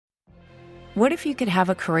What if you could have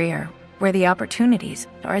a career where the opportunities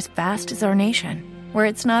are as vast as our nation, where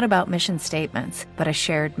it's not about mission statements, but a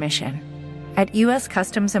shared mission? At U.S.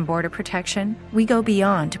 Customs and Border Protection, we go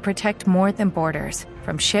beyond to protect more than borders.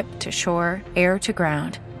 From ship to shore, air to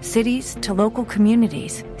ground, cities to local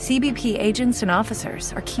communities, CBP agents and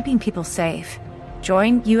officers are keeping people safe.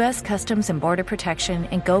 Join U.S. Customs and Border Protection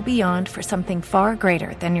and go beyond for something far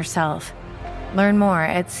greater than yourself. Learn more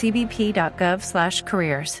at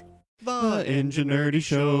cbp.gov/careers. The Enginerdy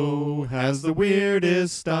Show has the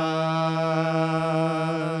weirdest style.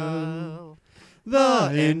 The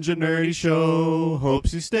Enginerdy Show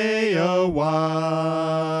hopes you stay a while.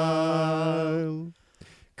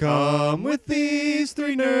 Come with these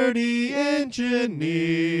three nerdy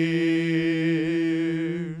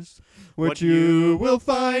engineers. What you will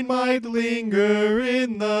find might linger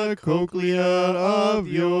in the cochlea of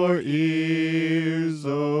your ears.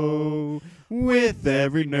 Oh, with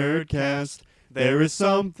every nerdcast, there is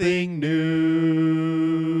something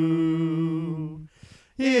new.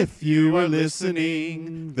 If you are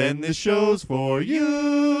listening, then this show's for you.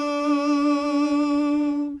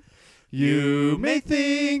 You may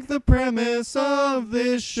think the premise of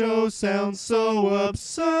this show sounds so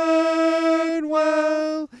absurd.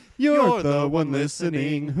 Well, you're the one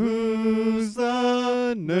listening who's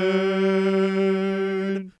the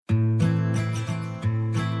nerd.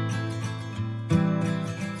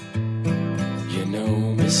 You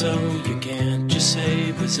know me so you can't just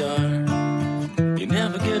say bizarre. You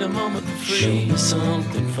never get a moment for free. Show me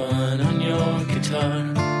something fun on your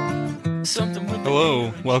guitar. Something with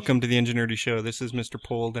Hello, welcome to the Enginerdy Show. This is Mr.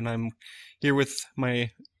 Pold, and I'm here with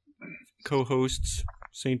my co-hosts,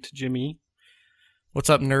 Saint Jimmy. What's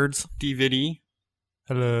up, nerds? DViddy.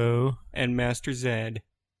 Hello. And Master Zed.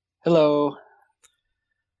 Hello.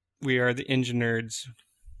 We are the Enginerds.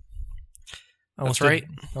 That's right.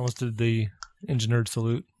 I almost did the Engineerd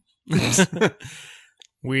salute.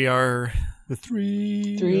 We are the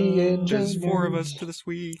three There's four of us to this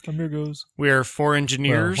week. Amigos. We are four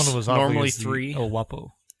engineers, Well, one of us normally is three. El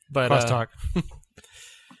Guapo. But Crosstalk.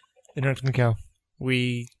 Internet and cow.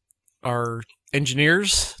 We are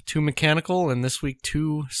engineers, two mechanical, and this week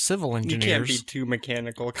two civil engineers. You can't be too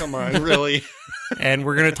mechanical. Come on, really. And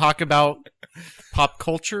we're going to talk about pop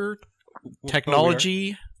culture,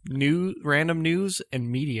 technology, random news,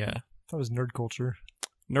 and media. That was nerd culture.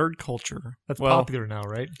 Nerd culture. That's popular now,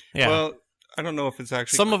 right? Yeah. Well, I don't know if it's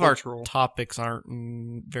actually some cultural. of our topics aren't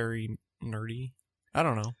very nerdy. I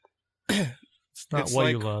don't know. It's not it's what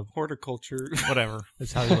like you love. Horticulture. Whatever.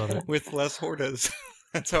 It's how you love it. With less hortas.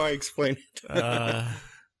 That's how I explain it. I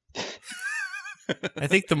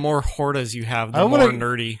think the more hortas you have, the more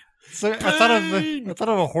nerdy. So I thought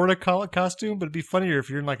of a horta costume, but it'd be funnier if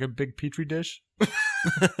you're in like a big petri dish.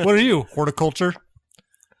 What are you? Horticulture?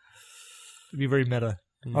 It'd be very meta.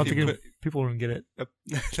 I don't think people wouldn't get it.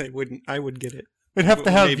 They wouldn't. I would get it. They'd have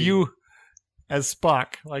to have you as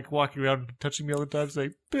Spock, like walking around touching me all the time,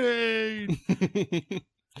 saying, "Pain."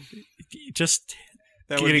 Just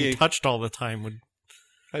that getting touched all the time would.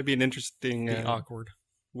 That'd be an interesting, awkward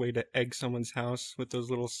way to egg someone's house with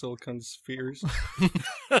those little silicone spheres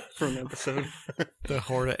from an episode. The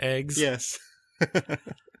horta eggs. Yes.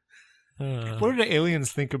 What did the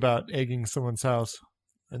aliens think about egging someone's house?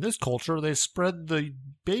 In this culture, they spread the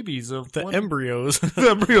babies of the embryos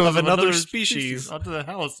of another species onto the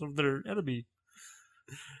house of their enemy.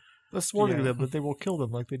 Thus warning them that they will kill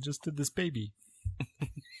them like they just did this baby.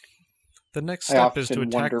 The next step is to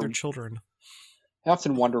attack their children. I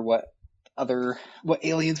often wonder what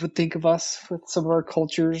aliens would think of us with some of our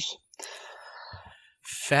cultures.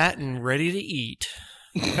 Fat and ready to eat.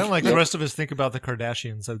 Kind of like the rest of us think about the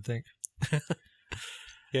Kardashians, I would think.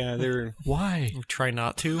 Yeah, they're... Why? Try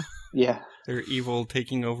not to. Yeah. They're evil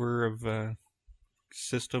taking over of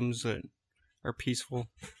systems that are peaceful.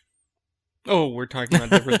 Oh, we're talking about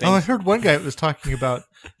different things. Oh, I heard one guy was talking about,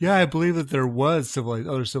 I believe that there was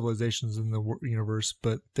other civilizations in the universe,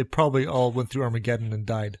 but they probably all went through Armageddon and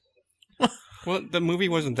died. Well, the movie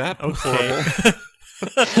wasn't that horrible.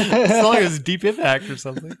 It's not like it was Deep Impact or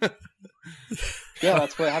something. Yeah,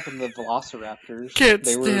 that's what happened to the Velociraptors.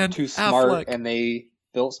 They were too smart and they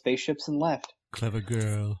built spaceships and left. Clever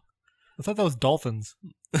girl. I thought that was dolphins.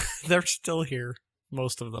 They're still here.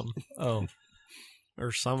 Most of them. Oh.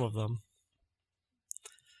 Or some of them.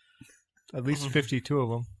 At least 52 of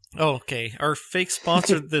them. Oh, okay. Our fake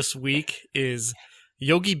sponsor this week is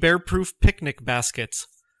Yogi Bear Proof Picnic Baskets.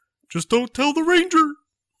 Just don't tell the ranger.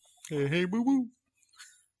 Hey, boo-boo.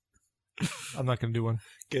 I'm not going to do one.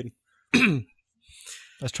 Good. I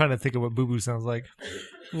was trying to think of what boo-boo sounds like.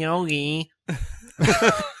 Yogi.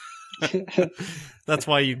 That's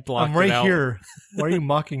why you blocked I'm right it out. here. Why are you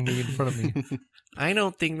mocking me in front of me? I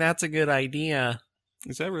don't think that's a good idea.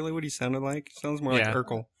 Is that really what he sounded like? Sounds more like Yeah.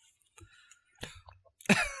 Urkel.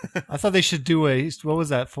 I thought they should do a... What was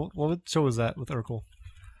that? What show was that with Urkel?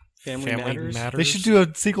 Family Matters. They should do a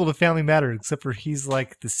sequel to Family Matters, except for he's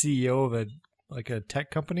like the CEO of a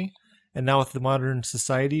tech company. And now with the modern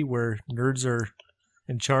society where nerds are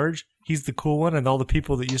in charge, he's the cool one, and all the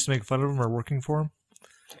people that used to make fun of him are working for him.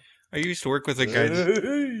 I used to work with a guy.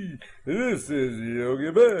 Hey, this is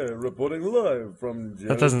Yogi Bear reporting live from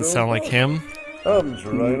That doesn't sound like him. I'm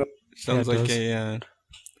trying to... Sounds Yeah, it like does. a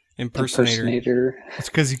impersonator. It's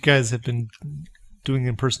because you guys have been doing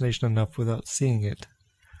impersonation enough without seeing it.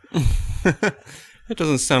 It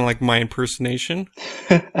doesn't sound like my impersonation.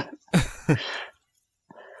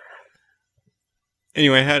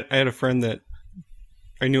 Anyway, I had a friend that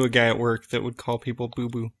I knew a guy at work that would call people boo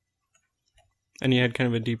boo, and he had kind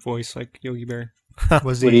of a deep voice like Yogi Bear.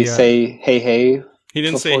 Was Would he he say "hey hey"? He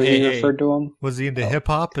didn't say before hey you hey. referred to him? Was he into hip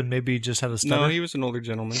hop and maybe just had a stutter? No, he was an older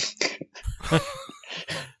gentleman.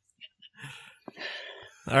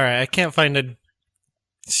 All right, I can't find a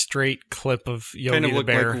straight clip of Yogi Kind of the looked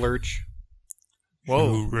Bear. like Lurch.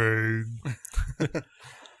 Whoa.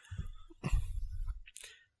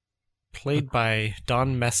 Played by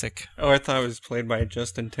Don Messick. Oh, I thought it was played by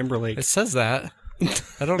Justin Timberlake. It says that.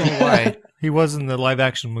 I don't know why. He was in the live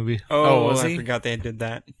action movie. Oh, was I he? forgot they did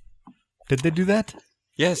that. Did they do that?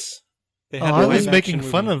 Yes. They Oh, had I a was live making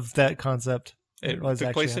action fun movie. of that concept. It was took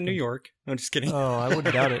actually place in New happened. York. No, just kidding. Oh, I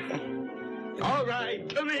wouldn't doubt it. All right,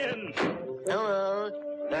 come in. Hello.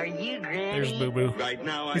 Are you Granny? There's Boo Boo. Right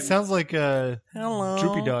now, He sounds like a Hello.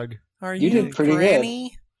 droopy dog. Are You did pretty good.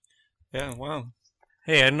 Granny? Yeah, wow.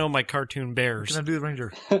 Hey, I know my cartoon bears. Can I do the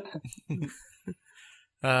ranger?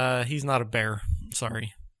 He's not a bear.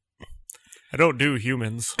 Sorry. I don't do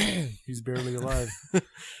humans. He's barely alive.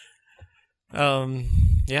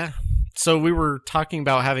 Yeah. So we were talking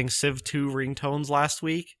about having Civ 2 ringtones last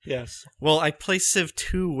week. Yes. Well, I play Civ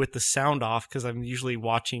 2 with the sound off because I'm usually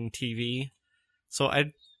watching TV. So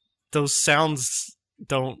those sounds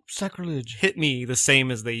don't Sacrilege. hit me the same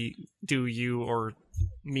as they do you or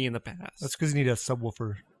me in the past. That's because you need a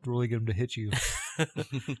subwoofer to really get him to hit you.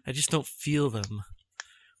 I just don't feel them.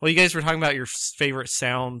 Well, you guys were talking about your favorite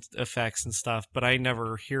sound effects and stuff, but I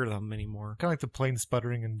never hear them anymore. Kind of like the plane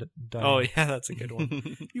sputtering and dying. Oh, yeah, that's a good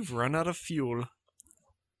one. You've run out of fuel.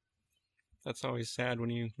 That's always sad when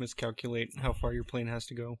you miscalculate how far your plane has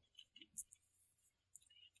to go.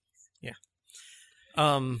 Yeah.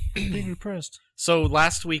 Being repressed. So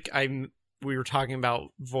last week we were talking about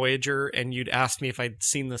Voyager, and you'd asked me if I'd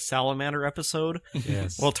seen the Salamander episode.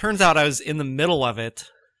 Yes. Well, it turns out I was in the middle of it.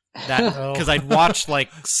 Because I'd watched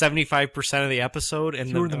like 75% of the episode, and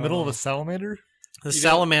you were in the middle of a salamander? the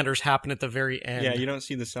salamanders happen at the very end. Yeah, you don't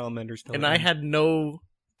see the salamanders till and the I end. had no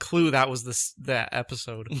clue that was that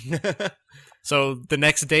episode. So the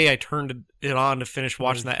next day I turned it on to finish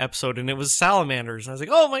watching that episode, and it was salamanders. And I was like,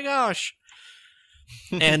 oh my gosh.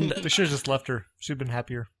 And They should have just left her. She'd been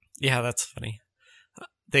happier. yeah, that's funny.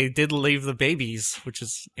 They did leave the babies, which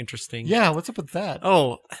is interesting. Yeah, what's up with that?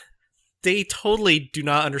 Oh, they totally do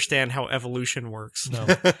not understand how evolution works. No.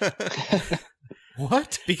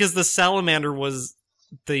 What? Because the salamander was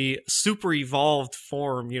the super evolved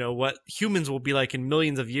form, what humans will be like in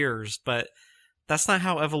millions of years, but that's not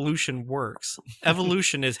how evolution works.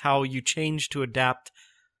 Evolution is how you change to adapt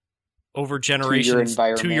over generations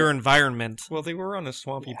to your environment. Well, they were on a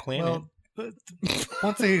swampy planet. Well, but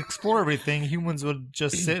once they explore everything, humans would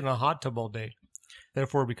just sit in a hot tub all day,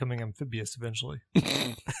 therefore becoming amphibious eventually.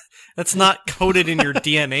 That's not coded in your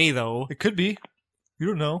DNA, though. It could be. You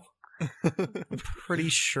don't know. I'm pretty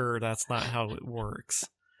sure that's not how it works.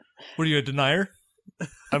 What are you, a denier?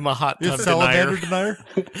 I'm a hot You're tub a salamander denier.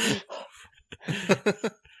 denier?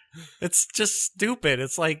 It's just stupid.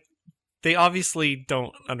 It's like they obviously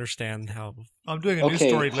don't understand how. I'm doing a news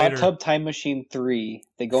story Hot later. Tub Time Machine 3.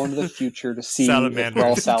 They go into the future to see if Salamanders. we're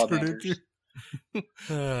all salamanders.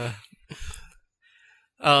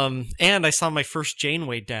 And I saw my first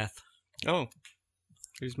Janeway death. Oh,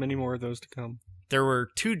 there's many more of those to come. There were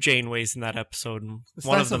 2 Janeways in that episode, and It's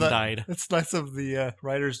one nice of them died. It's nice of the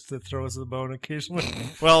writers to throw us a bone occasionally.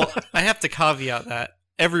 Well, I have to caveat that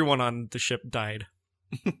everyone on the ship died.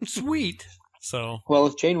 Sweet. So Well,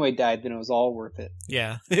 if Janeway died, then it was all worth it.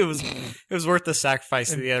 yeah, it was worth the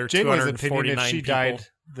sacrifice of the other Janeway's opinion, 249 if she people. died,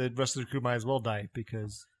 the rest of the crew might as well die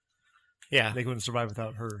because Yeah, they couldn't survive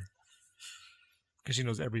without her. Because she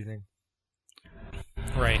knows everything.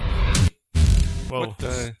 right. Whoa, What,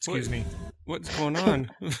 excuse me. What's going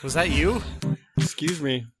on? Was that you? Excuse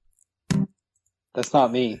me. That's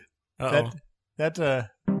not me. Uh-oh. That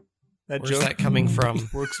Where's joke that coming from?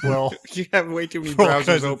 works well. You have way too many For all browsers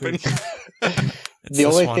kinds of open. It's The this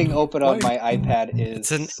only one. thing open on my iPad is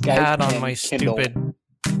It's an Skype ad on and my Kindle. stupid...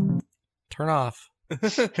 Turn off.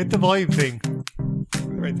 Hit the volume thing.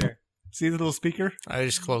 Right there. See the little speaker? I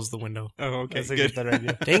just closed the window. Oh, okay, That's a good. better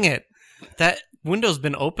idea. Dang it. That window's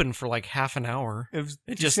been open for like half an hour. It It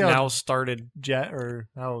you just see how now started, or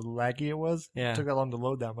how laggy it was. Yeah. It took that long to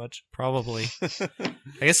load that much. probably.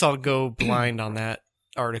 I guess I'll go blind on that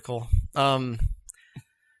article.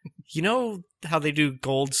 You know how they do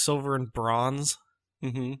gold, silver, and bronze?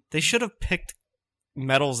 Mm-hmm. They should have picked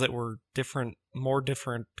metals that were more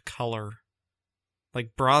different color.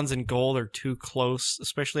 Like bronze and gold are too close,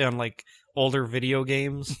 especially on like older video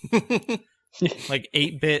games. Like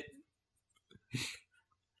 8-bit.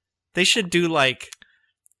 They should do like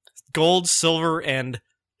gold, silver, and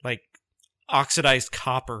like oxidized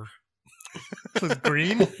copper. So it's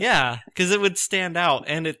green? Yeah, because it would stand out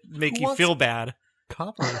and it make Who you wants- feel bad.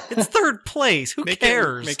 Copper. It's third place. Who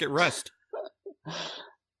cares? Make it rust.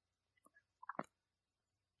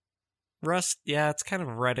 Rust. Yeah, it's kind of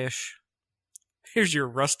reddish. Here's your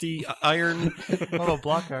rusty iron. Oh,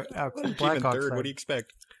 black Keep in oxide. third. What do you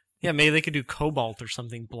expect? Yeah, maybe they could do cobalt or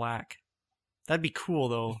something black. That'd be cool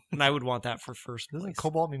though, and I would want that for first place. Doesn't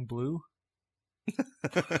cobalt mean blue?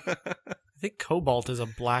 I think cobalt is a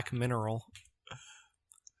black mineral.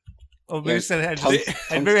 Oh, maybe Yeah, said tungsten.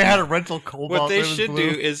 I maybe I had a rental cobalt. What they that was should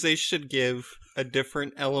blue. do is they should give a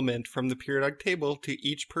different element from the periodic table to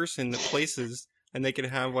each person that places, and they could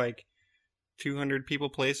have like 200 people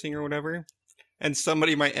placing or whatever, and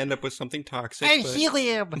somebody might end up with something toxic. And but-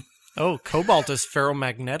 helium. Oh, cobalt is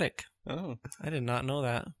ferromagnetic. Oh, I did not know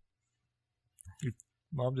that.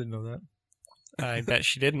 Mom didn't know that. I bet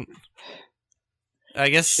she didn't. I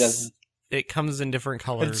guess Doesn't. it comes in different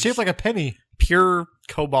colors. It's shaped like a penny. Pure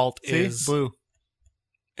cobalt See? is Blue.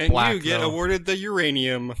 and Black, you get though. awarded the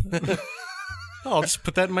uranium. Oh, I'll just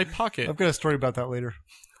put that in my pocket. I've got a story about that later.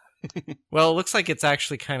 Well, it looks like it's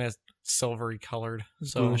actually kind of silvery colored.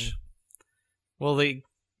 So, Bluish. well,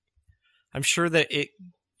 I'm sure that it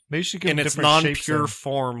Maybe you should give in them its different shapes non-pure then.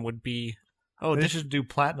 form would be. Oh, They should do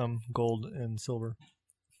platinum, gold, and silver.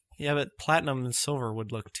 yeah, but platinum and silver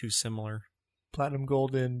would look too similar. Platinum,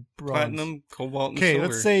 gold, and bronze. Platinum, cobalt, and Okay, silver.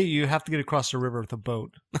 let's say you have to get across the river with a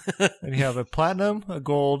boat. And you have a platinum, a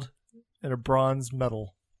gold, and a bronze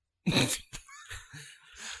medal.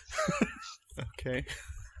 Okay.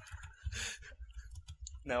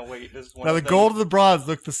 Now wait, does one Now, of the them- gold and the bronze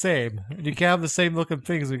look the same. And you can't have the same looking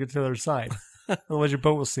things when you get to the other side. Otherwise, your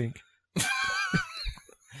boat will sink.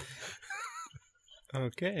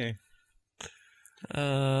 Okay.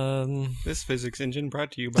 Um, This physics engine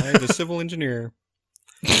brought to you by the civil engineer.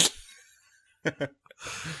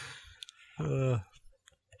 The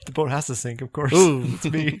boat has to sink, of course. Ooh. It's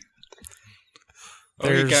me. Oh,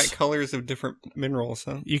 you There's- got colors of different minerals,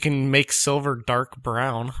 huh? you can make silver dark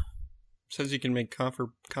brown. Says you can make copper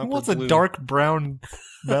Who wants blue. a dark brown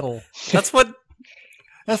metal? That's what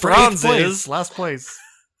That's for Bronze 8th place. is. Last place.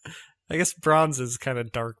 I guess bronze is kind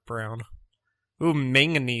of dark brown. Ooh,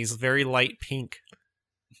 manganese, very light pink.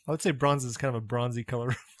 I would say bronze is kind of a bronzy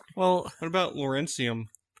color. Well, What about Lawrencium?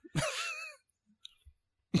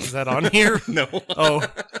 is that on here? No. Oh.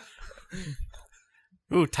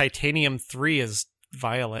 Ooh, titanium 3 is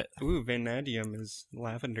violet. Ooh, vanadium is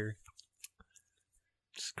lavender.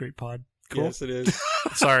 Just great pod. Cool. Yes, it is.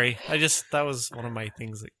 Sorry, that was one of my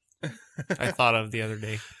things that I thought of the other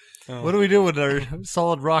day. Oh. What do we do when our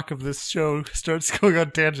solid rock of this show starts going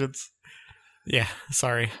on tangents? Yeah,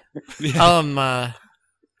 sorry. Yeah.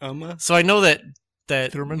 So I know that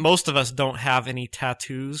Thurman? most of us don't have any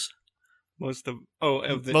tattoos. Most of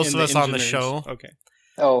Most of us on the engineers. show. Okay,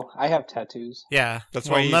 Oh, I have tattoos. Yeah, That's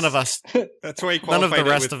well, why none of us, that's why he none of qualified the it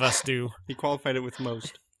rest with, of us do. He qualified it with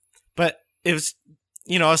most. But it was,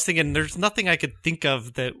 I was thinking there's nothing I could think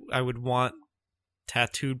of that I would want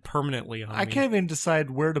tattooed permanently on I me. can't even decide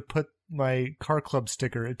where to put my car club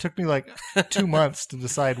sticker. It took me like 2 months to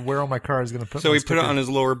decide where on my car I was going to put So my he put it sticker. on his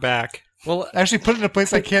lower back. Well, Actually put it in a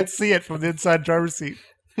place I can't see it from the inside driver's seat.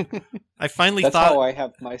 I finally That's thought, how I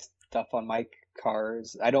have my stuff on my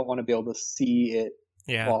cars. I don't want to be able to see it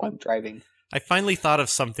yeah, while I'm driving. I finally thought of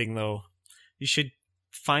something though. You should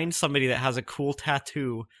find somebody that has a cool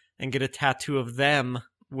tattoo and get a tattoo of them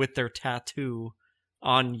with their tattoo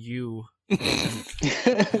on you. I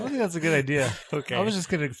don't think that's a good idea. Okay. I was just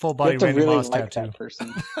going to full You body have to Randy really Moss like tattoo. that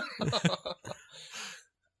person.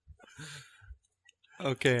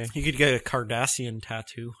 Okay. You could get a Cardassian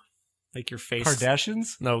tattoo. Like your face.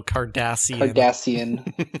 Kardashians? No, Cardassian.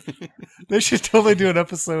 Kardashian. They should totally do an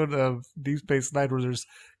episode of Deep Space Nine where there's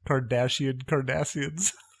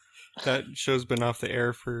Cardassians. That show's been off the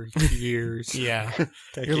air for years. Yeah.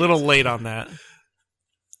 You're a little late on that.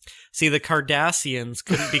 See, the Cardassians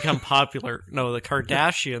couldn't become popular. No, the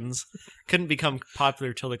Kardashians couldn't become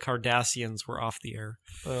popular till the Cardassians were off the air.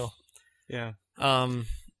 Well, yeah.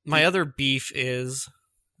 My other beef is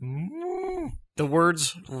the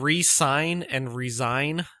words re-sign and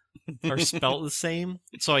resign are spelled the same.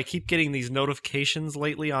 So I keep getting these notifications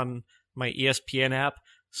lately on my ESPN app.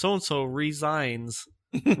 So-and-so resigns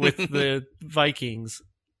with the Vikings.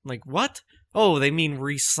 I'm like, what? Oh, they mean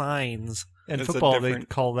resigns. in football, they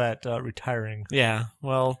call that retiring. Yeah,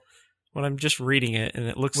 well, when I'm just reading it and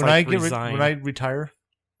it looks like resign. When I retire,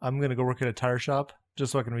 I'm going to go work at a tire shop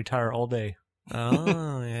just so I can retire all day.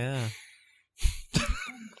 Oh, yeah.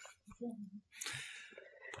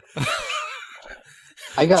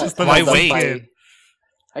 I got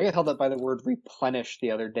held up by the word replenish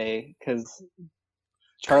the other day because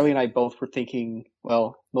Charlie and I both were thinking,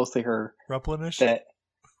 well, mostly her, replenish, that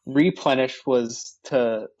replenish was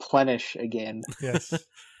to plenish again. Yes.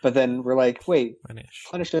 But then we're like, wait,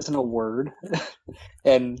 plenish isn't a word,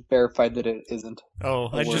 and verified that it isn't. Oh,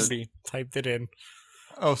 I just typed it in.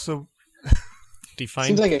 Oh, so define.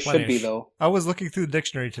 Seems like it should be though. I was looking through the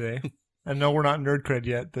dictionary today. I know we're not nerd cred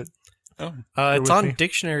yet, but it's on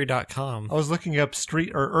dictionary.com. I was looking up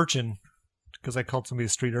street or urchin because I called somebody a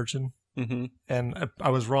street urchin, and I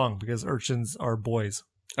was wrong because urchins are boys.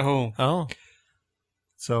 Oh.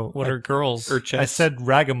 So what are girls? Urchins. I said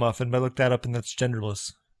ragamuffin, but I looked that up, and that's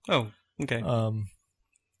genderless. Oh, okay.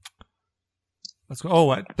 Let's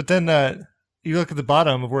go. But then you look at the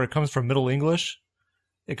bottom of where it comes from, Middle English.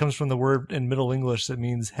 It comes from the word in Middle English that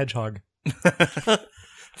means hedgehog.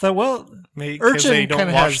 So, well, urchin they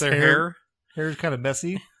don't wash their hair. Hair's kind of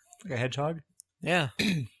messy, like a hedgehog. Yeah.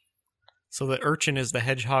 So the urchin is the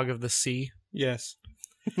hedgehog of the sea. Yes.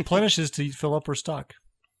 Plenish is to fill up or stock.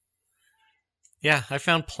 Yeah, I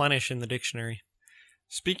found plenish in the dictionary.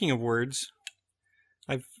 Speaking of words,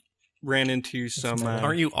 I've ran into some...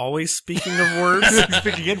 Aren't you always speaking of words?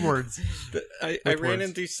 Speaking in words. I ran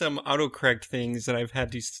into some autocorrect things that I've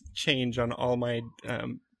had to change on all my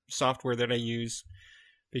software that I use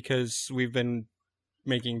because we've been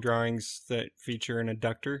making drawings that feature an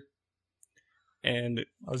adductor. And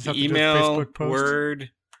the email,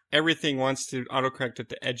 Word, everything wants to autocorrect it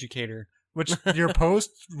to educator. Which your post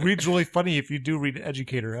reads really funny if you do read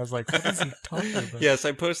educator. I was like, what is he talking about? Yes,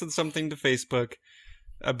 I posted something to Facebook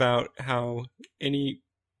about how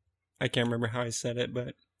I can't remember how I said it,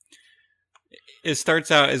 but it starts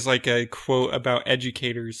out as like a quote about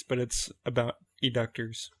educators, but it's about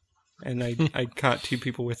eductors. And I caught two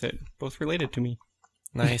people with it, both related to me.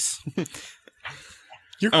 Nice.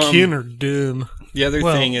 Your kin are dumb. The other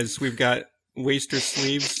thing is we've got waster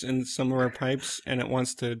sleeves in some of our pipes, and it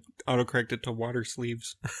wants to autocorrect it to water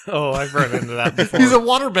sleeves. Oh, I've run into that before. He's a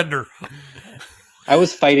waterbender. I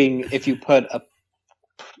was fighting if you put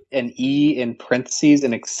an E in parentheses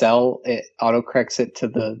in Excel, it autocorrects it to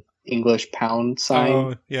the English pound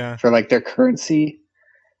sign for like their currency.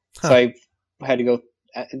 Huh. So I had to go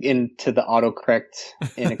into the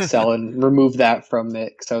autocorrect in Excel and remove that from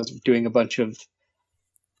it because I was doing a bunch of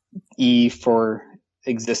E for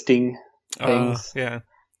existing things. And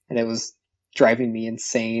it was driving me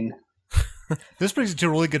insane. This brings you to a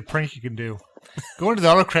really good prank you can do. Go into the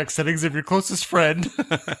autocorrect settings of your closest friend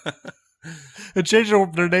and change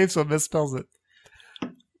their name so it misspells it.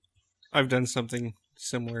 I've done something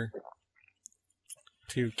similar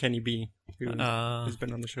to Kenny B, who has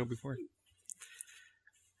been on the show before.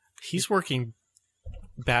 He's working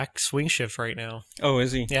back swing shift right now. Oh,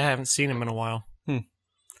 is he? Yeah, I haven't seen him in a while. I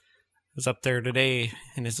was up there today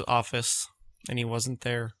in his office, and he wasn't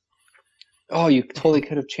there. Oh, you totally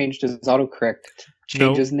could have changed his autocorrect to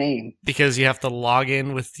change his name. Because you have to log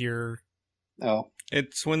in with your... Oh.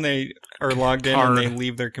 It's when they are logged in and they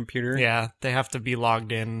leave their computer. Yeah, they have to be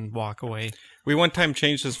logged in and walk away. We one time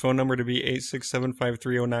changed his phone number to be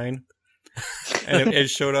 8675309. And it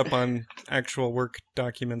showed up on actual work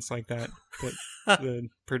documents like that the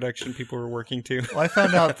production people were working to. Well, I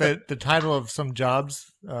found out that the title of some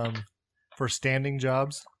jobs, for standing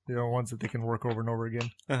jobs, ones that they can work over and over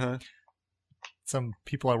again. Some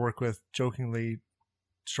people I work with jokingly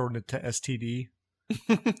shortened it to STD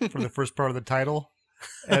for the first part of the title.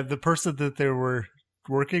 And the person that they were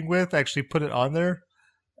working with actually put it on there.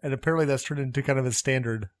 And apparently that's turned into kind of a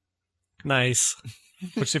standard. Nice.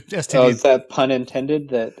 Which if STD... Oh, is that pun intended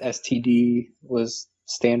that STD was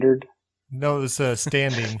standard? No, it was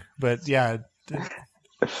standing. But yeah.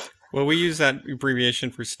 Well, we use that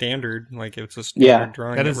abbreviation for standard, like it's a standard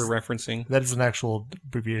drawing that we're referencing. That is an actual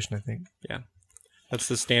abbreviation, I think. Yeah. That's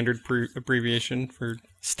the standard abbreviation for...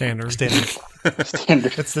 Standard.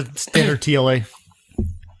 Standard. It's the standard TLA.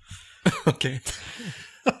 Okay.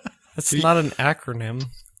 That's not an acronym.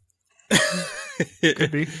 It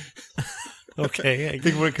could be. Okay. I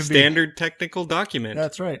think what it could standard technical document.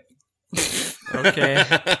 That's right. Okay.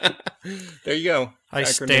 There you go. I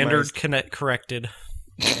standard corrected.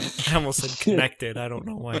 I almost said connected. I don't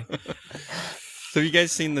know why. So have you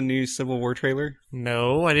guys seen the new Civil War trailer?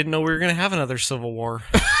 No, I didn't know we were going to have another Civil War.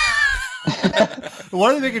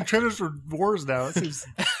 Why are they making trailers for wars now? It seems...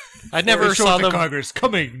 I never saw them. Congress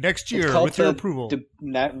coming next year with your approval.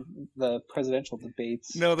 The presidential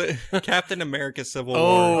debates. No, the Captain America Civil War.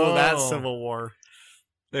 Oh, that Civil War.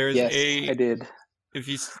 There's I did. If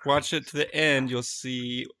you watch it to the end, you'll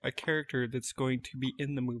see a character that's going to be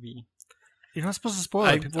in the movie. You're not supposed to spoil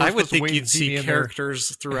it. I would think you'd see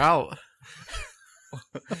characters throughout.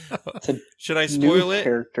 Should I spoil it?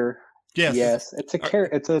 Character. Yes. It's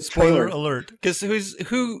a It's a spoiler trailer. alert. Because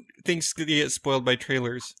who thinks they get spoiled by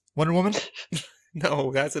trailers? Wonder Woman?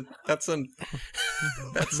 No, that's in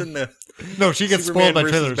the. No, she gets Superman spoiled by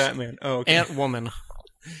versus trailers. Batman. Oh, okay. Ant-Woman.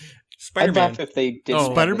 Spider-Man. I'd laugh if they did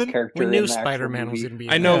Spider-Man? character. We knew Spider-Man was going to be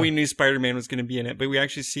in I know we knew Spider-Man was going to be in it, but we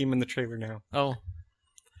actually see him in the trailer now. Oh.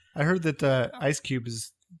 I heard that Ice Cube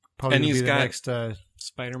is probably going to be the next...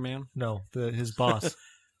 Spider-Man? No, his boss.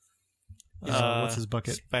 What's his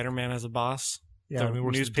bucket? Spider-Man as a boss? Yeah, the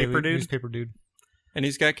newspaper dude? Newspaper dude. And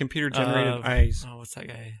he's got computer-generated eyes. Oh, what's that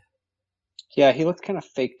guy? Yeah, he looked kind of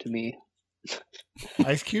fake to me.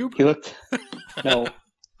 Ice Cube? He looked... No.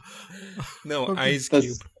 No, Ice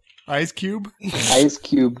Cube. Ice Cube? Ice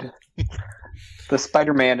Cubed. The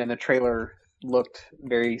Spider-Man in the trailer looked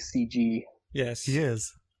very CG. Yes. He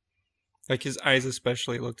is. Like his eyes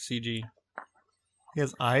especially looked CG. He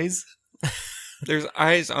has eyes? There's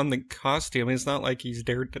eyes on the costume. It's not like he's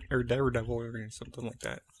Daredevil or something like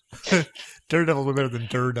that. Daredevil was better than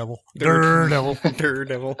Daredevil. Daredevil.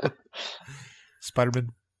 Spider-Man.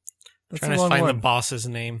 That's trying to find the boss's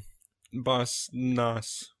name. Boss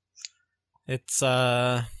Nos. It's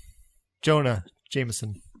Jonah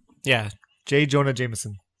Jameson. Yeah. J. Jonah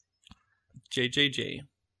Jameson. JJJ.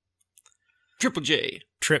 Triple J.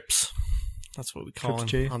 Trips. That's what we call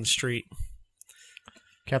him on the street.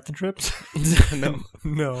 Captain Trips?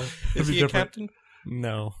 No. Is he a captain?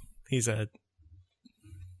 No. He's a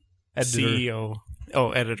editor. CEO.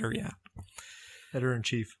 Oh, editor, yeah.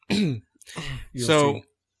 Editor-in-chief. So,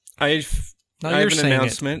 I have an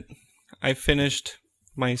announcement. I finished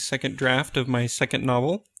my second draft of my second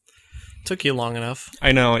novel. Took you long enough.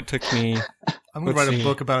 I know, it took me... I'm going to write a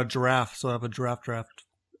book about a giraffe, so I have a giraffe draft.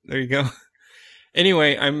 There you go.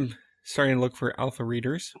 Anyway, I'm starting to look for alpha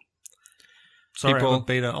readers. Sorry, I'm a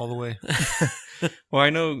beta all the way. Well, I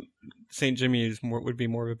know St. Jimmy would be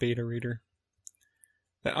more of a beta reader.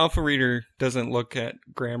 The alpha reader doesn't look at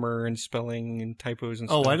grammar and spelling and typos and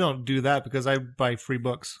stuff. Oh, I don't do that because I buy free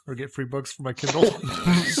books or get free books for my Kindle.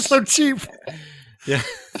 So cheap. Yeah.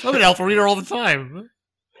 I'm an alpha reader all the time.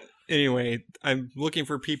 Anyway, I'm looking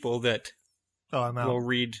for people that will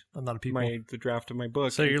read I'm not a people. the draft of my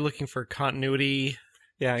book. So you're looking for continuity,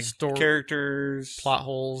 story, characters, plot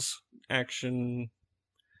holes, action,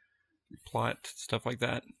 plot, stuff like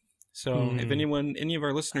that. So if any of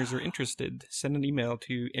our listeners are interested, send an email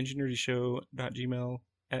to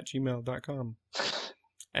enginerddyshow.gmail@gmail.com.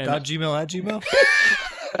 .gmail@gmail?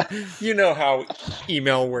 You know how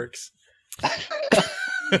email works.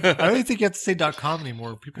 I don't even think you have to say .com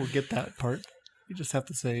anymore. People get that part. You just have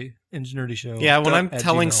to say Enginerdy Show. Yeah, when I'm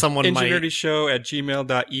telling someone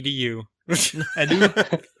EnginerdyShow@gmail.edu. Edu? What's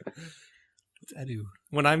edu?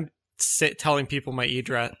 When I'm telling people my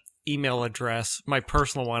email address, my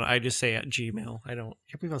personal one, I just say at Gmail. I don't.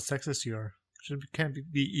 I can't believe how sexist you are. Can't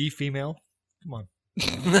be e-female. Come on.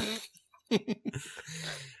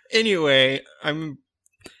 Anyway, I'm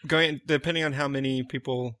going, depending on how many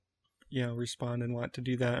people, respond and want to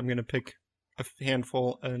do that, I'm going to pick a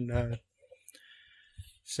handful and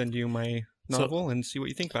send you my novel and see what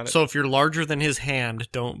you think about it. So if you're larger than his hand,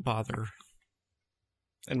 don't bother.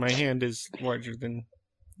 And my hand is larger than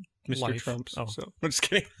Mr. Trump's. So I'm just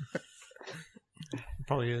kidding.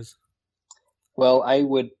 Probably is. Well,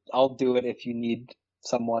 I'll do it if you need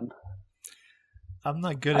someone. I'm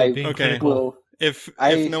not good at being critical. Well, if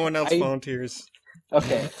no one else volunteers.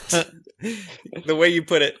 Okay. The way you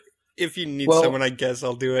put it, if you need someone, I guess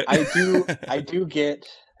I'll do it.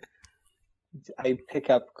 I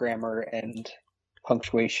pick up grammar and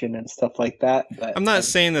punctuation and stuff like that. But I'm not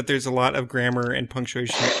saying that there's a lot of grammar and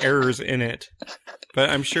punctuation errors in it, but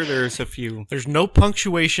I'm sure there's a few. There's no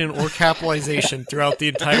punctuation or capitalization throughout the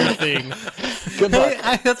entire thing. Good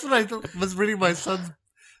luck. That's what I was reading my son's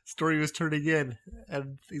story he was turning in,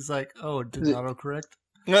 and he's like, "Oh, it didn't autocorrect."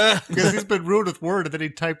 Because he's been ruined with Word, and then he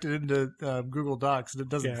typed it into Google Docs, and it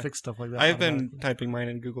doesn't fix stuff like that. I've been typing mine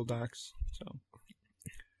in Google Docs, so.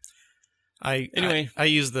 I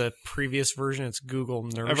use the previous version. It's Google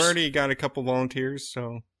Nurse. I've already got a couple volunteers,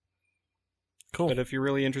 so. Cool. But if you're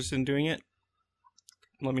really interested in doing it,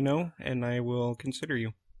 let me know, and I will consider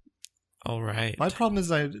you. All right. My problem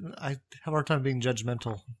is I have a hard time being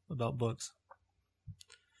judgmental about books.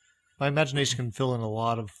 My imagination can fill in a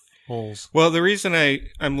lot of holes. Well, the reason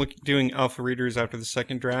I'm doing alpha readers after the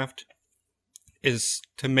second draft is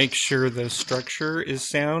to make sure the structure is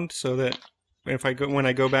sound, so that when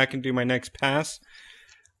I go back and do my next pass,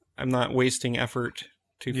 I'm not wasting effort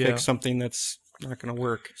to fix something that's not going to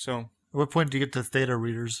work. So, at what point do you get to theta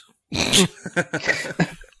readers? So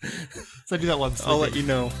I do that once. I'll let you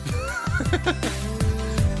know.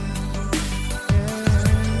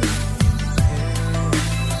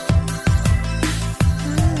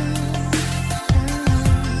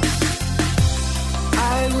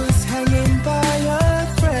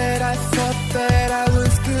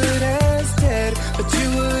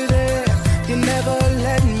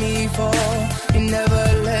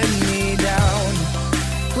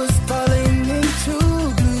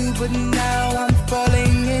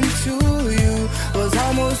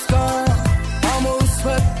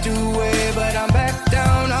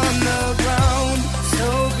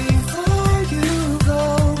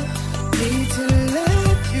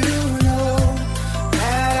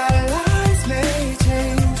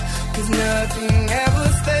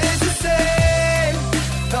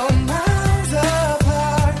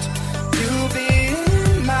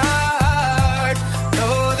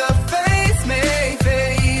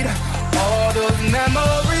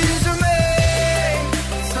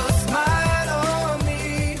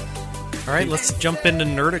 All right, let's jump into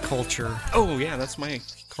nerdiculture. Oh, yeah, that's my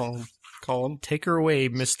column. Take her away,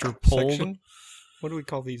 Mr. Pold. Section? What do we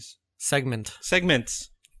call these? Segments.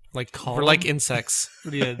 Like column? We're like insects.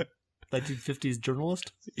 What are you, 1950s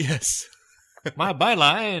journalist? Yes. My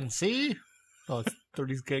byline, see? Oh, it's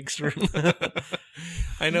 30s gangster.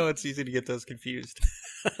 I know it's easy to get those confused.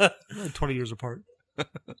 20 years apart.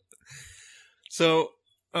 So,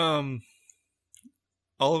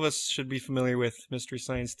 all of us should be familiar with Mystery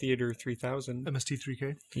Science Theater 3000.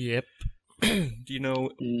 MST3K? Yep. Do you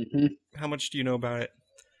know, how much do you know about it?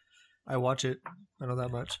 I watch it. I know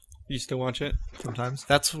that much. You still watch it? Sometimes.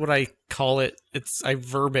 That's what I call it. I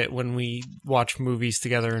verb it when we watch movies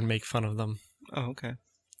together and make fun of them. Oh, okay.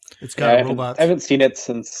 It's got robots. I haven't seen it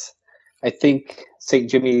since, I think, St.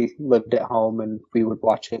 Jimmy lived at home and we would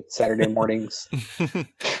watch it Saturday mornings.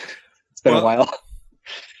 It's been a while.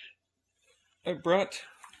 I brought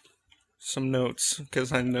some notes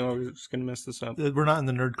because I know I was going to mess this up. We're not in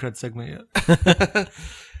the nerd cred segment yet.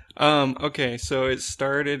 Okay, so it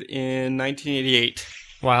started in 1988.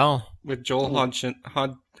 Wow. With Joel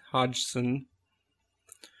Hodgson.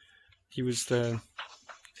 He was the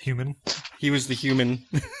human. He was the human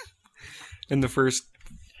in the first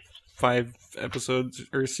 5 episodes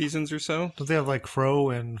or seasons or so. Don't they have like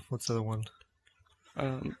Crow and what's the other one?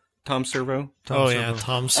 Tom Servo. Yeah,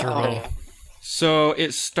 Tom Servo. So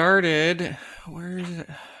it started. Where is it?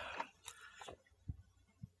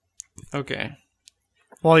 Okay.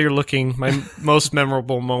 While you're looking, my most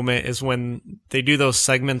memorable moment is when they do those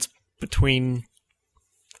segments between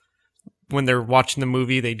when they're watching the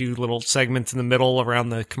movie. They do little segments in the middle around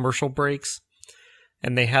the commercial breaks,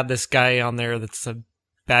 and they have this guy on there that's a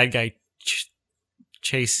bad guy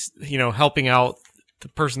chase, helping out the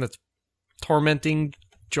person that's tormenting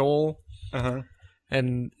Joel. Uh-huh.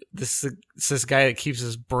 And this guy that keeps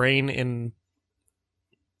his brain in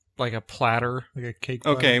like a platter, like a cake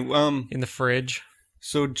platter. Okay, in the fridge.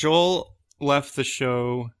 So Joel left the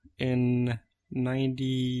show in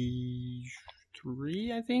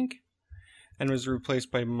 93, I think, and was replaced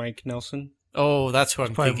by Mike Nelson. Oh, that's who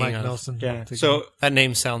I'm thinking Mike of. Nelson. Yeah. So that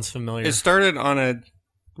name sounds familiar. It started on a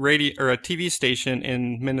radio or a TV station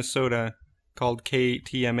in Minnesota called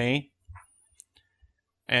KTMA,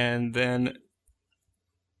 and then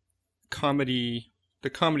the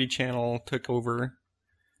comedy channel took over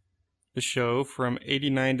the show from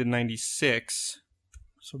 89 to 96.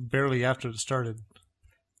 So barely after it started.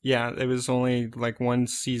 Yeah, it was only like one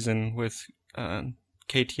season with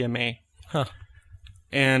KTMA. Huh.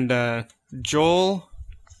 And Joel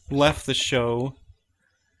left the show,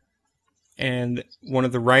 and one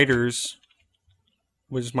of the writers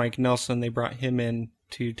was Mike Nelson. They brought him in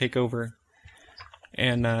to take over.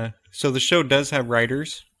 And so the show does have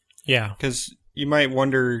writers. Yeah. Because you might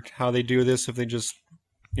wonder how they do this if they just,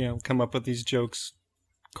 come up with these jokes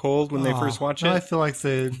cold when they first watch it. I feel like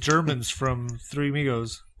the Germans from Three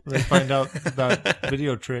Amigos. They find out about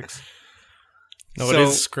video tricks. No, it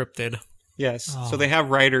is scripted. Yes. So they have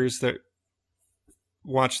writers that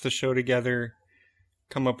watch the show together,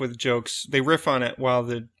 come up with jokes. They riff on it while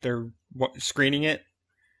they're screening it.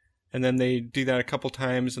 And then they do that a couple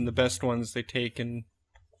times, and the best ones they take and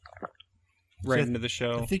write into the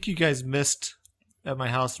show. I think you guys missed at my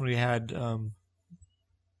house when we had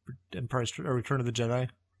Return of the Jedi.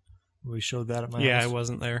 We showed that at my house. Yeah, I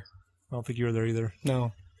wasn't there. I don't think you were there either.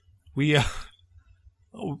 No. We,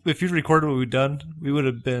 if you'd recorded what we'd done, we would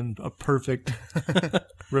have been a perfect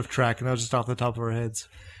riff track, and that was just off the top of our heads.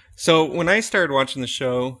 So when I started watching the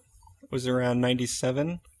show, it was around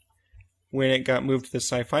 97 when it got moved to the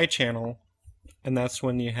Sci-Fi Channel, and that's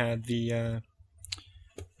when you had the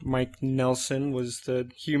Mike Nelson was the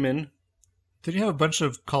human. Did you have a bunch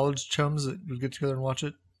of college chums that would get together and watch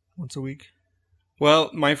it once a week?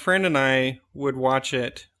 Well, my friend and I would watch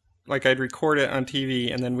it, like I'd record it on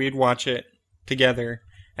TV, and then we'd watch it together,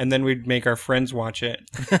 and then we'd make our friends watch it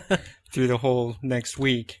through the whole next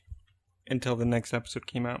week until the next episode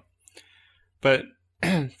came out. But,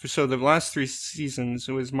 so the last 3 seasons,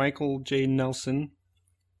 it was Michael J. Nelson,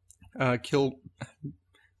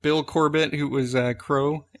 Bill Corbett, who was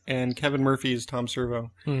Crow, and Kevin Murphy is Tom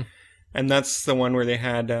Servo. And that's the one where they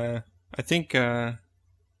had, I think, I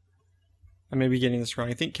may be getting this wrong.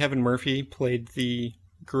 I think Kevin Murphy played the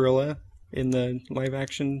gorilla in the live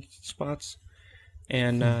action spots.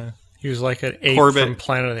 And he was like an ape Corbett, from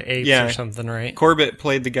Planet of the Apes or something, right? Corbett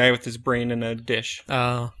played the guy with his brain in a dish.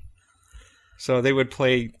 Oh. So they would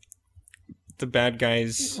play the bad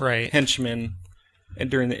guy's henchmen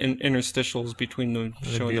during the interstitials between the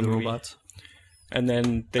show and the movie. Robots. And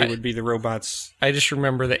then they would be the robots. I just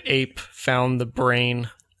remember the ape found the brain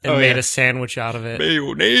and made a sandwich out of it.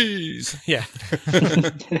 Mayonnaise! Yeah.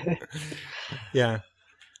 Yeah.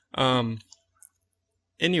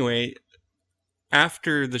 Anyway,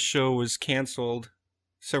 after the show was canceled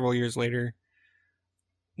several years later,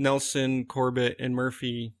 Nelson, Corbett, and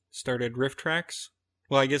Murphy started Riff Tracks.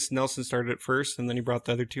 Well, I guess Nelson started it first, and then he brought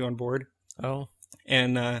the other two on board. Oh.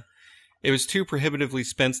 And it was too prohibitively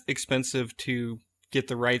expensive to get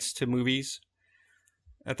the rights to movies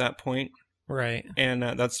at that point. Right. And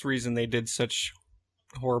that's the reason they did such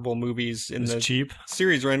horrible movies in the cheap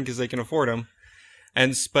series run, because they can afford them.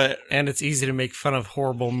 And it's easy to make fun of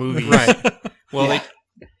horrible movies. Right. Well,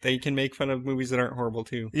 they can make fun of movies that aren't horrible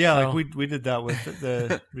too. Yeah, like we did that with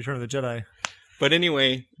the Return of the Jedi. But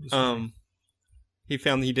anyway, he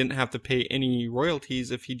found that he didn't have to pay any royalties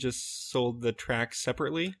if he just sold the tracks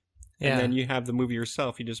separately. Yeah. And then you have the movie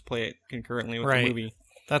yourself. You just play it concurrently with the movie.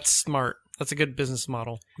 That's smart. That's a good business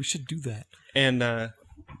model. We should do that. And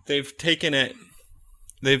they've taken it.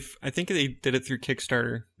 I think they did it through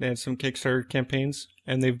Kickstarter. They had some Kickstarter campaigns,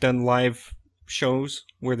 and they've done live shows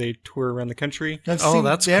where they tour around the country. That's cool.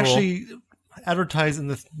 They actually advertise in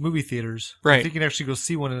the movie theaters. Right. I think you can actually go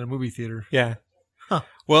see one in a movie theater. Yeah. Huh.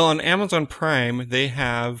 Well, on Amazon Prime, they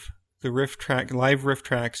have the live riff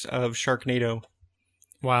tracks of Sharknado.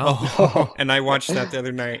 Wow. Oh. And I watched that the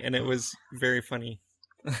other night, and it was very funny.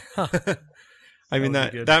 I mean,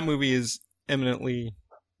 that movie is eminently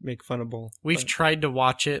make funnable. We've tried to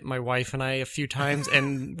watch it, my wife and I, a few times,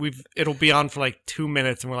 and it'll be on for like 2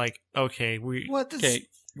 minutes, and we're like, okay,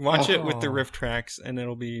 watch it with the riff tracks, and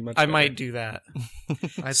it'll be much better. I might do that.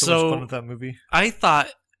 I had so much fun with that movie. I thought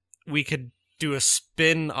we could do a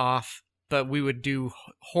spin-off, but we would do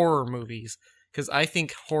horror movies, because I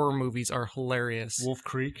think horror movies are hilarious. Wolf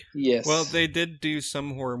Creek? Yes. Well, they did do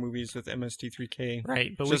some horror movies with MST3K.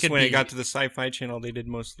 Right, but just when it got to the Sci-Fi Channel, they did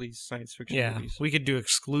mostly science fiction movies. We could do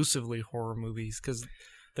exclusively horror movies, because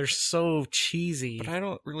they're so cheesy. But I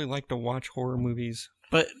don't really like to watch horror movies.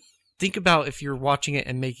 But think about if you're watching it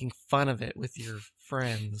and making fun of it with your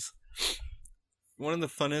friends. One of the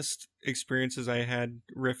funnest experiences I had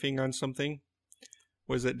riffing on something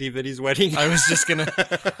was at DViddy's wedding. I was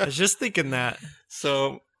just thinking that.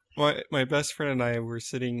 So my best friend and I were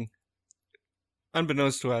sitting,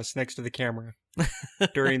 unbeknownst to us, next to the camera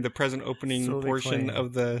during the present opening portion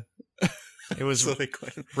of the. It was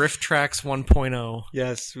Riff Tracks 1.0.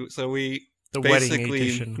 Yes, so we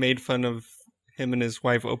basically made fun of him and his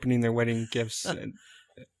wife opening their wedding gifts. And,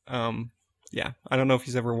 yeah, I don't know if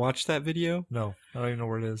he's ever watched that video. No, I don't even know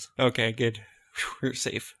where it is. Okay, good. We're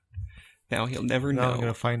safe. Now he'll never know. I'm going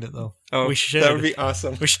to find it, though. Oh, we should. That would be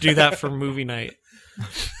awesome. We should do that for movie night.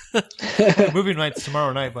 Movie night's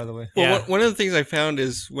tomorrow night, by the way. Well, one of the things I found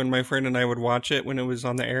is when my friend and I would watch it when it was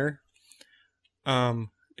on the air,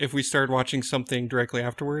 if we started watching something directly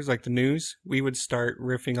afterwards, like the news, we would start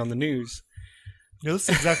riffing on the news. This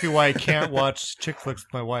is exactly why I can't watch chick flicks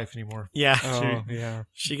with my wife anymore. Yeah. Yeah.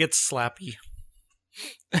 She gets slappy.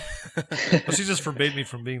 Well, she just forbade me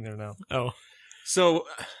from being there now. Oh. So,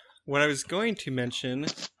 what I was going to mention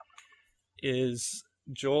is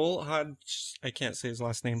Joel I can't say his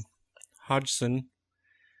last name. Hodgson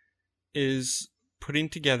is putting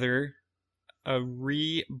together a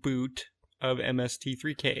reboot of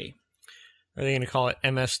MST3K. Are they going to call it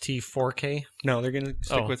MST4K? No, they're going to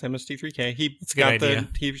stick with MST3K. That's a good idea.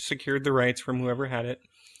 He secured the rights from whoever had it.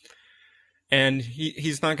 And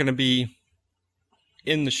he's not going to be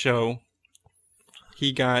in the show.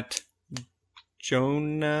 He got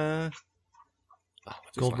Jonah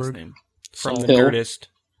Goldberg name? From The Hill. Nerdist.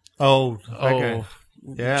 Okay.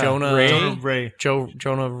 Yeah.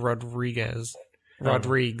 Jonah Rodriguez.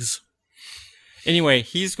 Rodriguez. Anyway,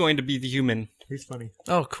 he's going to be the human. He's funny.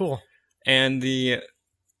 Oh, cool. And the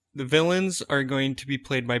villains are going to be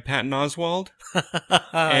played by Patton Oswalt.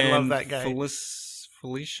 I love that guy.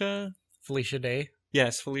 Felicia Day.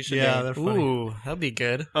 Yes, Felicia Yeah, Day. they're funny. Ooh, that'd be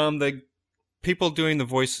good. The people doing the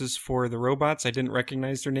voices for the robots, I didn't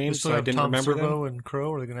recognize their names, so I didn't remember them. Servo and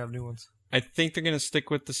Crow, or are they going to have new ones? I think they're going to stick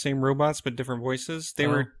with the same robots, but different voices. They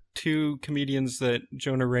were two comedians that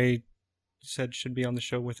Jonah Ray said should be on the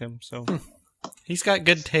show with him. So he's got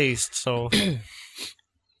good taste. So,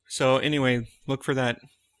 so anyway, look for that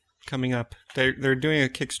coming up. They're doing a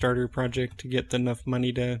Kickstarter project to get enough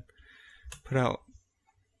money to put out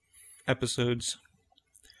episodes.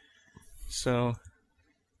 So,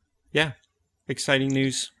 yeah, exciting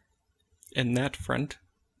news in that front.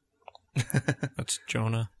 That's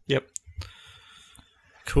Jonah. Yep.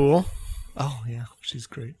 Cool. Oh, yeah. She's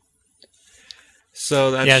great.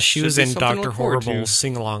 So that's she was in Dr. Horrible's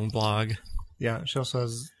sing-along blog. Yeah, she also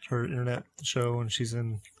has her internet show, and she's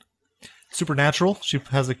in Supernatural. She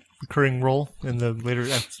has a recurring role in the later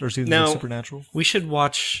seasons of Supernatural. We should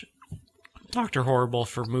watch Dr. Horrible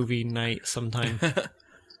for movie night sometime.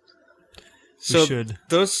 So we should.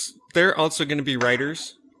 They're also going to be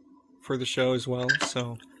writers for the show as well.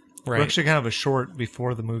 So we're actually kind of a short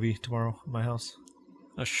before the movie tomorrow at my house.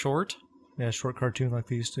 A short? Yeah, a short cartoon like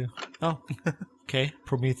they used to. Oh, okay.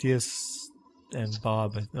 Prometheus and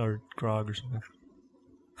Bob, or Grog or something.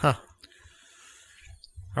 Huh.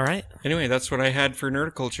 All right. Anyway, that's what I had for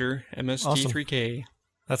Nerdiculture, MST3K. Awesome.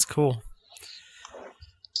 That's cool.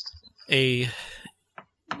 One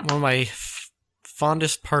of my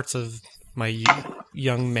fondest parts of my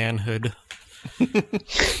young manhood.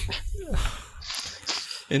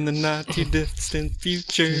 In the not too distant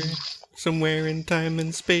future, somewhere in time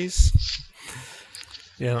and space.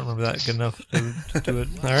 Yeah, I don't remember that good enough to do it.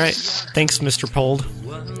 All right. Thanks, Mr. Pold.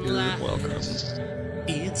 You're welcome.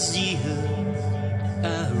 It's you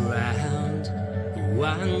around,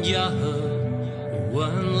 one job,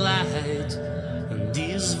 one light, and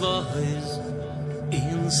this voice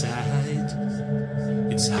inside.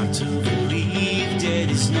 It's hard to believe there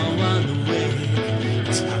is no one awake.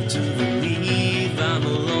 It's hard to believe I'm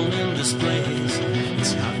alone in this place.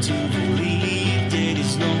 It's hard to believe there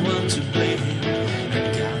is no one to blame.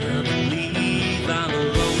 I gotta believe I'm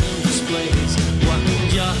alone in this place. One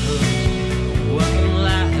job, one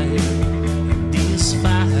life, this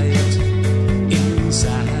fight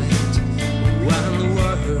inside. One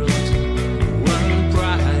world, one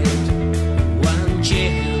pride, one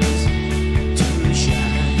chance to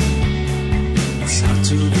shine. It's hard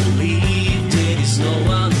to believe there is no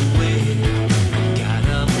one away.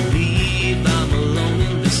 Gotta believe I'm alone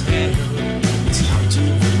in this hell. It's hard to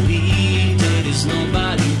believe there is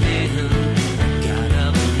nobody there.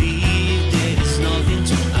 Gotta believe there is nothing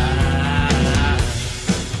to hide.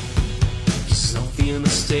 'Cause nothing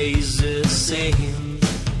stays the same.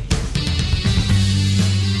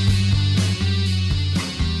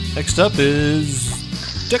 Next up is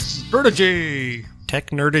Technerdy.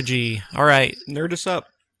 Technerdy. All right. Nerd us up.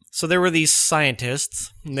 So there were these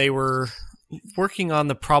scientists, and they were working on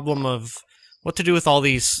the problem of what to do with all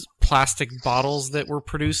these plastic bottles that we're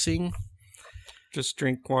producing. Just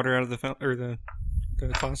drink water out of the fountain or the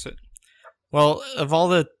faucet. Well, of all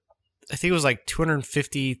the, I think it was like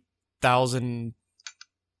 250,000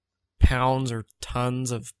 pounds or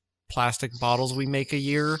tons of plastic bottles we make a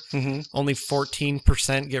year, only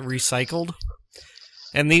 14% get recycled.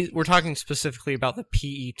 And we're talking specifically about the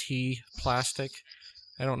PET plastic.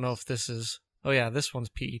 I don't know if this is... Oh, yeah, this one's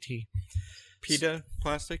PET. PETA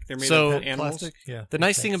plastic? They're made So, of animals? Plastic? Yeah. The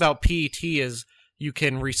nice thing about PET is you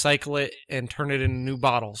can recycle it and turn it into new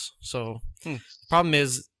bottles. So the problem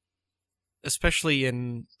is, especially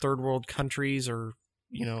in third world countries, or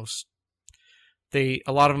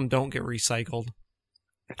a lot of them don't get recycled.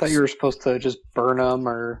 I thought you were supposed to just burn them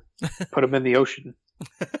or put them in the ocean.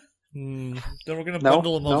 Then we're going to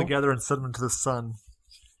bundle them all together and send them to the sun.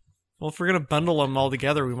 Well, if we're going to bundle them all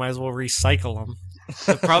together, we might as well recycle them.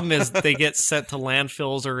 The problem is they get sent to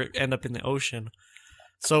landfills or end up in the ocean.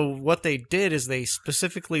 So what they did is they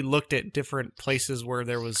specifically looked at different places where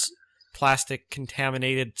there was plastic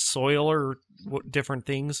contaminated soil or different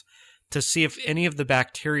things to see if any of the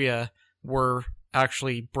bacteria were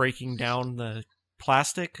actually breaking down the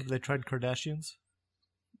plastic. Have they tried Kardashians?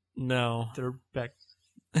 No. They're back.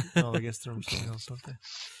 Oh, I guess they're something else, don't they?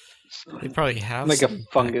 They probably have like a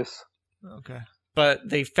fungus. Okay. But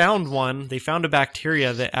they found a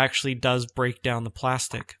bacteria that actually does break down the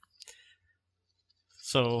plastic.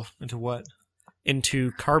 So into what?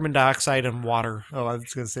 Into carbon dioxide and water. Oh, I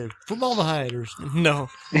was going to say formaldehyde or no.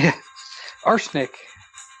 Arsenic.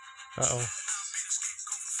 Uh-oh.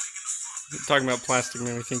 Talking about plastic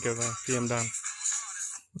made me think of PM Dawn.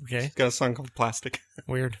 Okay. Got a song called Plastic.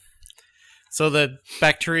 Weird. So the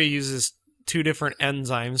bacteria uses two different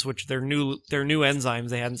enzymes, which they're new enzymes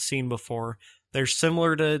they hadn't seen before. They're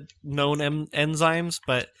similar to known enzymes,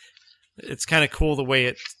 but it's kind of cool the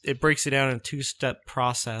way it breaks it down in a two-step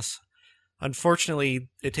process. Unfortunately,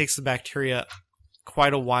 it takes the bacteria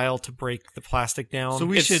quite a while to break the plastic down.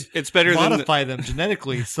 So it's better modify them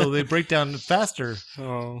genetically so they break down faster.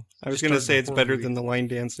 Oh, I was going to say it's better than the line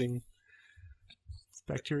dancing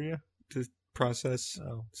bacteria to process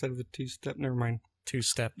instead of a two-step. Never mind.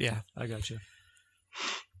 Two-step, yeah. I got you.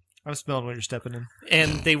 I'm smelling what you're stepping in.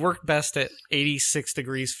 And they work best at 86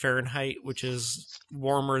 degrees Fahrenheit, which is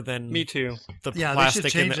warmer than me too. The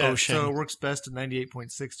plastic in the ocean. So it works best at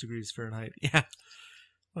 98.6 degrees Fahrenheit. Yeah.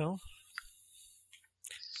 Well,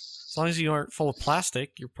 as long as you aren't full of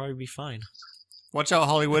plastic, you'll probably be fine. Watch out,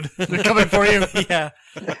 Hollywood. They're coming for you. Yeah.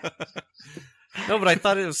 No, but I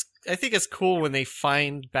think it's cool when they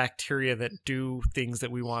find bacteria that do things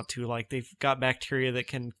that we want to. Like they've got bacteria that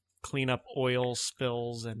can clean up oil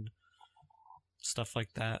spills and stuff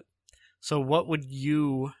like that. So what would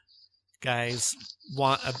you guys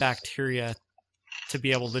want a bacteria to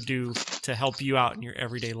be able to do to help you out in your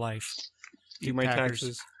everyday life? Do my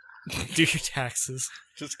taxes. Do your taxes.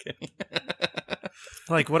 Just kidding.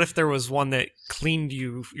 Like, what if there was one that cleaned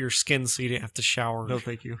your skin so you didn't have to shower? No,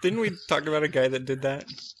 thank you. Didn't we talk about a guy that did that?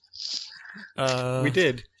 We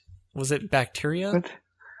did. Was it bacteria? What?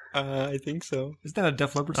 I think so. Isn't that a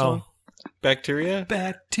Def Leppard song? Bacteria?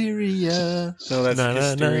 Bacteria. No, that's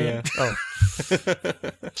hysteria.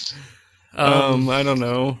 Oh. I don't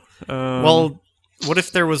know. Well, what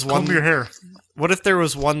if there was one... Comb your hair. What if there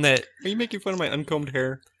was one that... Are you making fun of my uncombed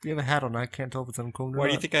hair? You have a hat on. I can't tell if it's uncombed or not. Why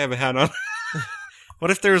do you think I have a hat on?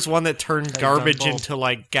 What if there was one that turned garbage into,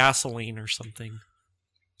 like, gasoline or something?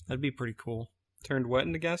 That'd be pretty cool. Turned what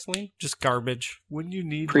into gasoline? Just garbage. Wouldn't you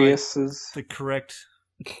need Priuses? The correct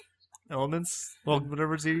elements? Well,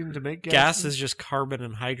 whatever it's eating to make gas? Gas is just carbon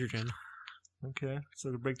and hydrogen. Okay,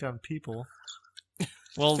 so to break down people.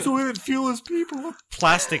 Well, so we would fuel as people.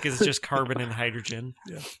 Plastic is just carbon and hydrogen.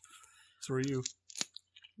 Yeah. So are you.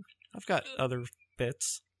 I've got other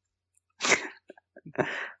bits.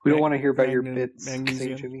 We don't want to hear about your bits,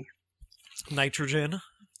 Jimmy. Nitrogen.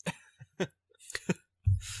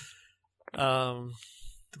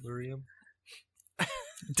 Delirium.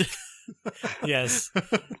 Yes.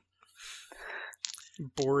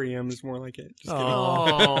 Borium is more like it. Just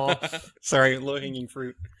oh. Sorry, low-hanging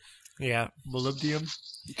fruit. Yeah. Molybdenum.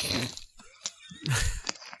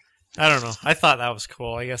 I don't know. I thought that was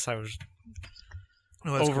cool. I guess I was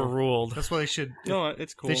overruled. Cool. That's why they should. No,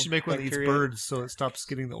 it's cool. They should make one that eats birds so it stops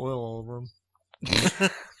getting the oil all over them.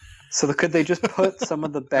 So could they just put some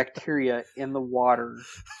of the bacteria in the water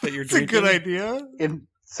that you're It's drinking? a good idea.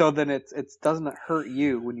 So then it doesn't hurt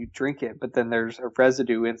you when you drink it, but then there's a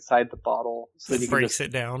residue inside the bottle, so it breaks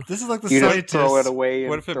it down. This is like the you scientists. Just throw it away.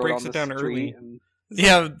 What if it breaks it down early?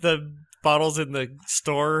 Yeah, the bottles in the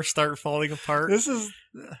store start falling apart. This is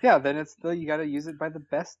then you got to use it by the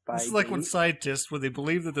Best Buy. This is like when scientists, when they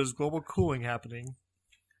believe that there's global cooling happening,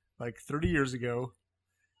 like 30 years ago,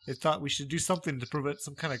 they thought we should do something to prevent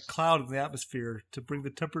some kind of cloud in the atmosphere to bring the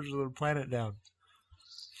temperature of the planet down.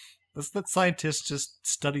 Let's let scientists just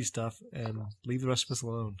study stuff and leave the rest of us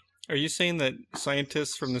alone. Are you saying that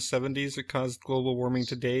scientists from the 70s that caused global warming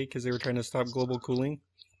today because they were trying to stop global cooling?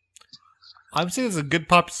 I'm saying it's a good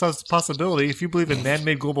possibility. If you believe in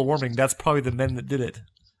man-made global warming, that's probably the men that did it.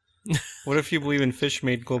 What if you believe in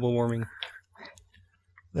fish-made global warming?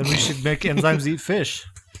 Then we should make enzymes eat fish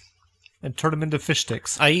and turn them into fish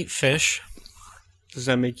sticks. I eat fish. Does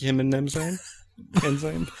that make him an enzyme?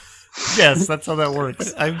 Enzyme? Yes, that's how that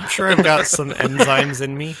works. I'm sure I've got some enzymes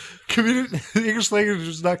in me. The English language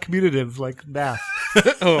is not commutative like math.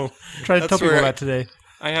 Oh, Try to tell people that today.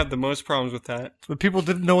 I had the most problems with that. But people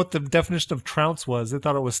didn't know what the definition of trounce was. They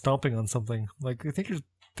thought it was stomping on something. Like, I think you're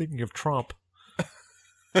thinking of tromp.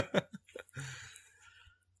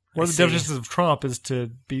 One of the definitions of tromp is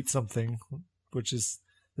to beat something, which is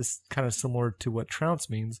this kind of similar to what trounce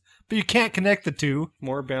means. But you can't connect the two.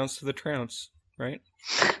 More bounce to the trounce, right?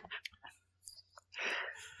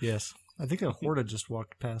 Yes. I think a horta just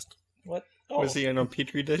walked past. What? Was he in a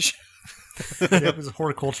petri dish? Yeah, it was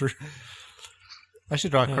horticulture. I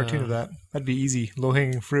should draw a cartoon of that. That'd be easy.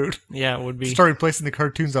 Low-hanging fruit. Yeah, it would be. Start replacing the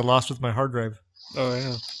cartoons I lost with my hard drive. Oh,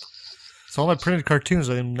 yeah. So all my printed cartoons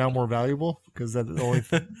are now more valuable because they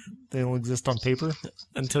only exist on paper.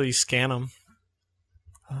 Until you scan them.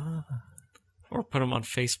 Or put them on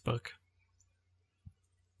Facebook.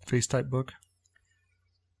 Face type book.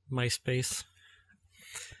 MySpace.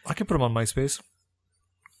 I can put them on MySpace.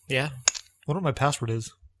 Yeah. I wonder what my password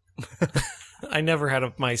is. I never had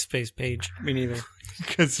a MySpace page. Me neither.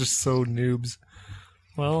 Because they're so noobs.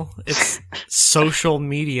 Well, it's social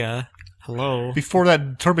media. Hello. Before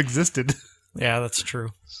that term existed. Yeah, that's true.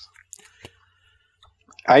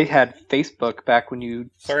 I had Facebook back when you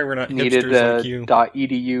we're not needed hipsters the like you.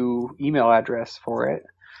 .edu email address for it.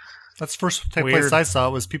 That's the first place I saw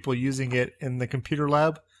it was people using it in the computer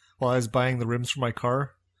lab while I was buying the rims for my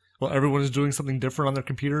car. While everyone is doing something different on their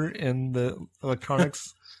computer in the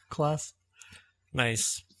electronics class.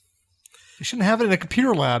 Nice. You shouldn't have it in a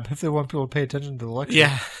computer lab if they want people to pay attention to the lecture.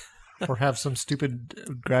 Yeah. Or have some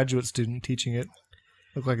stupid graduate student teaching it.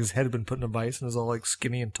 Looked like his head had been put in a vice and was all like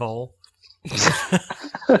skinny and tall. It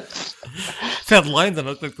had lines on it,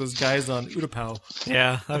 looked like those guys on Utapau.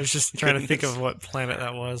 Yeah, I was just trying to think of what planet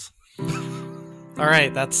that was. All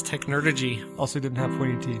right, that's Technergy. Also didn't have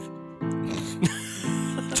pointy teeth.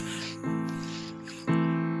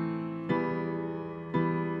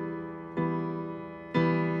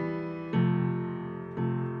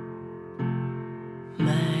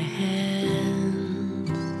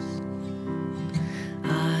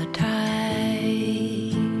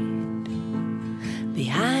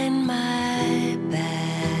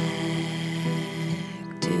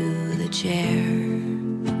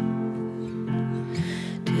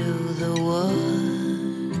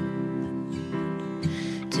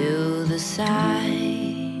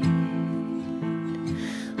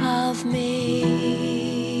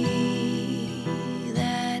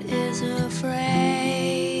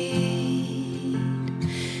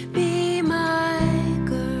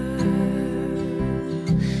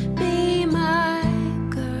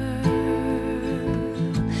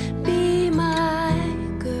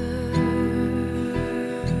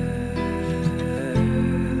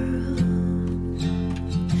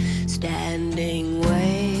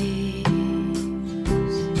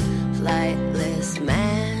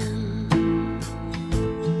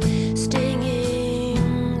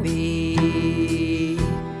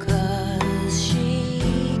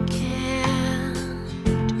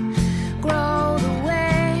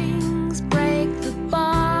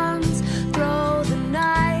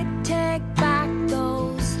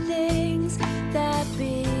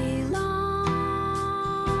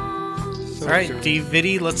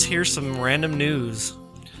 DViddy, let's hear some random news.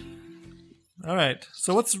 All right.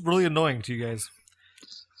 So what's really annoying to you guys?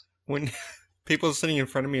 When people are sitting in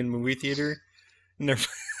front of me in a movie theater, and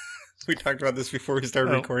we talked about this before we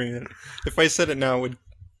started recording it. If I said it now, it would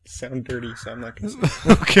sound dirty, so I'm not going to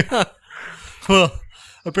say it. Okay. Well,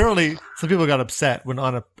 apparently some people got upset when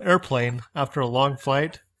on an airplane after a long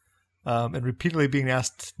flight and repeatedly being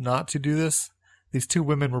asked not to do this. These two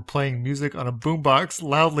women were playing music on a boombox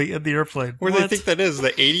loudly in the airplane. Where do they think that is? The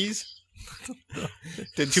 80s?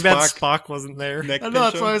 Too bad Spock wasn't there. I know,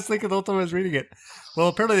 that's what I was thinking the whole time I was reading it. Well,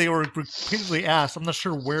 apparently they were repeatedly asked. I'm not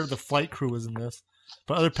sure where the flight crew was in this,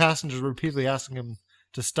 but other passengers were repeatedly asking him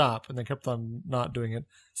to stop, and they kept on not doing it.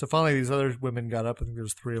 So finally these other women got up. I think there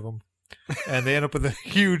was 3 of them. And they end up with a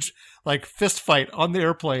huge fist fight on the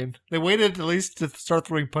airplane. They waited at least to start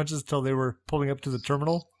throwing punches until they were pulling up to the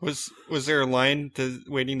terminal. Was there a line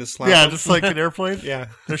waiting to slap? Yeah, them? just like an airplane. Yeah,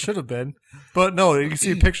 there should have been, but no. You can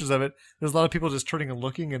see pictures of it. There's a lot of people just turning and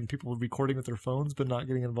looking, and people recording with their phones, but not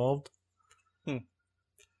getting involved.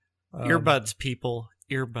 Earbuds, people,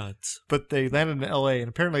 earbuds. But they landed in L.A. and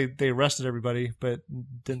apparently they arrested everybody, but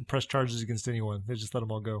didn't press charges against anyone. They just let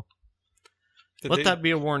them all go. Let that be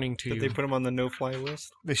a warning to you. Did they put them on the no-fly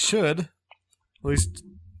list? They should. At least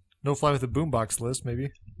No fly with a boombox list,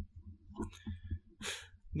 maybe.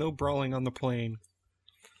 No brawling on the plane.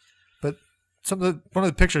 But one of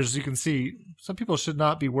the pictures you can see, some people should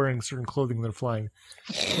not be wearing certain clothing when they're flying.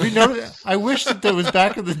 I wish that there was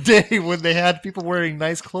back in the day when they had people wearing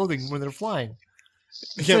nice clothing when they're flying.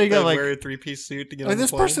 You have to wear a 3-piece suit to get on the plane.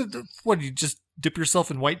 This person, what, you just dip yourself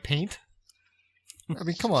in white paint? I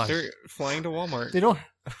mean, come on. They're flying to Walmart. They don't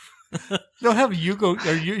have a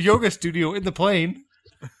yoga studio in the plane.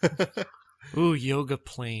 Ooh, yoga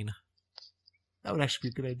plane. That would actually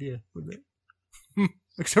be a good idea, wouldn't it?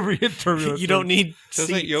 Except for you hit turbulence. You don't need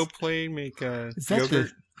Doesn't Yo plane make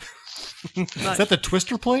yogurt? Is that the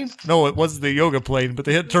Twister plane? No, it was the yoga plane, but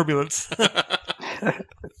they hit turbulence.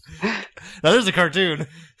 Now there's a cartoon.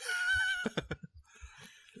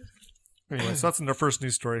 Anyway, so that's in our first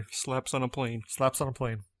news story. Slaps on a plane.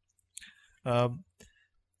 The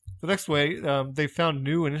next way, they found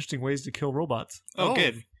new and interesting ways to kill robots. Oh,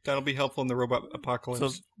 good. That'll be helpful in the robot apocalypse.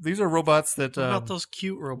 So these are robots that... what about those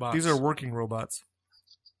cute robots? These are working robots.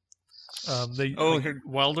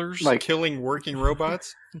 Welders? Like killing working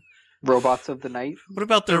robots? Robots of the night? What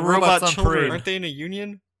about the robot children? Parade. Aren't they in a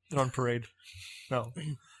union? They're on parade. No.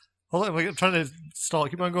 Hold on, I'm trying to stall.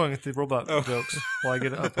 Keep on going with the robot jokes while I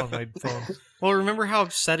get it up on my phone. Well, remember how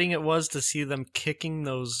upsetting it was to see them kicking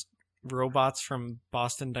those robots from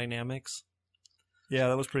Boston Dynamics? Yeah,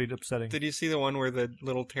 that was pretty upsetting. Did you see the one where the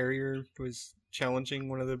little terrier was challenging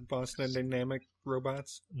one of the Boston Dynamic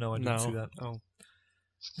robots? No, I didn't see that. Oh.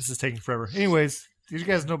 This is taking forever. Anyways, did you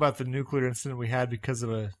guys know about the nuclear incident we had because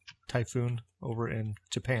of a typhoon over in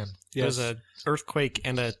Japan? Yes. There was an earthquake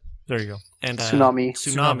and a... There you go. And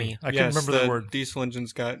tsunami. I can't remember the word. Diesel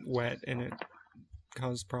engines got wet and it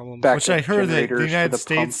caused problems. Which I heard that the United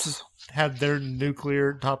States had their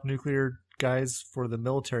top nuclear guys for the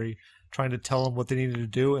military trying to tell them what they needed to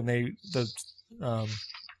do, and they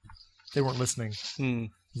weren't listening.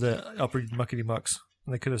 The upper muckety mucks,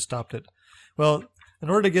 and they could have stopped it. Well, in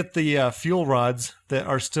order to get the fuel rods that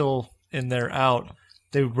are still in there out,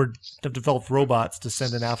 they have developed robots to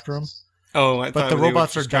send in after them. Oh, but the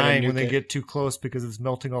robots are dying when they get too close because it's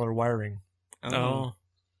melting all their wiring. Oh.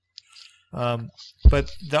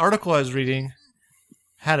 But the article I was reading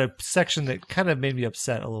had a section that kind of made me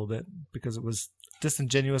upset a little bit because it was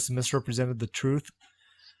disingenuous and misrepresented the truth,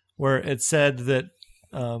 where it said that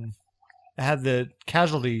it had the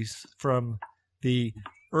casualties from the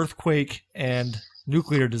earthquake and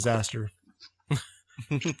nuclear disaster.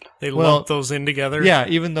 They lumped those in together. Yeah,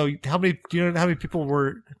 even though do you know how many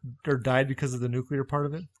people died because of the nuclear part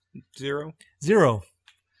of it? Zero.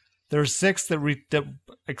 There were 6 that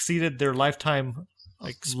exceeded their lifetime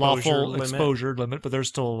lawful exposure limit, but they're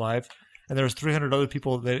still alive. And there was 300 other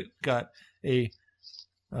people that got a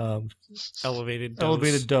elevated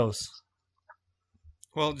dose.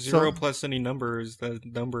 Well, 0 plus any number is the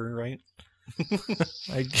number, right?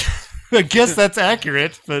 I guess that's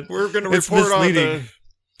accurate, but we're going to report on the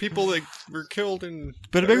people that were killed in.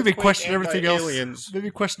 But it made me question everything else. It made me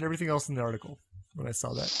question everything else in the article when I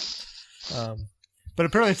saw that. But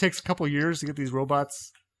apparently, it takes a couple years to get these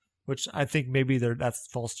robots, which I think maybe that's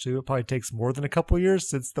false too. It probably takes more than a couple years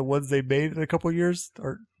since the ones they made in a couple years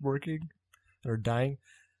aren't working or dying.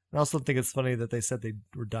 I also think it's funny that they said they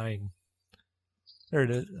were dying. There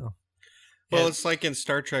it is. Oh. Well, it's like in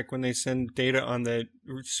Star Trek when they send Data on the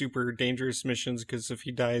super dangerous missions because if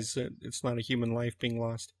he dies, it's not a human life being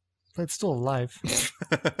lost. But it's still alive.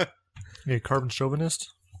 You a carbon chauvinist?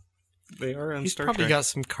 They are on He's Star probably Trek. got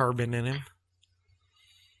some carbon in him.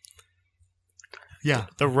 Yeah.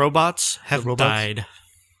 The robots have died.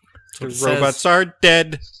 The robots are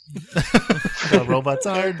dead. The robots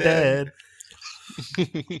are dead.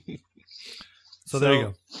 So there you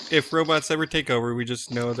go. If robots ever take over, we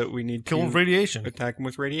just know that we need to radiation. Attack them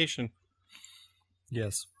with radiation.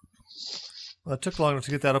 Yes. Well, it took long enough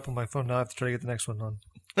to get that up on my phone. Now I have to try to get the next one on.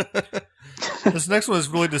 This next one is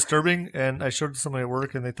really disturbing, and I showed it to somebody at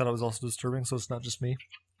work, and they thought it was also disturbing, so it's not just me.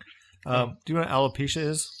 Do you know what alopecia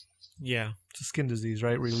is? Yeah. It's a skin disease,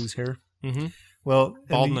 right, where you lose hair? Mm-hmm. Well,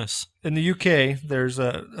 baldness. In the UK, there's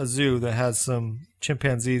a zoo that has some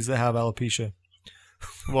chimpanzees that have alopecia.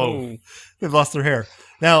 Whoa. They've lost their hair.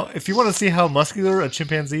 Now, if you want to see how muscular a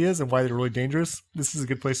chimpanzee is and why they're really dangerous, this is a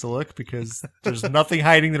good place to look because there's nothing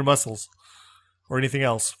hiding their muscles or anything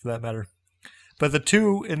else for that matter. But the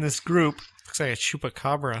 2 in this group... Looks like a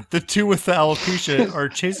chupacabra. The 2 with the alopecia are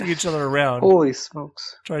chasing each other around. Holy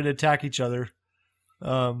smokes. Trying to attack each other.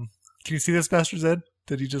 Can you see this, Master Zed?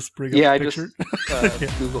 Did he just bring up the picture? Yeah, I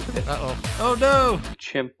just Googled it. Uh-oh. Oh, no!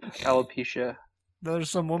 Chimp alopecia. There's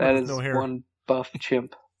some woman with no hair. One buff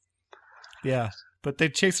chimp. Yeah. but they're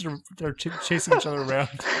chasing each other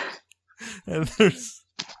around. And there's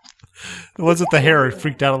the ones with the hair are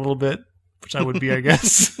freaked out a little bit, which I would be, I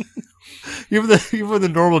guess. even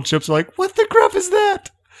the normal chimps are like, "What the crap is that?"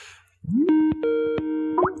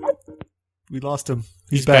 We lost him.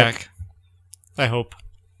 He's back. I hope.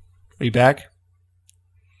 Are you back?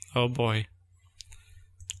 Oh boy.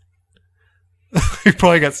 He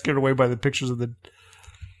probably got scared away by the pictures of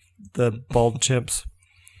the bald chimps.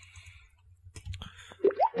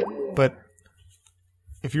 But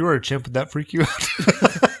if you were a chimp, would that freak you out?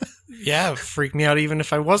 Yeah, it would freak me out even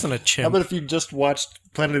if I wasn't a chimp. How about if you just watched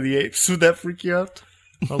Planet of the Apes? Would that freak you out?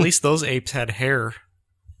 Well, at least those apes had hair.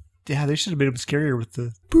 Yeah, they should have made him scarier with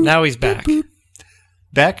the... Boop, now he's back. Boop, boop.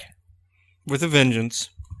 Back? With a vengeance.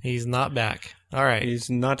 He's not back. All right. He's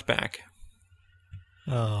not back.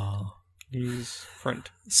 Oh. He's front.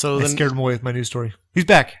 So I scared him away with my news story. He's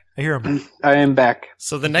back. I hear him. I am back.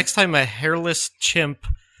 So the next time a hairless chimp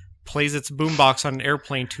plays its boombox on an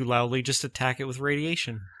airplane too loudly, just attack it with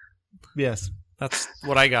radiation. Yes. That's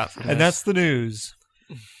what I got from this. And that's the news.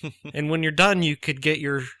 And when you're done, you could get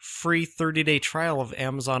your free 30-day trial of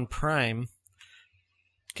Amazon Prime.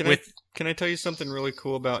 Can I tell you something really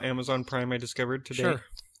cool about Amazon Prime I discovered today? Sure.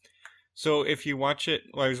 So if you watch it,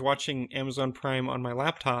 I was watching Amazon Prime on my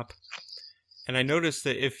laptop, and I noticed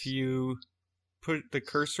that if you put the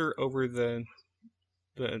cursor over the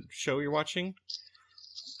show you're watching,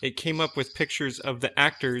 it came up with pictures of the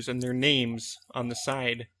actors and their names on the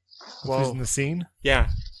side. Who's in the scene? Yeah.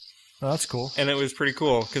 Oh, that's cool. And it was pretty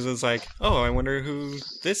cool, because it was like, oh, I wonder who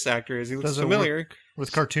this actor is. He looks familiar.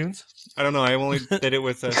 With cartoons? I don't know. I only did it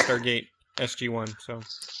with Stargate SG-1, so.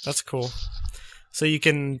 That's cool. So you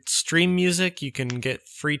can stream music, you can get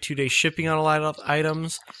free 2-day shipping on a lot of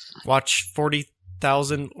items, watch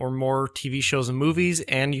 40,000 or more TV shows and movies,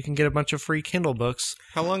 and you can get a bunch of free Kindle books.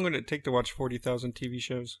 How long would it take to watch 40,000 TV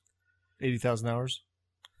shows? 80,000 hours.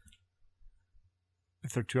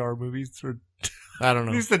 If they're 2-hour movies. Or... I don't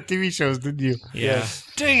know. You said TV shows, didn't you? Yeah. Yes.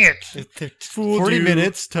 Dang it! 40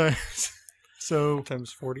 minutes times. So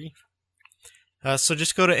times 40. So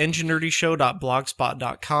just go to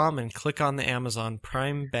enginerdyshow.blogspot.com and click on the Amazon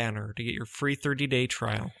Prime banner to get your free 30-day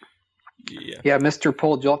trial. Yeah, Mr.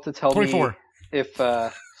 Pohl, you'll have to tell 24. me if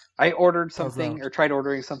I ordered something or tried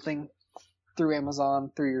ordering something through Amazon,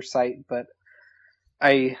 through your site, but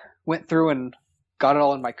I went through and got it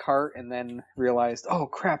all in my cart and then realized, oh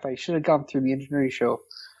crap, I should have gone through the Enginerdy Show.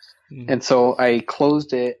 And so I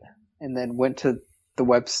closed it and then went to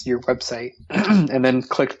your website and then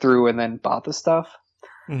clicked through and then bought the stuff.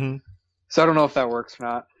 Mm-hmm. So I don't know if that works or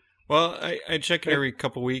not. Well, I check it every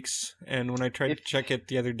couple weeks, and when I tried to check it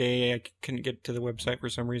the other day, I couldn't get to the website for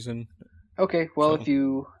some reason. Okay, well, if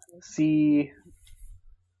you see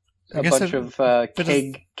a bunch of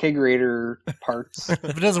kegerator parts, if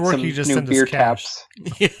it doesn't work, you just new send beer us cash.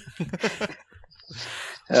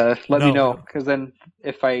 Taps. Let me know, because then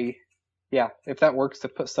if that works to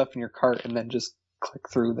put stuff in your cart and then just click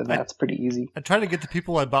through, then that's pretty easy. I try to get the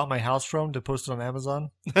people I bought my house from to post it on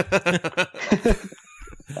Amazon.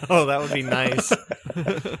 Oh, that would be nice.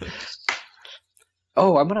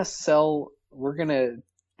 Oh, I'm gonna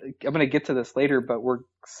get to this later, but we're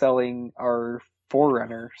selling our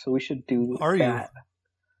Forerunner, so we should do that.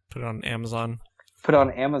 Put it on Amazon. Put it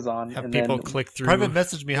on Amazon. Have and people then click through. Private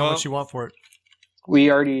message me how much you want for it.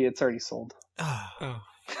 It's already sold. Oh.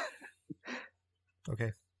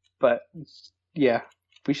 Okay. But yeah,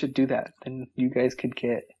 we should do that. Then you guys could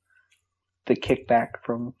get the kickback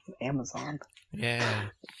from Amazon. Yeah.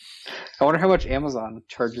 I wonder how much Amazon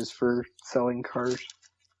charges for selling cars.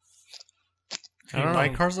 Can you buy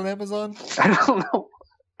cars on Amazon? I don't know.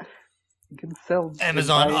 You can sell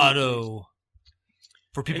Amazon Auto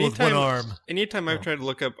for people with one arm. Anytime I've tried to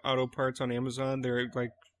look up auto parts on Amazon, they're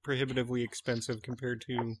like prohibitively expensive compared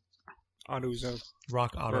to AutoZone.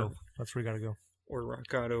 Rock Auto. That's where you got to go. Or Rock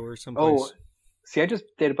Auto or someplace. Oh, see, I just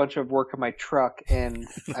did a bunch of work on my truck, and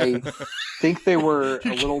I think they were a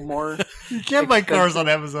little more. You can't buy cars on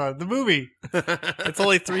Amazon. The movie. It's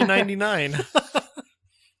only $3.99.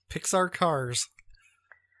 Pixar Cars.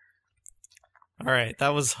 All right,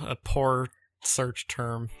 that was a poor search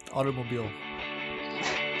term. Automobile.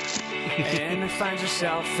 And it finds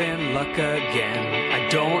yourself in luck again. I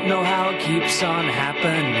don't know how it keeps on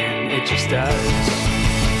happening. It just does.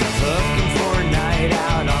 Looking for a night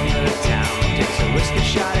out on the town. Takes a whiskey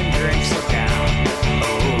shot and drinks it down.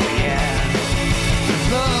 Oh yeah.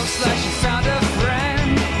 Looks like she found a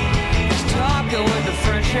friend. She's talking with a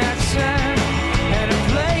French accent. And it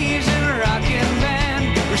plays in a rockin'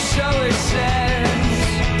 band. Or so it says.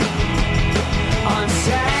 On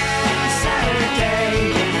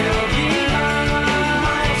Saturday, there'll be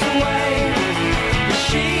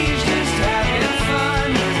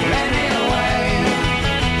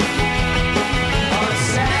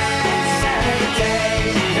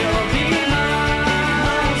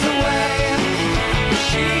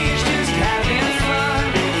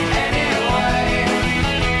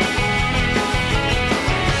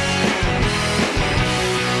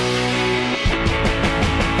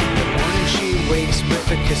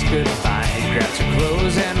kiss goodbye. Grabs her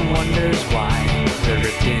clothes and wonders why they're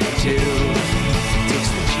ripped in two. Takes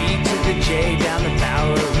the G to the J down the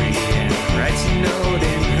Bowery and writes a note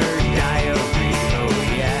in her diary. Oh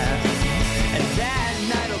yeah, and that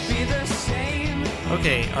night'll be the same.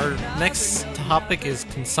 Okay, our next topic is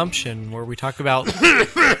consumption, where we talk about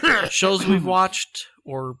shows we've watched,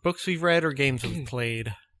 or books we've read, or games we've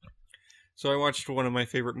played. So I watched one of my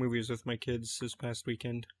favorite movies with my kids this past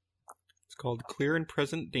weekend. It's called Clear and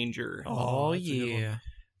Present Danger. Oh yeah.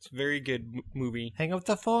 It's a very good movie. Hang up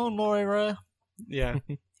the phone, Moira. Yeah.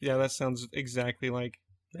 Yeah, that sounds exactly like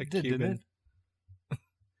a Cuban. Didn't it?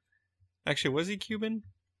 Actually, was he Cuban?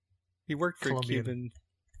 He worked for Colombian. Cuban.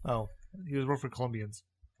 Oh, he was working for Colombians.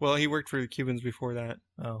 Well, he worked for the Cubans before that.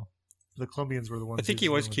 Oh, the Colombians were the ones. I think he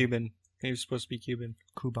was Cuban. He was supposed to be Cuban.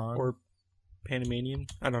 Cuban. Or Panamanian.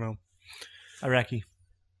 I don't know. Iraqi.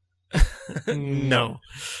 No.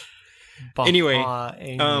 Anyway,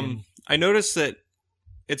 Bahamian. I noticed that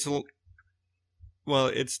it's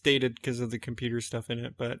dated because of the computer stuff in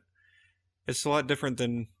it, but it's a lot different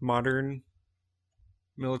than modern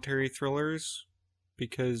military thrillers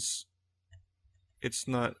because it's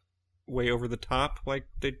not way over the top like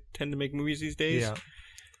they tend to make movies these days. Yeah.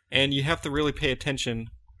 And you have to really pay attention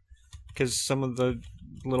because some of the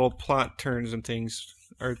little plot turns and things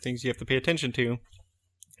are things you have to pay attention to,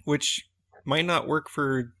 which might not work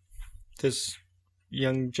for this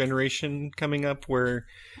young generation coming up where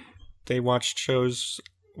they watched shows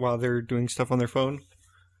while they're doing stuff on their phone.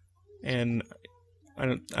 And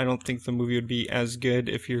I don't think the movie would be as good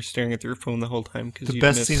if you're staring at your phone the whole time. Cause the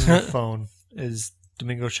best scene on the phone is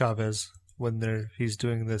Domingo Chavez when he's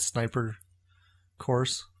doing the sniper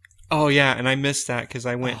course. Oh yeah, and I missed that because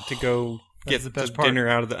I went to go get the dinner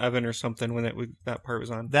out of the oven or something when that part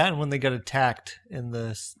was on. That and when they got attacked in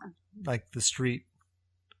the street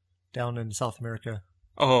down in South America.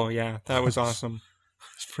 Oh yeah, that was awesome.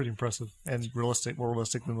 It's pretty impressive and more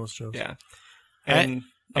realistic than most shows. Yeah, and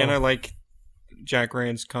I like Jack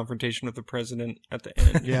Ryan's confrontation with the president at the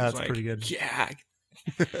end. Yeah, it's pretty good. Yeah.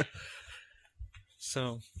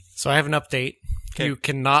 So I have an update. Okay. You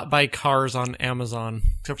cannot buy cars on Amazon.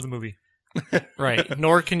 Except for the movie. Right.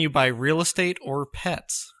 Nor can you buy real estate or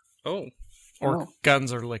pets. Oh. Or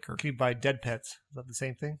guns or liquor. Can you buy dead pets? Is that the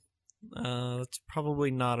same thing? It's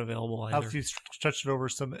probably not available either. How if you stretch it over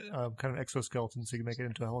some kind of exoskeleton so you can make it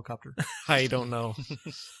into a helicopter? I don't know.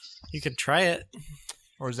 You could try it.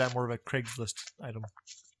 Or is that more of a Craigslist item?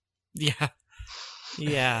 Yeah.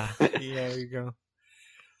 Yeah. Yeah, there you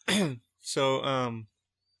go. So,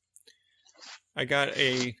 I got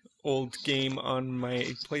a old game on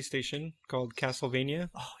my PlayStation called Castlevania.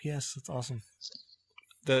 Oh, yes, that's awesome.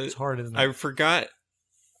 It's hard, isn't it? I forgot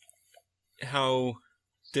how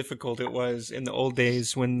difficult it was in the old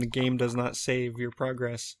days when the game does not save your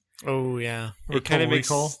progress. Oh, yeah. It kind of makes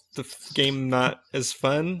the game not as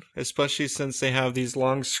fun, especially since they have these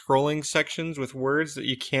long scrolling sections with words that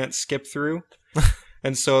you can't skip through.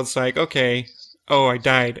 And so it's like, okay, oh, I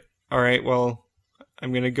died. All right, well,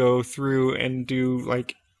 I'm going to go through and do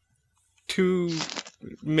like 2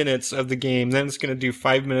 minutes of the game. Then it's going to do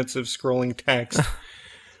 5 minutes of scrolling text.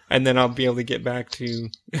 And then I'll be able to get back to... You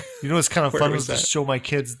know what's kind of fun was to show my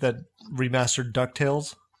kids that remastered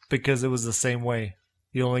DuckTales because it was the same way.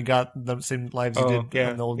 You only got the same lives you did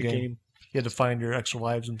in the old game. You had to find your extra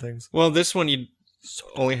lives and things. Well, this one you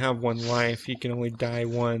only have one life. You can only die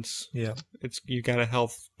once. Yeah. You got a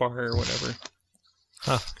health bar or whatever.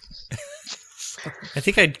 Huh. I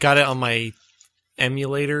think I got it on my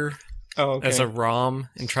emulator as a ROM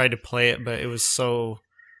and tried to play it, but it was so...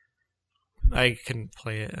 I couldn't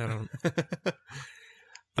play it. I don't... The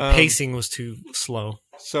pacing was too slow.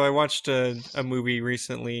 So I watched a movie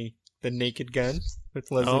recently, The Naked Gun, with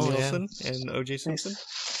Leslie Nielsen and O.J. Simpson.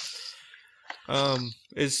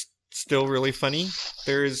 Is still really funny.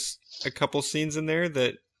 There's a couple scenes in there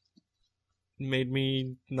that made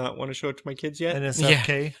me not want to show it to my kids yet.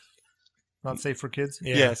 NSFK? Not safe for kids?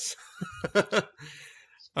 Yeah. Yes.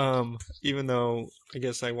 Even though I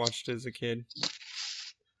guess I watched it as a kid.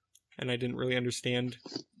 And I didn't really understand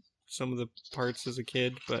some of the parts as a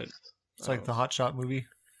kid, but... It's like the Hot Shot movie,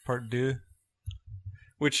 part 2.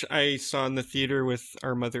 Which I saw in the theater with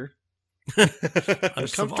our mother.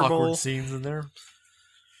 There's some awkward scenes in there.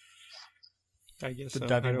 I guess the so.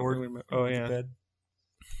 diving board. Really oh, yeah. Bed.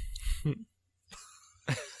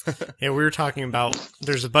 Yeah, we were talking about...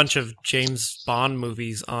 There's a bunch of James Bond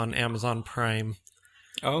movies on Amazon Prime.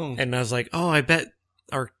 Oh. And I was like, I bet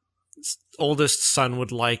our oldest son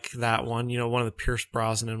would like that one, one of the Pierce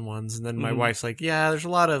Brosnan ones. And then my wife's like, yeah, there's a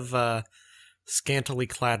lot of scantily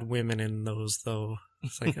clad women in those, though.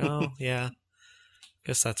 It's like, oh, yeah.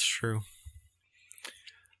 Guess that's true.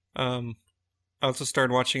 I also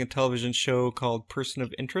started watching a television show called Person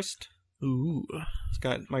of Interest. Ooh. It's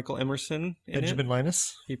got Michael Emerson in Benjamin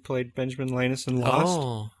Linus? He played Benjamin Linus in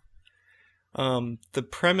Lost. The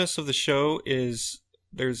premise of the show is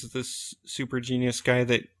there's this super genius guy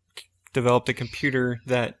that developed a computer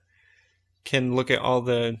that can look at all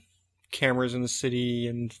the cameras in the city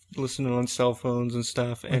and listen on cell phones and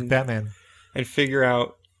stuff. Like Batman. And figure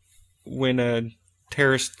out when a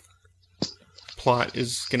terrorist plot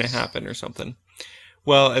is going to happen or something.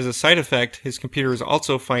 Well, as a side effect, his computer is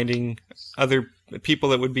also finding other people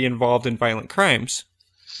that would be involved in violent crimes,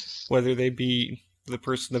 whether they be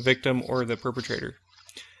the victim, or the perpetrator.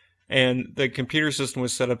 And the computer system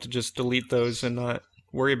was set up to just delete those and not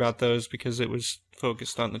worry about those because it was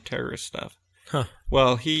focused on the terrorist stuff. Huh.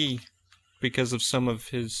 Well, because of some of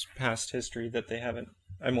his past history that they haven't,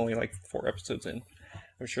 I'm only like 4 episodes in.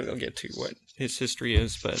 I'm sure they'll get to what his history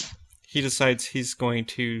is, but he decides he's going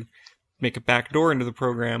to make a backdoor into the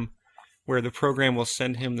program where the program will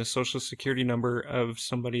send him the social security number of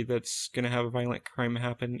somebody that's going to have a violent crime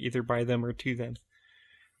happen either by them or to them.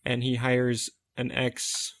 And he hires an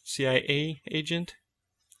ex-CIA agent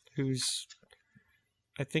who's,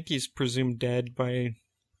 I think he's presumed dead by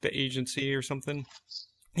the agency or something.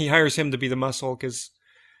 He hires him to be the muscle because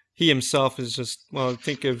he himself is just, well,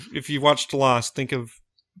 if you watched Lost, think of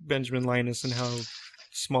Benjamin Linus and how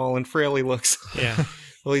small and frail he looks. Yeah.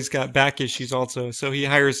 Well, he's got back issues also. So he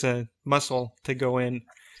hires a muscle to go in,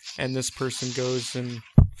 and this person goes and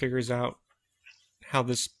figures out how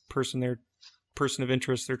this person of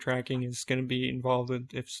interest they're tracking is going to be involved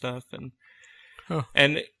with stuff.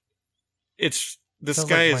 And it's, this Sounds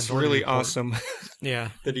guy like is really Report. Awesome. Yeah.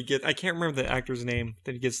 That he gets, I can't remember the actor's name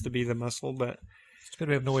that he gets to be the muscle, but it's good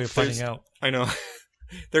we have no way of finding out. I know.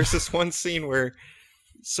 There's this one scene where,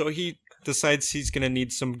 so he decides he's going to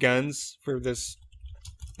need some guns for this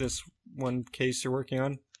one case they're working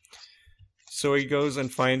on. So he goes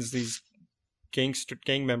and finds these gang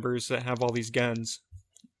members that have all these guns.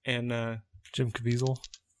 And Jim Caviezel?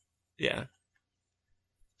 Yeah.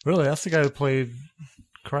 Really? That's the guy who played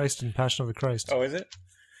Christ in Passion of the Christ. Oh, is it?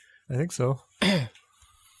 I think so.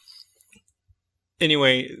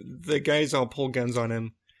 Anyway, the guys all pull guns on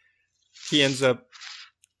him. He ends up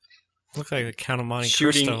looks like the Count of Monte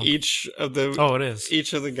shooting Cristo. each of the it is.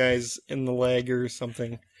 Each of the guys in the leg or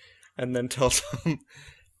something, and then tells them,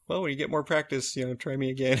 "Well, when you get more practice, try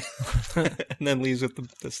me again." And then leaves with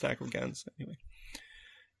the stack of guns. Anyway,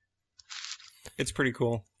 it's pretty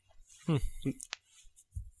cool.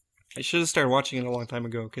 I should have started watching it a long time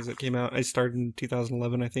ago because it came out. I started in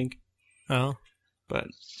 2011, I think. Oh, but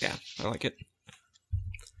yeah, I like it.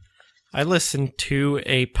 I listened to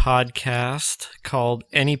a podcast called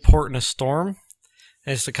Any Port in a Storm.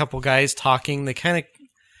 And it's a couple guys talking. They kind of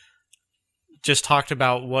just talked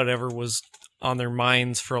about whatever was on their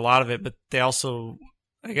minds for a lot of it, but they also,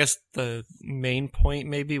 I guess the main point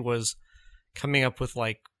maybe was coming up with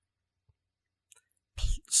like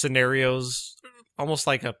scenarios, almost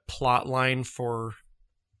like a plot line for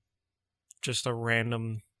just a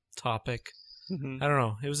random topic. Mm-hmm. I don't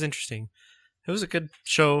know. It was interesting. It was a good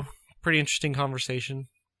show. Pretty interesting conversation.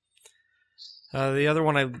 The other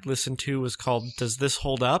one I listened to was called Does This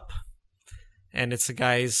Hold Up? And it's the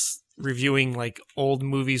guys reviewing like old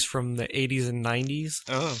movies from the 80s and 90s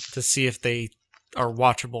to see if they are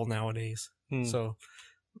watchable nowadays. So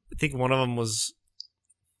I think one of them was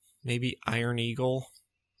maybe Iron Eagle.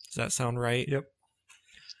 Does that sound right? Yep.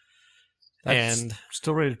 That's and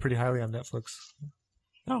still rated pretty highly on Netflix.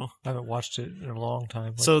 Oh, I haven't watched it in a long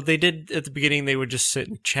time. So they did, at the beginning, they would just sit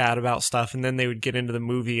and chat about stuff, and then they would get into the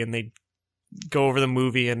movie, and they'd go over the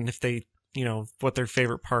movie, and if they, what their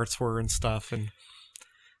favorite parts were and stuff, and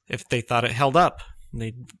if they thought it held up. And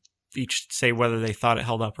they'd each say whether they thought it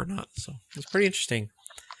held up or not. So it's pretty interesting.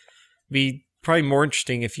 Be probably more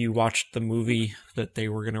interesting if you watched the movie that they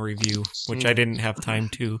were going to review, which I didn't have time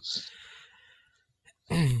to.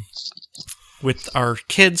 With our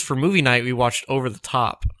kids for movie night, we watched Over the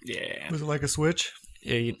Top. Yeah. Was it like a switch?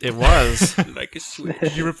 It was. Like a switch.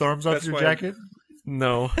 Did you rip the arms off your jacket?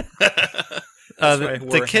 No.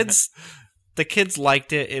 The kids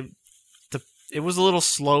liked it. It was a little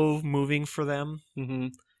slow moving for them. Mm-hmm.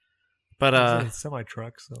 But it's a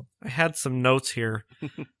semi-truck, so I had some notes here.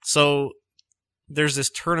 So there's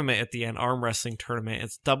this tournament at the end, arm wrestling tournament.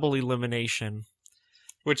 It's double elimination.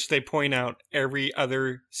 Which they point out every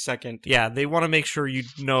other second. Yeah, they want to make sure you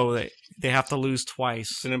know that they have to lose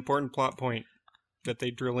twice. It's an important plot point that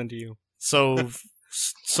they drill into you. So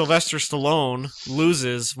Sylvester Stallone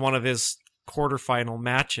loses one of his quarterfinal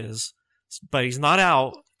matches, but he's not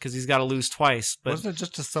out because he's got to lose twice. But wasn't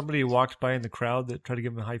it just somebody who walked by in the crowd that tried to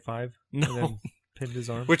give him a high five? No. And then pinned his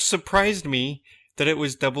arm? Which surprised me that it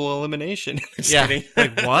was double elimination. Yeah.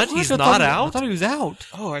 Like, what? He's not out? I thought he was out.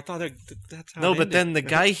 Oh, I thought that's how No, it but ended. then the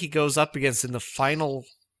guy he goes up against in the final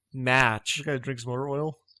match. The guy that drinks motor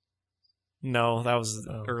oil? No, that was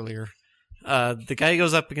earlier. The guy he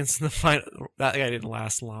goes up against in the final. That guy didn't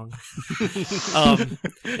last long.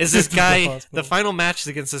 Is this guy? The final match is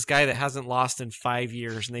against this guy that hasn't lost in 5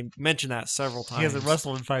 years, and they mentioned that several times. He hasn't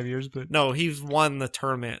wrestled in 5 years, but no, he's won the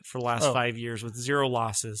tournament for the last 5 years with 0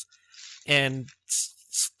 losses, and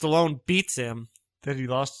Stallone beats him. That he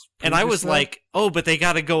lost, and I was like, "Oh, but they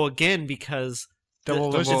got to go again because."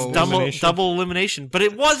 Double elimination. But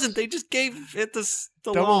it wasn't. They just gave it to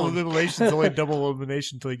Stallone. Double elimination is only double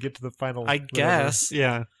elimination until you get to the final. I guess.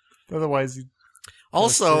 Yeah. Otherwise,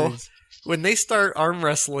 also, when they start arm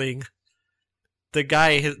wrestling,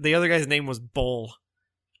 the other guy's name was Bull.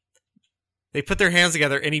 They put their hands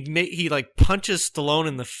together, and he like punches Stallone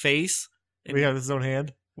in the face. And he has his own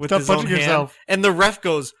hand. With Stop his own punching hand, yourself. And the ref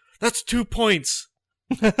goes, "That's 2 points."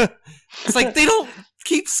 It's like they don't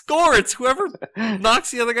keep score. It's whoever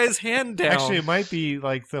knocks the other guy's hand down. Actually, it might be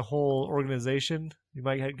like the whole organization. You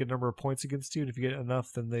might get a number of points against you, and if you get enough,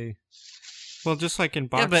 then they... Well, just like in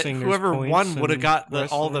boxing, yeah, but whoever won would have got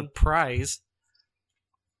all the prize.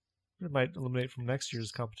 It might eliminate from next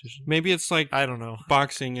year's competition. Maybe it's like, I don't know,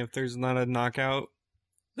 boxing, if there's not a knockout.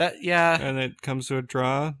 Yeah. And it comes to a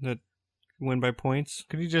draw, that win by points.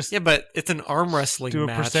 Can you just... Yeah, but it's an arm wrestling do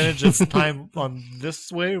match. a percentage of time on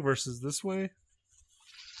this way versus this way?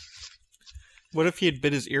 What if he had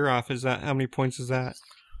bit his ear off? How many points is that?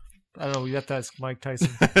 I don't know. You have to ask Mike Tyson.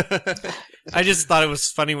 I just thought it was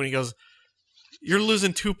funny when he goes, "You're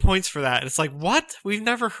losing 2 points for that." And it's like, what? We've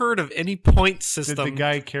never heard of any point system. Did the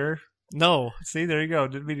guy care? No. See, there you go.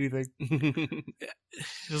 Didn't mean anything.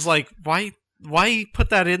 It was like, why put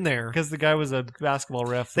that in there? Because the guy was a basketball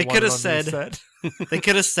ref. They could have said,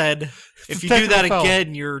 if you do that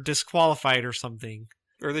again, you're disqualified or something.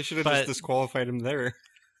 Or they should have just disqualified him there.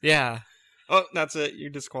 Yeah. Oh, that's it. You're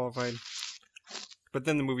disqualified. But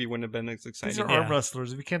then the movie wouldn't have been as exciting. These are arm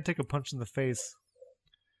wrestlers. If you can't take a punch in the face,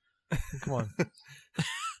 come on.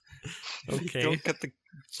 Okay. Don't cut the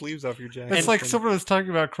sleeves off your jacket. It's like someone was talking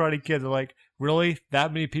about Karate Kid. They're like, really?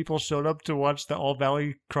 That many people showed up to watch the All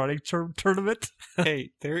Valley Karate tournament?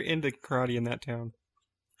 Hey, they're into karate in that town.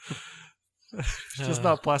 It's just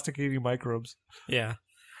not plastic eating microbes. Yeah.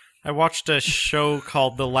 I watched a show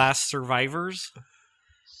called The Last Survivors.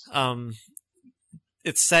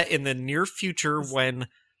 It's set in the near future when...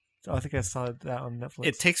 I think I saw that on Netflix.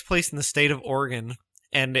 It takes place in the state of Oregon,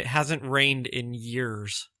 and it hasn't rained in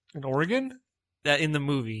years. In Oregon? In the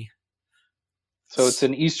movie. So it's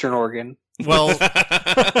in Eastern Oregon. Well,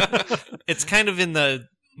 it's kind of in the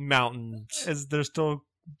mountains. Is there still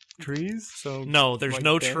trees? So no, there's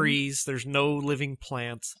no trees. There's no living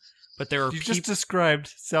plants. But there are You just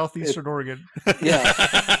described southeastern Oregon. Yeah.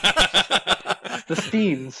 The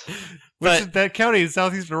Steens. Which is that county in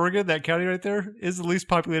southeastern Oregon, that county right there, is the least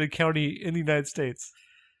populated county in the United States.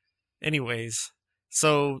 Anyways,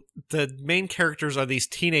 so the main characters are these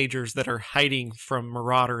teenagers that are hiding from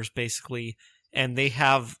marauders, basically, and they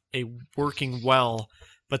have a working well,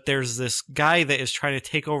 but there's this guy that is trying to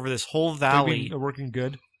take over this whole valley. A working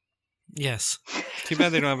good? Yes. Too bad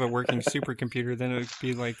they don't have a working supercomputer, then it would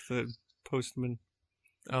be like the Postman.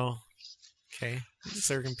 Oh, okay. Is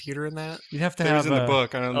there a computer in that? You'd have to There's have in the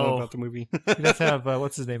book. I don't know about the movie. You'd have to have,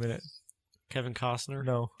 what's his name in it? Kevin Costner?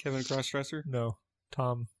 No. Kevin Crossdresser? No.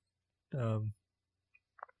 Tom.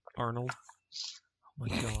 Arnold. Oh my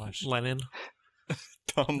gosh. Lennon.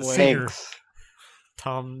 Tom Lennon. Thanks.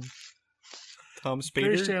 Tom Spader?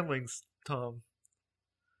 Barry Shandling's Tom.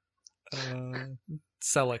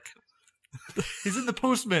 Selleck. He's in The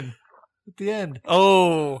Postman at the end.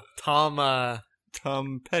 Oh, Tom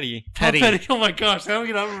Petty. Tom Petty. Oh my gosh. I don't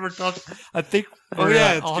remember talking. I think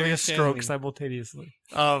we're all having a stroke simultaneously.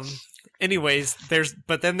 Anyways, there's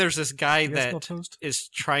this guy that is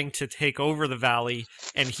trying to take over the valley,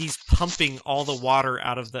 and he's pumping all the water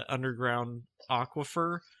out of the underground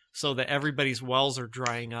aquifer so that everybody's wells are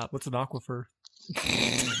drying up. What's an aquifer?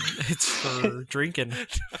 It's for drinking.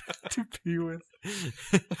 To pee with.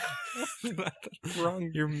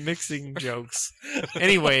 Wrong. You're mixing jokes.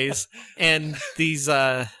 Anyways, and these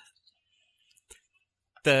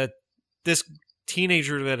this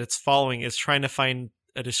teenager that it's following is trying to find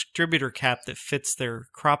a distributor cap that fits their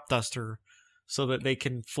crop duster so that they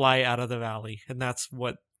can fly out of the valley. And that's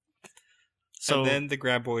what So and then the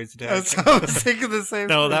graboids attack. That's what I was thinking the same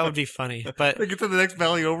no, thing. that would be funny. But they get to the next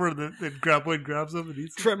valley over, and then Graboid grabs them and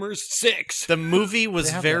eats them. Tremors 6. The movie was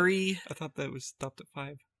They have very... I thought that was stopped at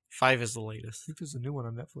 5. 5 is the latest. I think there's a new one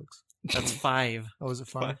on Netflix. That's 5. Oh, is it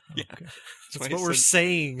 5? Yeah. Okay. That's what we're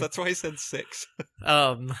saying. That's why I said 6.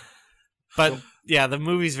 But yeah, the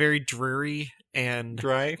movie's very dreary and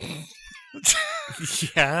dry.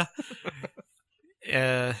 Yeah.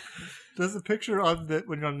 Does the picture on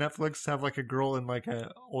when you're on Netflix have like a girl in like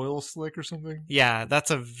a oil slick or something? Yeah,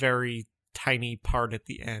 that's a very tiny part at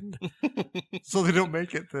the end. So they don't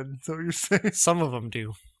make it then. So you're saying some of them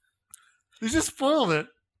do. They just spoiled it.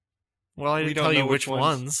 Well, I didn't tell you which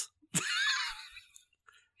ones.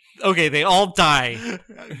 Okay, they all die.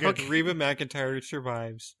 Okay. Reba McEntire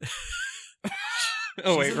survives.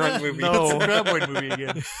 Oh wait, wrong movie. No, it's a Graboid movie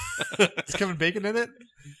again. Is Kevin Bacon in it?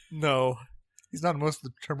 No. He's not in most of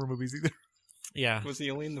the Tremor movies either. Yeah. Was he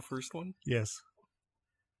only in the first one? Yes.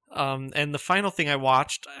 And the final thing I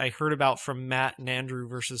watched, I heard about from Matt and Andrew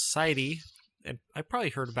versus Society, and I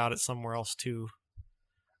probably heard about it somewhere else too.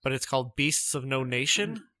 But it's called Beasts of No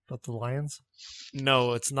Nation. About the lions?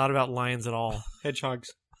 No, it's not about lions at all. Hedgehogs.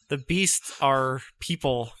 The beasts are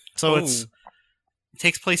people. So it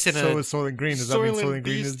takes place in So is Soylent Green. Does that mean Soylent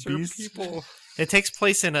Green is beasts? People. It takes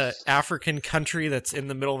place in an African country that's in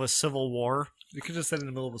the middle of a civil war. You could just said in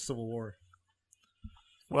the middle of a civil war.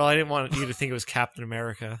 Well, I didn't want you to think it was Captain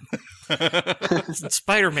America.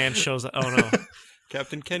 Spider-Man shows up. Oh, no.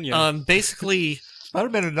 Captain Kenya. Basically...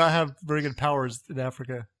 Spider-Man did not have very good powers in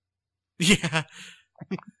Africa. Yeah.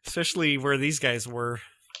 Especially where these guys were.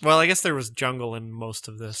 Well, I guess there was jungle in most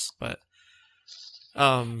of this, but...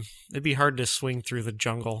 it'd be hard to swing through the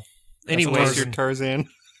jungle. Anyways, you're Tarzan.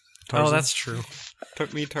 Oh, that's true.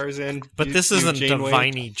 Took me Tarzan. But this isn't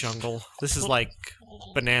Diviny jungle. This is like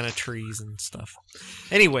banana trees and stuff.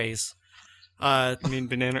 Anyways. I mean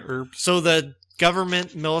banana herbs. So the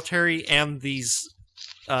government, military, and these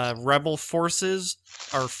rebel forces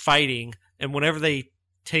are fighting, and whenever they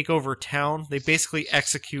take over town, they basically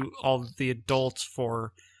execute all the adults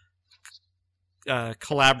for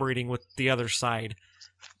collaborating with the other side.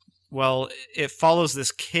 Well, it follows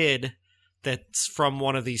this kid that's from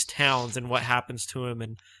one of these towns and what happens to him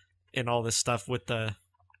and all this stuff with the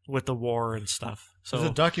war and stuff. So is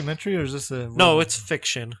it a documentary or is this a... No, it's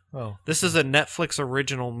fiction. Oh. This is a Netflix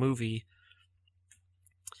original movie.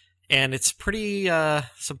 And it's pretty,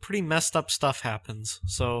 some pretty messed up stuff happens.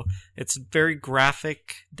 So it's very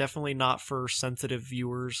graphic, definitely not for sensitive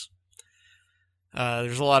viewers.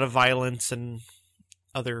 There's a lot of violence and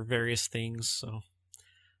other various things. So,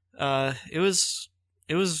 it was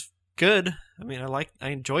good. I mean, I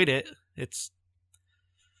enjoyed it. Is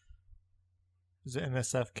it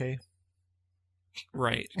NSFK?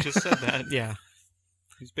 Right. Just said that. Yeah.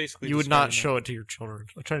 He's basically. You would not show it to your children.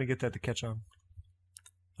 I'm trying to get that to catch on.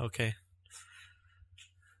 Okay.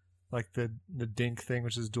 Like the DINK thing,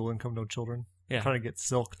 which is dual income, no children. Yeah. I'm trying to get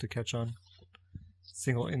Silk to catch on.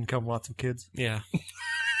 Single income, lots of kids. Yeah.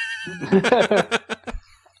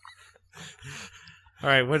 All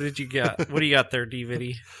right, what did you got? What do you got there,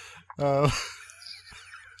 DViddy?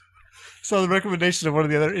 So the recommendation of one of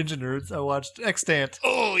the other Enginerds, I watched Extant.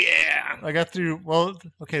 Oh, yeah. I got through, well,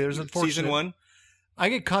 okay, there's unfortunate. Season 1? I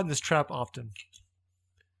get caught in this trap often.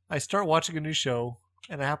 I start watching a new show,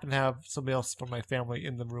 and I happen to have somebody else from my family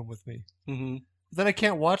in the room with me. Mm-hmm. Then I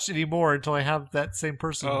can't watch it anymore until I have that same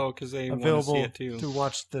person because they available want to see it too. To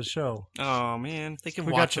watch the show. Oh, man. They can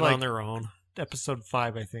watch it on their own. Episode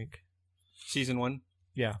 5, I think. Season 1?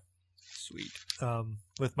 Yeah. Sweet.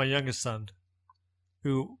 With my youngest son,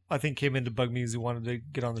 who I think came in to bug me because he wanted to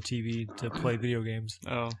get on the TV to play video games.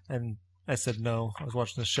 Oh. And I said no. I was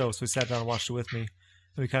watching the show, so he sat down and watched it with me. And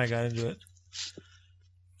we kind of got into it.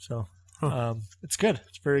 So, it's good.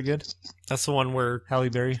 It's very good. That's the one where Halle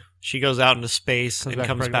Berry. She goes out into space and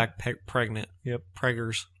comes back pregnant. Yep.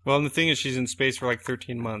 Preggers. Well, and the thing is, she's in space for like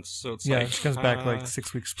 13 months, so it's like... she comes back like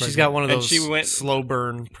 6 weeks pregnant. She's got one of those slow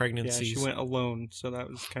burn pregnancies. Yeah, she went alone, so that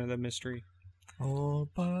was kind of the mystery. All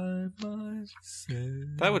by myself.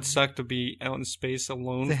 That would suck to be out in space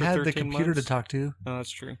alone for 13 months. They had the computer months. to talk to. Oh,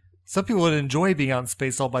 that's true. Some people would enjoy being out in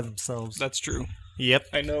space all by themselves. That's true. Yep.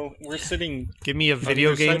 I know. We're sitting... Give me a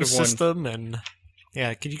video game system and...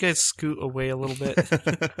 Yeah, could you guys scoot away a little bit?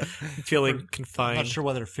 I'm feeling confined. I'm not sure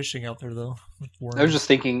why they're fishing out there, though. I was just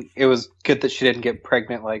thinking it was good that she didn't get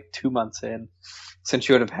pregnant like 2 months in, since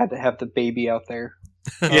she would have had to have the baby out there.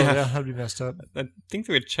 Yeah, that'd be messed up. I think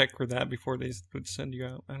they would check for that before they would send you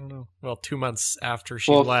out. I don't know. Well, 2 months after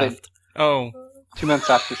she left. 2 months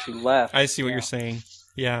after she left. I see what you're saying.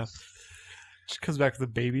 Yeah. She comes back with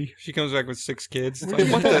a baby. She comes back with 6 kids. It's like,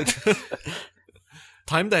 what the?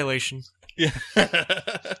 Time dilation. Yeah.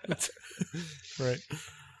 Right.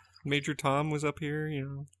 Major Tom was up here, you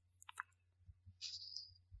know.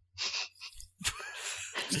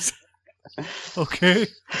 Okay.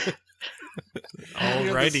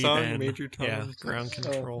 Alrighty song, then. Major Tom. Yeah, ground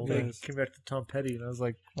control. They came back to Tom Petty, and I was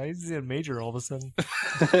like, why is he a major all of a sudden?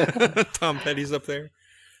 Tom Petty's up there.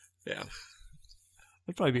 Yeah.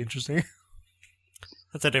 That'd probably be interesting.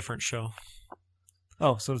 That's a different show.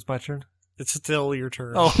 Oh, so it's my turn? It's still your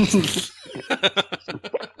turn. Oh.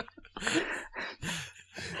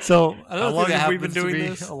 So, I How don't long think have we happens been doing to me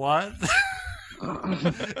this? a lot.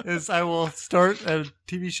 Is I will start a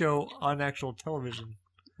TV show on actual television.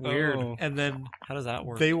 Weird. Oh. And then How does that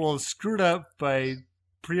work? they will screw it up by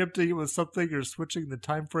preempting it with something or switching the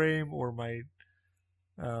time frame, or my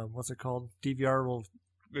what's it called? DVR will.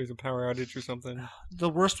 There's a power outage or something. The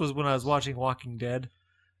worst was when I was watching Walking Dead,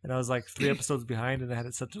 and I was like 3 episodes behind, and I had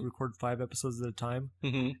it set to record 5 episodes at a time.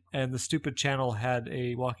 Mm-hmm. And the stupid channel had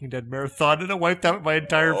a Walking Dead marathon, and it wiped out my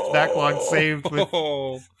entire backlog saved with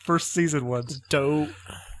first season ones. Dope.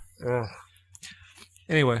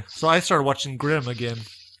 Anyway, so I started watching Grimm again,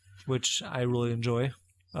 which I really enjoy.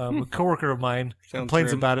 A coworker of mine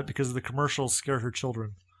complains about it because the commercials scare her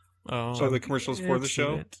children. Oh, So the commercials for the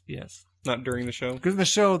show? Yes. Not during the show? Because in the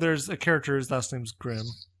show, there's a character, his last name's Grimm.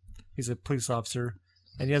 He's a police officer,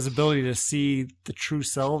 and he has the ability to see the true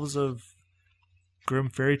selves of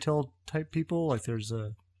Grimm fairy tale type people. Like there's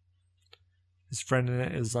his friend in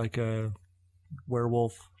it is like a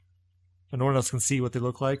werewolf, and no one else can see what they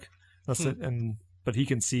look like. But he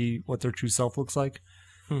can see what their true self looks like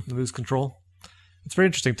and lose control. It's very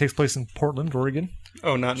interesting. It takes place in Portland, Oregon.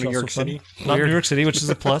 Oh, not New York City? Not New York City, which is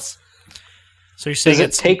a plus. So you're saying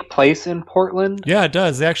Does it take place in Portland? Yeah, it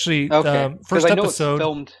does. They actually, Okay. first I know episode, it's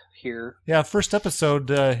filmed here. Yeah, first episode,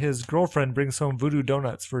 his girlfriend brings home voodoo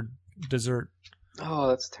donuts for dessert. Oh,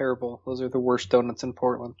 that's terrible. Those are the worst donuts in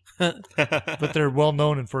Portland. But they're well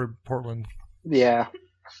known for Portland. Yeah.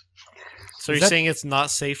 So you're saying it's not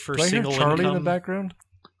safe for Do I hear single Charlie income? in the background?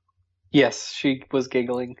 Yes, she was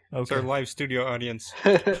giggling. It's our live studio audience.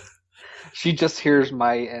 She just hears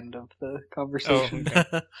my end of the conversation. Oh,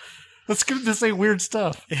 okay. Let's get to say weird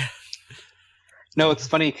stuff. Yeah. No, it's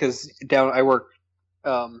funny because I work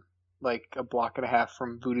like a block and a half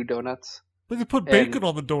from Voodoo Donuts. But they put bacon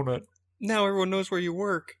on the donut. Now everyone knows where you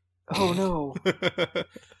work. Oh no! Yeah,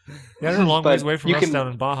 they're a long ways away from us down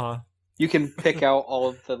in Baja. You can pick out all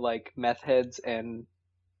of the like meth heads and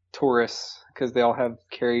tourists because they all have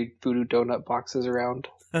carried Voodoo Donut boxes around.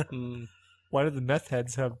 Why do the meth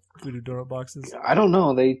heads have Voodoo Donut boxes? I don't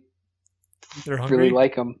know. They're hungry. Really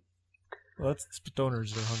like them. Well, that's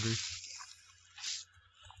stoners. They're hungry.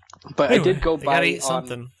 But anyway, I did go by eat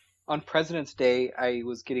something. On President's Day. I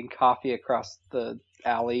was getting coffee across the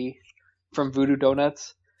alley from Voodoo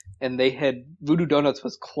Donuts, and Voodoo Donuts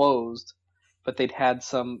was closed, but they'd had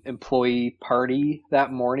some employee party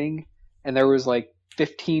that morning, and there was like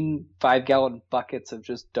 15 5-gallon buckets of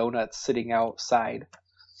just donuts sitting outside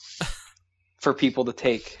for people to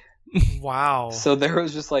take. Wow. So there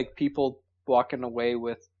was just like people walking away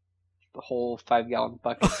with the whole 5-gallon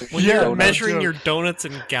buckets. When you're measuring your donuts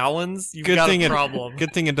in gallons, you've got a problem.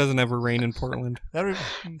 Good thing it doesn't ever rain in Portland.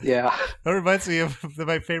 Yeah. That reminds me of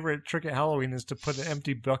my favorite trick at Halloween is to put an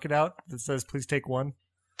empty bucket out that says, please take one.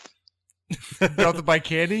 You have to buy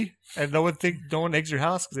candy, and no one eggs your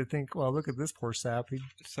house because they think, well, look at this poor sap.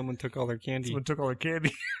 Someone took all their candy.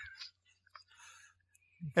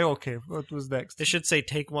 Hey, okay, what was next? They should say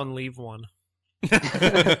take one, leave one.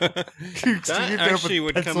 That actually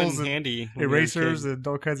would come in handy. Erasers and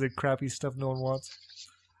all kinds of crappy stuff no one wants.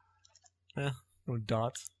 Yeah. Or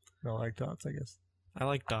dots. I don't like dots, I guess. I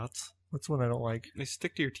like dots. What's one I don't like? They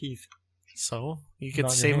stick to your teeth. So? You could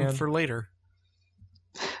save them for later.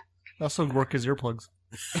 They also work as earplugs.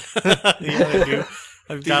 Yeah, they do.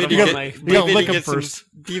 I've got them on my... You gotta lick them first.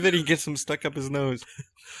 DViddy gets them stuck up his nose.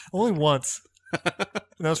 Only once. And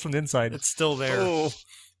that was from the inside. It's still there. Oh.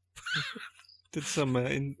 Did some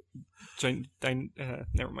never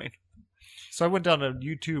mind. So I went down a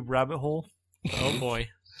YouTube rabbit hole. Oh boy.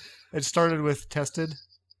 It started with Tested.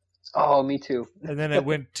 Oh, me too. And then it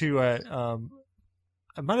went to it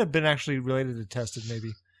might have been actually related to Tested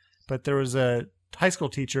maybe. But there was a high school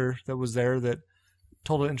teacher that was there that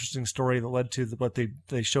told an interesting story that led to what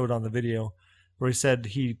they showed on the video, where he said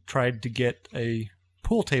he tried to get a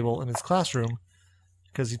pool table in his classroom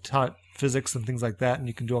because he taught physics and things like that, and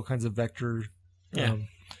you can do all kinds of vector. Yeah.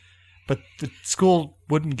 But the school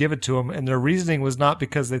wouldn't give it to him, and their reasoning was not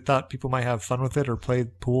because they thought people might have fun with it or play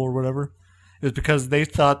pool or whatever. It was because they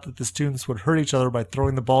thought that the students would hurt each other by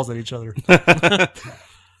throwing the balls at each other.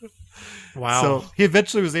 Wow. So he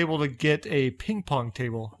eventually was able to get a ping pong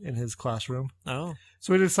table in his classroom. Oh.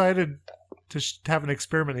 So he decided to have an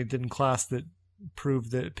experiment he did in class that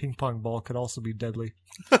proved that a ping pong ball could also be deadly.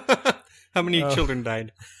 How many children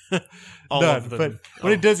died? None. Of them. But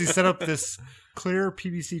what he does, he set up this clear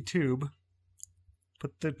PVC tube,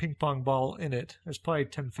 put the ping pong ball in it. It's probably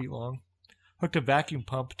 10 feet long. Hooked a vacuum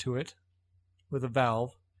pump to it with a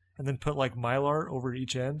valve, and then put like Mylar over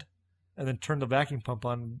each end, and then turn the vacuum pump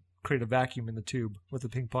on and create a vacuum in the tube with the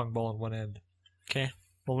ping pong ball on one end. Okay.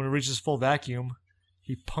 Well, when it reaches full vacuum,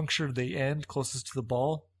 he punctured the end closest to the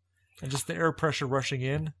ball, and just the air pressure rushing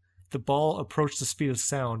in, the ball approached the speed of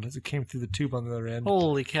sound as it came through the tube on the other end.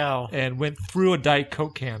 Holy cow. And went through a Diet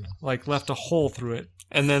Coke can, like left a hole through it.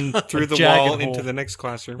 And then through the wall into the next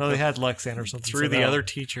classroom. No, they had Lexan or something. Through the other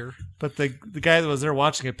teacher. But the guy that was there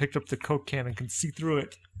watching it picked up the Coke can and could see through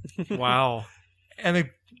it. Wow. And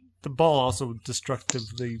the ball also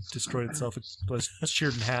destructively destroyed itself. It was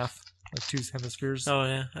sheared in half, like two hemispheres. Oh,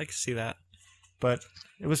 yeah. I can see that. But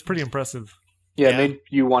it was pretty impressive. Yeah, it made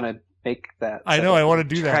you want to make that. I know, I want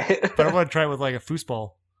to do that. But I want to try it with like a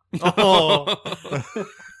foosball. Oh.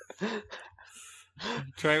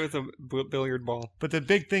 Try it with a billiard ball. But the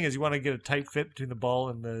big thing is you want to get a tight fit between the ball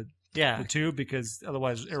and the tube, because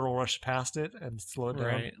otherwise air will rush past it and slow it down.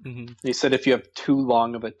 Right. Mm-hmm. He said if you have too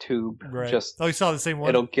long of a tube, just you saw the same one?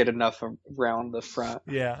 It'll get enough around the front.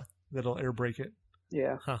 Yeah, that'll air break it.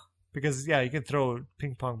 Yeah. Huh. Because, you can throw a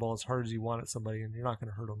ping pong ball as hard as you want at somebody and you're not going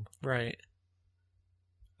to hurt them. Right.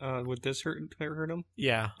 Would this hurt them?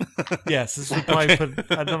 Yeah. Yes, this would probably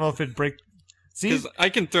put... I don't know if it'd break... See, I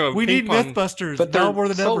can throw a we ping need pong... Mythbusters but now more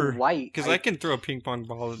than so ever. Light. Because I can throw a ping pong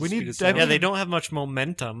ball at the speed of sound. Yeah, they don't have much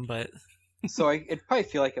momentum, but... So it'd probably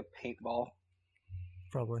feel like a paintball.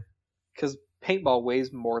 Probably. Because paintball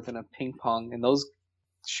weighs more than a ping pong, and those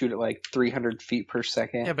shoot at like 300 feet per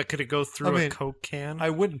second. Yeah, but could it go through a Coke can?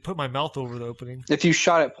 I wouldn't put my mouth over the opening. If you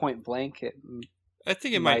shot at point blank, I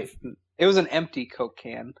think it might... It was an empty Coke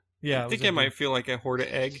can. Yeah, I think it might feel like a hoard of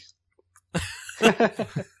egg.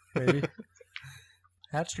 Maybe.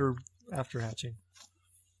 Hatched or after hatching?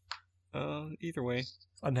 Either way.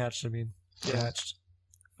 Unhatched, I mean. Yeah. Hatched.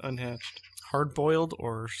 Unhatched. Hard-boiled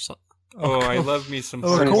or... I love me some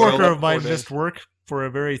a coworker of mine missed work for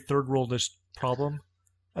a very third worldish problem.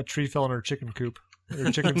 A tree fell in her chicken coop.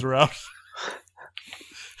 Her chickens were out.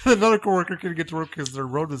 Another coworker couldn't get to work because their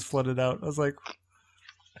road was flooded out. I was like...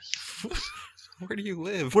 Where do you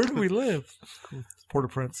live? Where do we live?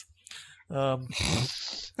 Port-au-Prince. So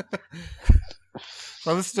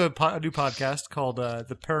I listened to a new podcast called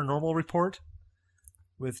The Paranormal Report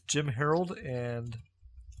with Jim Harold and...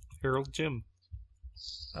 Harold Jim.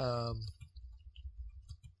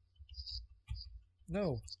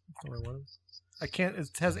 No. I can't... It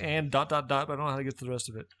has and ... but I don't know how to get to the rest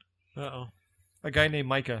of it. Uh-oh. A guy named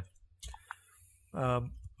Micah. The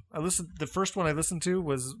first one I listened to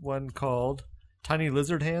was one called Tiny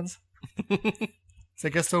Lizard Hands. So I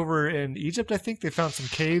guess over in Egypt, I think they found some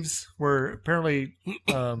caves where apparently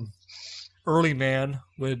early man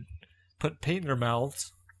would put paint in their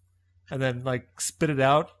mouths and then like spit it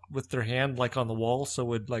out with their hand like on the wall, so it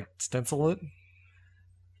would like stencil it.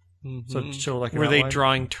 Mm-hmm. So it'd show like an Were outline. they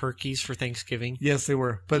drawing turkeys for Thanksgiving? Yes, they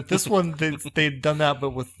were. But this one they'd done that,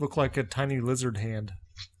 but with look like a tiny lizard hand.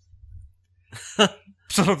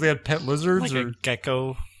 So if they had pet lizards like or a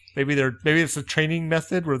gecko. Maybe it's a training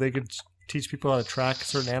method where they could teach people how to track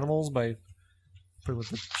certain animals by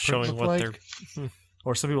showing what they're.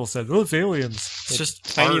 Or some people said, "Oh, it's aliens." It's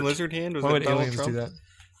just tiny lizard hand. Why would aliens do that?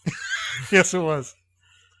 Yes, it was.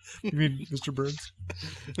 You mean Mr. Burns?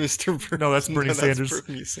 Mr. Burns. No, that's Bernie Sanders. That's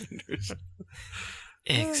Bernie Sanders.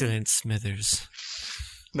 Excellent, Smithers.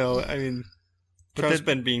 No, I mean, Trump's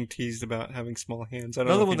been being teased about having small hands. I don't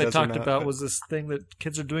another know if one they talked not, about was this thing that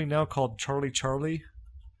kids are doing now called Charlie,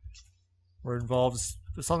 where it involves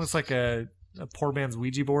it's almost like a poor man's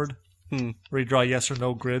Ouija board, where you draw yes or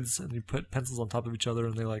no grids and you put pencils on top of each other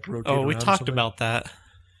and they like rotate. Oh, we talked about that.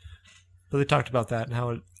 But they talked about that and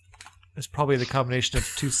how it's probably the combination of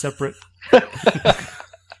two separate.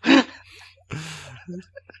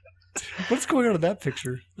 What's going on in that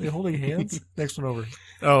picture? Are they holding hands? Next one over.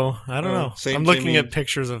 Oh, I don't know. I'm looking at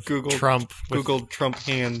pictures of Trump. Googled Trump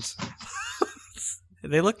hands.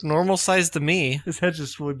 They look normal sized to me. His head's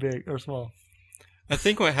just really big or small. I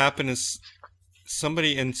think what happened is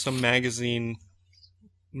somebody in some magazine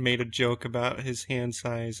made a joke about his hand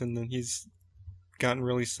size, and then he's gotten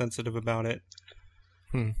really sensitive about it.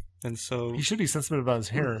 And so he should be sensitive about his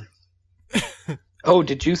hair. Oh,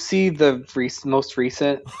 did you see the most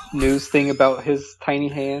recent news thing about his tiny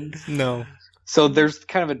hands? No. So there's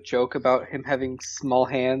kind of a joke about him having small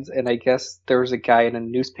hands, and I guess there was a guy in a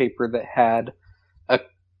newspaper that had a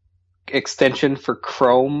extension for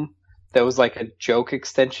Chrome that was like a joke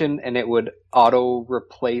extension, and it would auto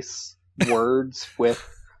replace words with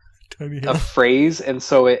a phrase, and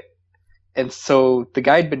so the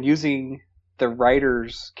guy had been using the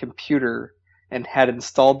writer's computer and had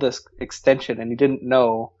installed this extension, and he didn't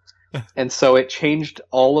know, and so it changed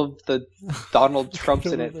all of the Donald Trumps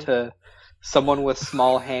in it to someone with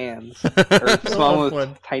small hands or someone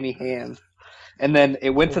with tiny hands. And then it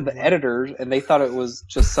went to the editors, and they thought it was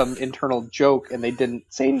just some internal joke, and they didn't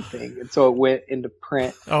say anything. And so it went into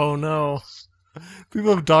print. Oh, no.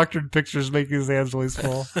 People have doctored pictures making his hands really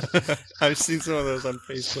small. I've seen some of those on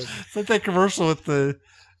Facebook. It's like that commercial with the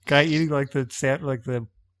guy eating like the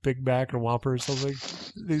Big Mac or Whopper or something.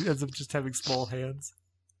 He ends up just having small hands.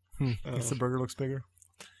 Guess the burger looks bigger.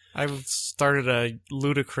 I started a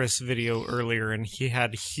Ludacris video earlier, and he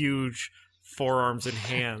had huge forearms and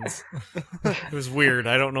hands. It was weird.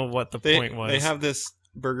 I don't know what the point was. They have this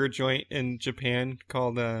burger joint in Japan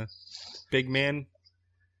called Big Man,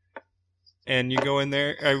 and you go in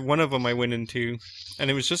there. One of them I went into,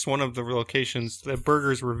 and it was just one of the locations. The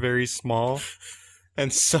burgers were very small,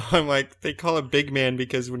 and so I'm like, they call it Big Man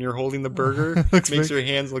because when you're holding the burger, it makes your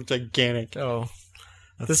hands look gigantic. Oh.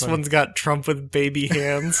 This one's got Trump with baby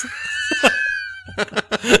hands.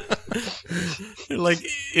 They're like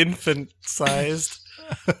infant-sized.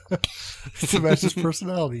 To match his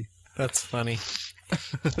personality. That's funny.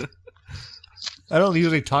 I don't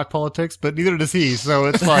usually talk politics, but neither does he, so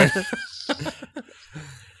it's fine.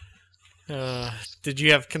 Did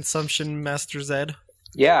you have consumption, Master Zed?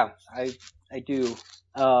 Yeah, I do.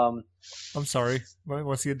 I'm sorry. I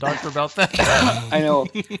want to see a doctor about that. I know.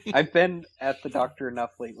 I've been at the doctor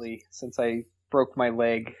enough lately since I broke my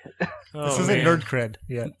leg. This isn't nerd cred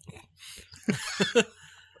yet.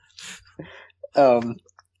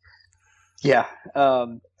 Yeah.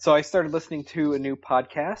 So I started listening to a new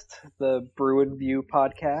podcast, the Bruin View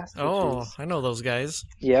podcast. Oh, I know those guys.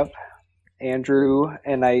 Yep. Andrew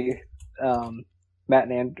and I, Brad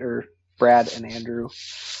and Andrew.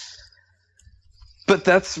 But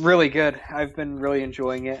that's really good. I've been really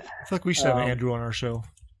enjoying it. I feel like we should have Andrew on our show.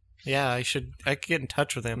 Yeah, I could get in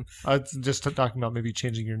touch with him. I was just talking about maybe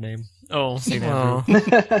changing your name. Oh, St. Andrew.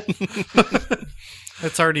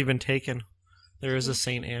 It's already been taken. There is a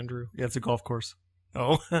St. Andrew. Yeah, it's a golf course.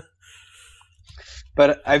 Oh.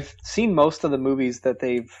 But I've seen most of the movies that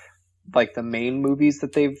they've, like the Maine movies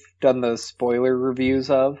that they've done the spoiler reviews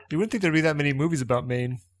of. You wouldn't think there'd be that many movies about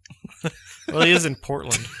Maine. Well, he is in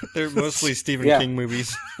Portland. They're mostly Stephen King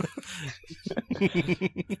movies.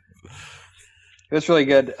 It was really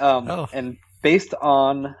good. And based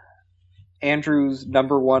on Andrew's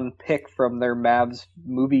number one pick from their Mavs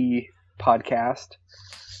movie podcast,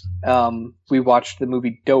 we watched the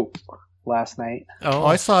movie Dope last night. Oh,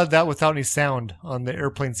 I saw that without any sound on the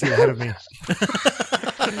airplane seat ahead of me.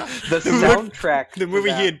 The soundtrack. The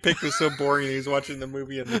movie he had picked was so boring. He was watching the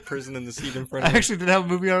movie in the prison in the seat in front of him. I actually didn't have a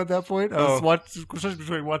movie on at that point. I was especially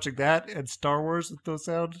between watching that and Star Wars with no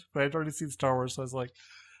sound. But I'd already seen Star Wars, so I was like,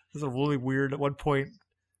 this is really weird. At one point,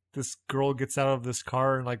 this girl gets out of this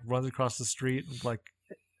car and like runs across the street with like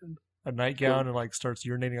a nightgown and like starts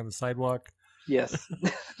urinating on the sidewalk. Yes.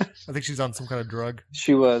 I think she's on some kind of drug.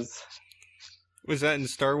 She was. Was that in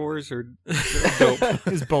Star Wars or Dope?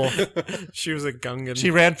 It's both. She was a Gungan. She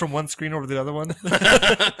ran from one screen over to the other one.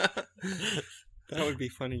 That would be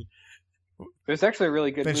funny. It was actually a really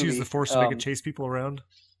good movie. Then she used the Force to make it chase people around.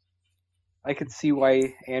 I could see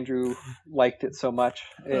why Andrew liked it so much.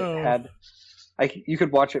 It had... you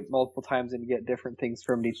could watch it multiple times and get different things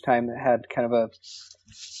from it each time. It had kind of a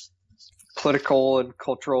political and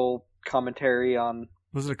cultural commentary on...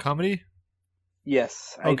 Was it a comedy?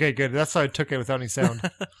 Yes. Okay, good. That's how I took it without any sound.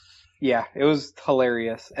 Yeah, it was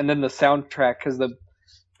hilarious. And then the soundtrack, because the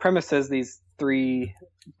premise is these three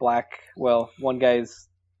black... Well, one guy's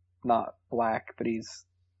not black, but he's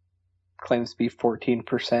claims to be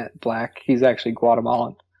 14% black. He's actually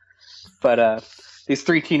Guatemalan. But these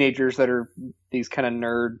three teenagers that are these kind of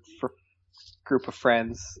nerd group of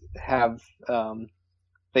friends have...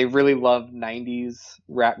 they really love 90s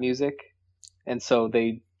rap music. And so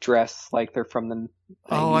they dress like they're from the 90s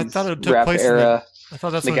I thought it took rap place era. I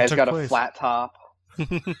thought that's the when it guy's took got place. a flat top.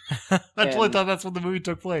 I totally thought that's when the movie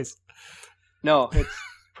took place. No, it's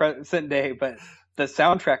present day, but the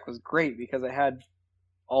soundtrack was great because it had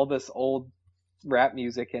all this old rap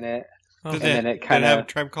music in it. Did then it kind of have a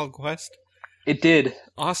Tribe Called Quest? It did.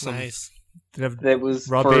 Awesome. Nice. Did it have That was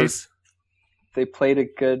Rob for Bass? they played a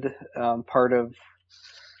good part of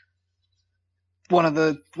one of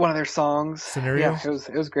their songs. Scenario? Yeah,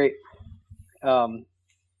 it was great. And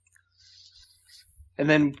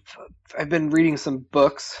then I've been reading some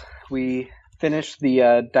books. We finished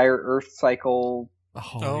the Dire Earth cycle.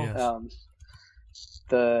 Yes.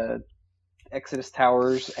 The Exodus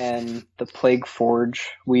Towers and the Plague Forge.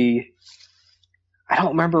 I don't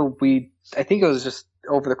remember. I think it was just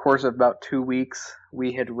over the course of about 2 weeks.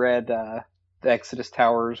 We had read the Exodus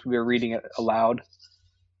Towers. We were reading it aloud,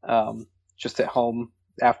 just at home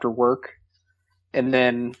after work, and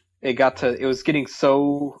then it was getting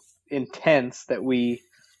so intense that we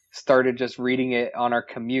started just reading it on our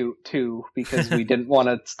commute too, because we didn't want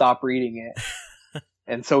to stop reading it.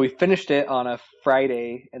 And so we finished it on a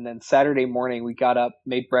Friday, and then Saturday morning we got up,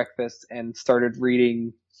 made breakfast, and started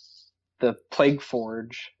reading the Plague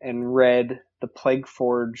Forge, and read the Plague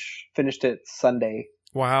Forge, finished it Sunday.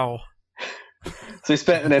 Wow. So we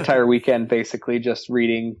spent an entire weekend basically just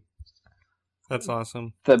reading. That's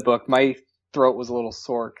awesome. The book. My throat was a little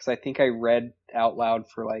sore because I think I read out loud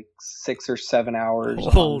for like 6 or 7 hours.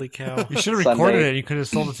 Holy cow. You should have recorded it. You could have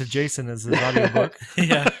sold it to Jason as his audiobook.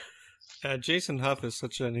 Yeah. Jason Huff is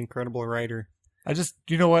such an incredible writer.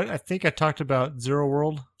 You know what? I think I talked about Zero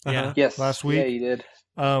World Yes. last week. Yeah, you did.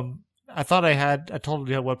 I thought I told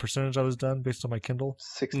you what percentage I was done based on my Kindle.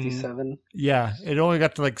 67. Yeah, it only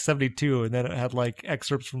got to like 72, and then it had like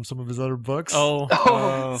excerpts from some of his other books.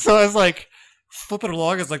 Oh. So I was like flipping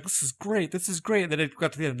along. I was like, this is great. And then it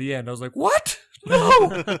got to the end. I was like, what?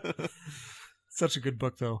 No. Such a good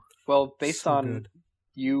book, though. Well, based on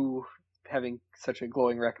you having such a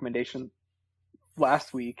glowing recommendation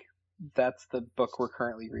last week, that's the book we're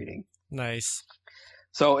currently reading. Nice.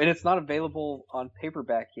 So, and it's not available on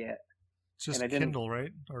paperback yet. It's just Kindle,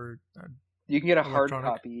 right? Or you can get a hard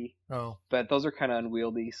copy. Oh, but those are kind of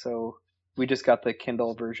unwieldy. So we just got the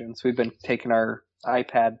Kindle version. So we've been taking our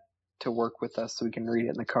iPad to work with us so we can read it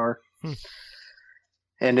in the car.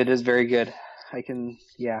 And it is very good.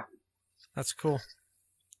 That's cool.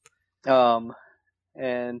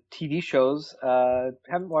 And TV shows.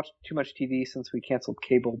 Haven't watched too much TV since we canceled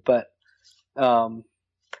cable, but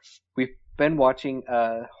we've been watching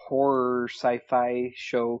a horror sci-fi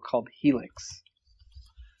show called Helix.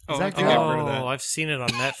 Is that good? I've seen it on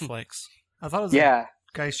Netflix. I thought it was a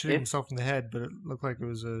guy shooting himself in the head, but it looked like it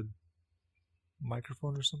was a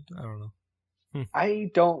microphone or something. I don't know. I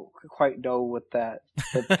don't quite know what the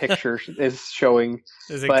picture is showing.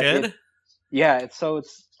 Is it good? It's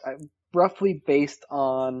roughly based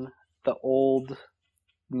on the old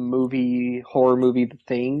horror movie The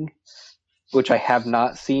Thing, which I have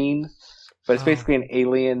not seen, but it's basically an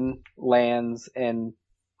alien lands and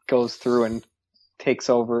goes through and takes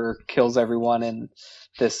over, kills everyone in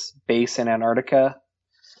this base in Antarctica.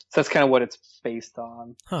 So that's kind of what it's based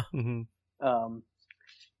on. Huh. Mm-hmm.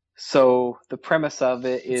 So the premise of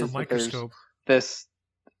it is that there's this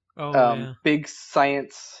big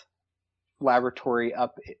science laboratory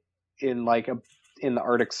up in in the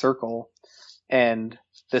Arctic Circle, and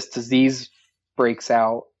this disease breaks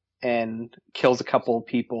out and kills a couple of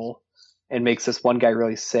people and makes this one guy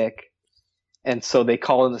really sick. And so they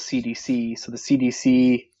call in the CDC. So the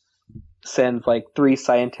CDC sends 3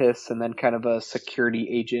 scientists and then kind of a security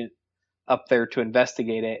agent up there to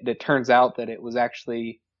investigate it. And it turns out that it was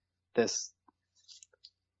actually this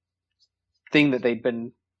thing that they'd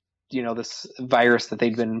been, this virus that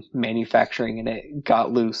they'd been manufacturing, and it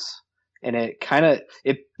got loose. And it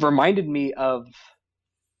reminded me of,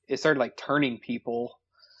 it started turning people,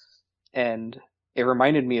 and it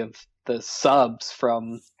reminded me of the subs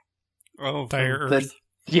from Dire Earth.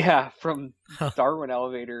 From Darwin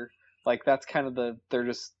Elevator. That's kind of they're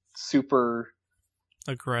just super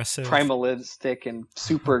aggressive, primalistic, and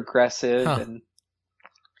super aggressive, and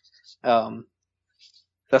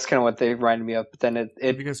that's kind of what they reminded me of. But then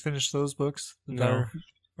have you guys finished those books? No.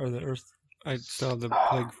 Or the Earth? I still have the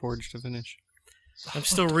Plague Forge to finish. I'm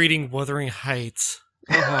still reading Wuthering Heights.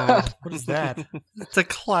 What is that? It's a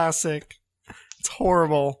classic. It's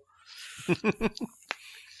horrible.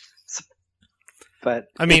 But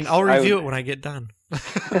I'll review it when I get done.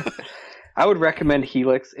 I would recommend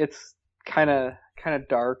Helix. It's kind of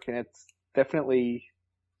dark, and it's definitely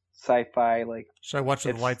sci-fi. Should I watch it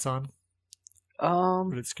with the lights on?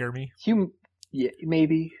 Would it scare me?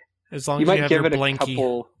 Maybe. As long as you have your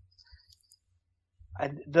blankie.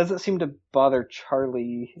 It doesn't seem to bother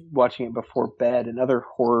Charlie watching it before bed, and other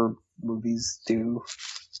horror movies do.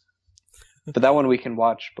 But that one we can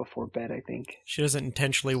watch before bed, I think. She doesn't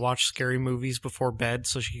intentionally watch scary movies before bed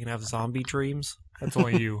so she can have zombie dreams. That's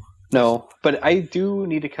only you. No, but I do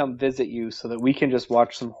need to come visit you so that we can just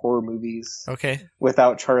watch some horror movies. Okay.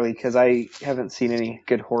 Without Charlie, because I haven't seen any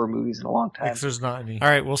good horror movies in a long time. There's not any. All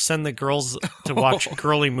right, we'll send the girls to watch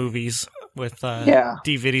girly movies with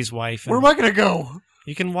DViddy's wife. Where am I going to go?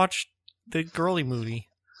 You can watch the girly movie.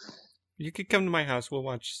 You could come to my house. We'll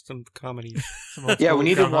watch some comedies. Yeah, we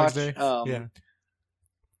need to watch. Yeah.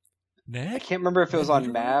 I can't remember if it was on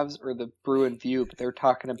Mavs or the Bruin View, but they were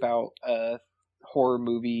talking about a horror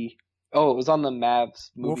movie. Oh, it was on the Mavs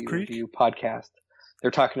movie review podcast.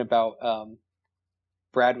 They're talking about.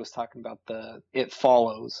 Brad was talking about the It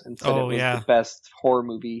Follows and said it was the best horror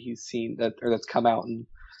movie he's seen that's come out in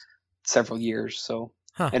several years. So,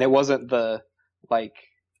 and it wasn't the like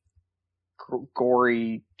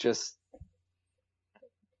gory, just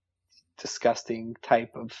disgusting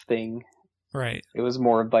type of thing. Right. It was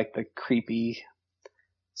more of like the creepy.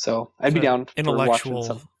 So I'd be down for intellectual.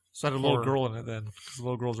 watching some. So I had a little girl in it then, because the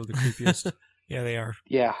little girls are the creepiest. Yeah, they are.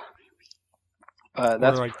 Yeah.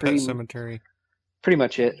 That's like pretty Pet Cemetery. Pretty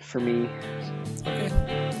much it for me. Okay.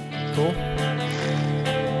 Cool.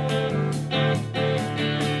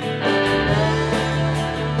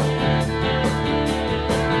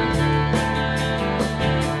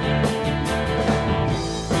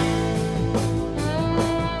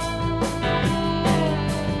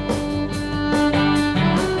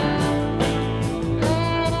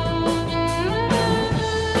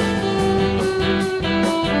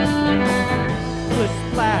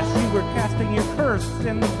 Your curse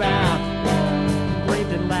in the bath,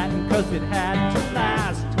 engraved in Latin cause it had to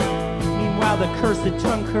last. Meanwhile the cursed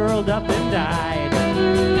tongue curled up and died.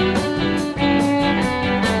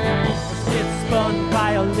 It's spun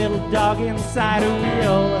by a little dog inside a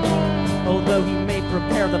wheel. Although he may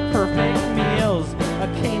prepare the perfect meals, a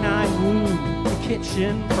canine wound, the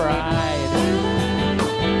kitchen pride.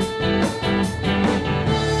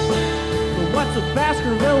 But what's a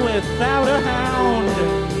Baskerville without a hound?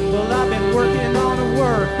 Well, I've been working on a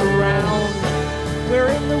workaround,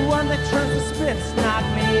 wherein the one that turns the spit's not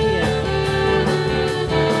me.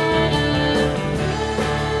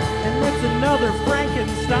 And it's another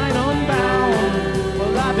Frankenstein unbound.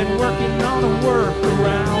 Well, I've been working on a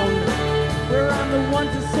workaround, where I'm the one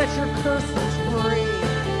to set your curses free.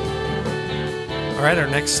 All right, our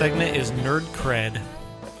next segment is Nerd Cred.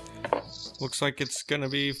 Looks like it's going to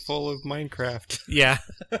be full of Minecraft. Yeah.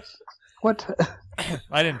 What?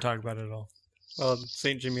 I didn't talk about it at all. Well,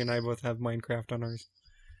 St. Jimmy and I both have Minecraft on ours.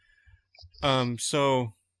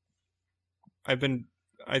 So I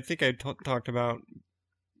think I talked about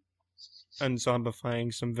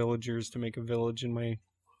unzombifying some villagers to make a village in my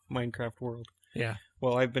Minecraft world. Yeah.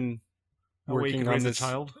 Well, I've been working on this.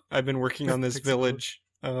 I've been working on this village.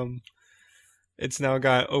 It's now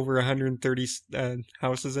got over 130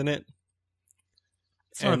 houses in it.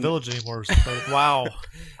 It's not a village anymore. Wow.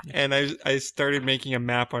 And I started making a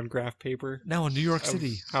map on graph paper. Now in New York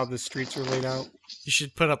City. How the streets are laid out. You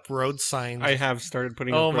should put up road signs. I have started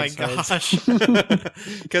putting up road signs. Oh my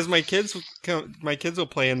gosh. Because my kids will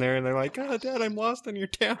play in there and they're like, "Oh, Dad, I'm lost in your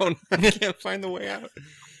town. I can't find the way out."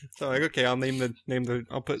 So like, okay, I'll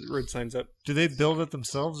I'll put road signs up. Do they build it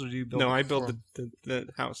themselves or do you build it? No, I build the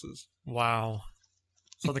houses. Wow.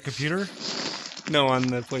 So on the computer? No, on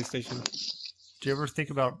the PlayStation. Do you ever think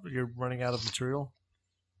about you're running out of material?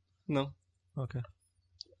 No. Okay.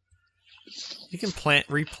 You can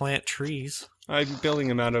replant trees. I'm building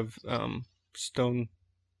them out of stone.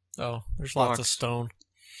 Oh, there's blocks. Lots of stone.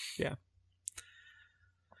 Yeah.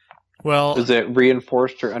 Well, is it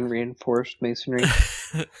reinforced or unreinforced masonry?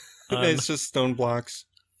 It's just stone blocks.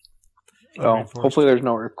 Oh, hopefully there's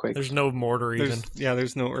no earthquakes. There's no mortar even.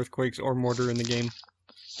 There's no earthquakes or mortar in the game.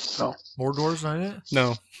 No. Mortar's not it?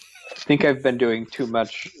 No. I think I've been doing too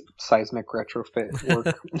much seismic retrofit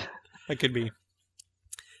work. That could be.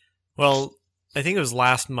 Well, I think it was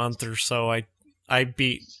last month or so I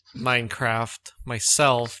beat Minecraft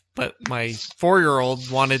myself, but my 4-year-old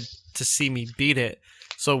wanted to see me beat it.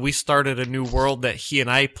 So we started a new world that he and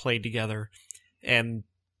I played together. And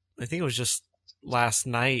I think it was just last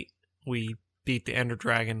night we beat the Ender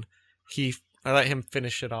Dragon. I let him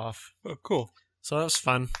finish it off. Oh, cool. So that was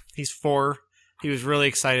fun. He's 4. He was really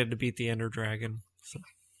excited to beat the Ender Dragon. So.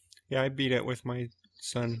 Yeah, I beat it with my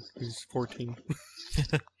son, who's 14.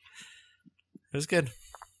 It was good.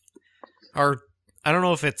 I don't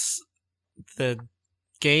know if it's the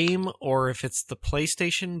game or if it's the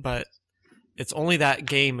PlayStation, but it's only that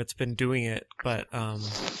game that's been doing it. But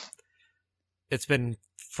it's been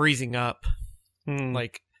freezing up.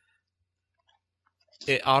 Like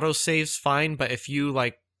it autosaves fine, but if you've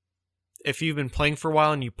been playing for a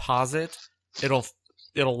while and you pause it, it'll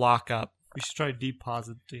lock up We should try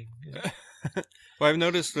depositing. Yeah. Well, I've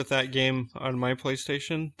noticed with that game on my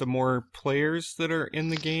PlayStation, the more players that are in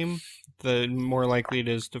the game, the more likely it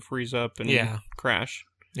is to freeze up and crash.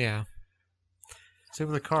 Yeah. Same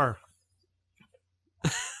with the car.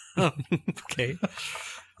 Okay.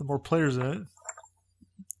 The more players in it.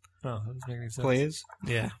 Oh, that doesn't make any sense. Players?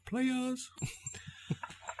 Yeah. Players.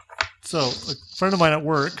 So, a friend of mine at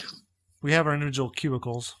work, we have our individual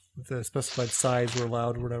cubicles with the specified size we're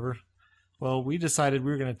allowed or whatever. Well, we decided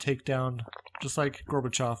we were going to take down, just like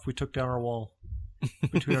Gorbachev, we took down our wall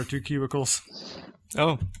between our 2 cubicles.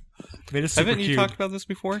 Oh. Made a super Haven't you cube. talked about this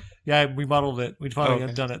before? Yeah, we modeled it. We finally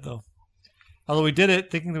have done it, though. Although we did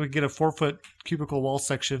it thinking that we'd get a 4-foot cubicle wall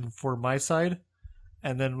section for my side,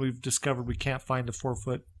 and then we've discovered we can't find a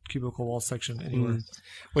 4-foot cubicle wall section anywhere.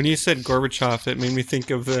 When you said Gorbachev, it made me think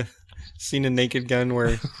of the scene in Naked Gun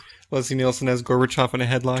where Leslie Nielsen has Gorbachev in a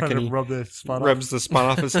headlock and he rubs the spot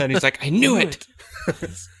off his head. He's like, I knew it!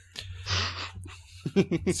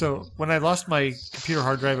 So, when I lost my computer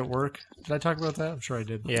hard drive at work, did I talk about that? I'm sure I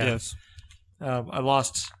did. Yeah. Yes. I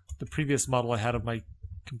lost the previous model I had of my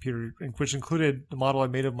computer, which included the model I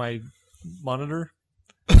made of my monitor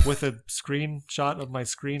with a screenshot of my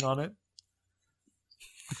screen on it.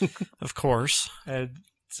 Of course. And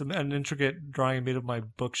an intricate drawing I made of my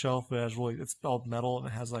bookshelf. It's all metal and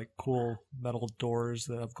it has like cool metal doors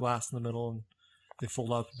that have glass in the middle and they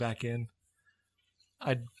fold out back in.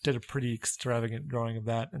 I did a pretty extravagant drawing of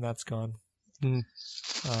that, and that's gone.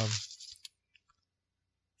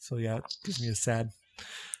 So yeah, it gives me a sad.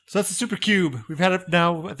 So that's the Super Cube. We've had it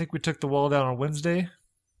now. I think we took the wall down on Wednesday.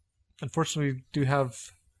 Unfortunately, we do have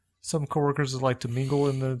some coworkers that like to mingle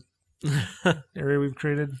in the area we've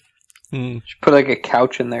created. Should put like a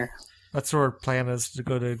couch in there. That's what our plan is, to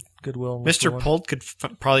go to Goodwill. Mr. Polt could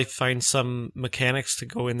probably find some mechanics to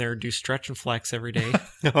go in there and do stretch and flex every day.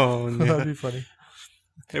 Oh, no. That'd be funny.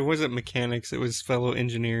 It wasn't mechanics, it was fellow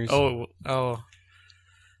engineers. Oh.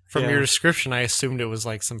 From your description, I assumed it was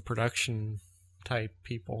like some production type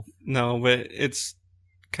people. No, but it's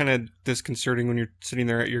kind of disconcerting when you're sitting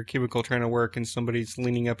there at your cubicle trying to work and somebody's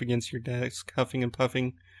leaning up against your desk, huffing and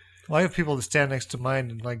puffing. Well, I have people that stand next to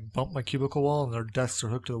mine and like bump my cubicle wall, and their desks are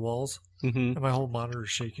hooked to the walls, and my whole monitor is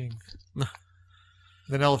shaking.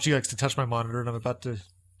 Then LFG likes to touch my monitor, and I'm about to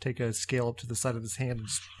take a scale up to the side of his hand and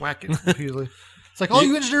just whack it repeatedly. It's like, all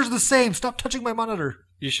you engineers are the same. Stop touching my monitor.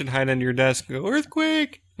 You should hide under your desk and go,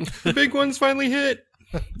 earthquake! The big one's finally hit!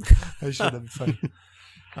 I should have been funny.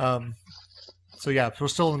 So yeah, we're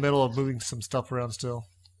still in the middle of moving some stuff around still.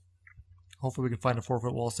 Hopefully we can find a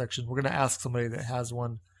 4-foot wall section. We're going to ask somebody that has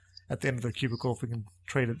one at the end of their cubicle if we can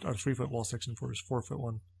trade our 3-foot wall section for his 4-foot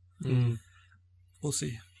one. We'll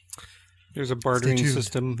see. There's a bartering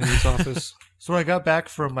system in his office. So when I got back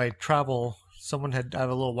from my travel, someone had a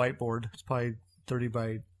little whiteboard. It's probably 30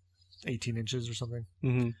 by 18 inches or something.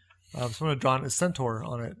 Someone had drawn a centaur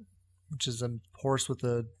on it, which is a horse with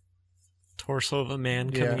a torso of a man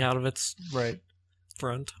coming out of its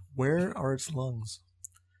front. Where are its lungs?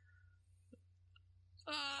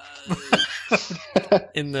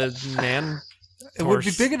 In the man. It would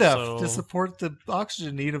be big enough to support the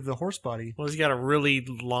oxygen need of the horse body. Well, he's got a really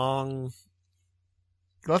long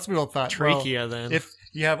Lots of people thought trachea. Then, if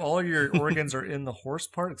you have all your organs are in the horse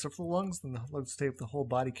part except for the lungs, then the lungs stay with the whole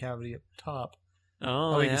body cavity up top.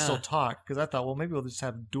 Oh, you can still talk. Because I thought, well, maybe we'll just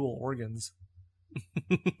have dual organs,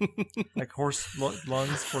 like horse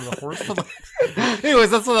lungs for the horse.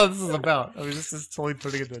 Anyways, that's what this is about. I mean, this is totally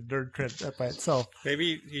putting it in a nerd cred by itself.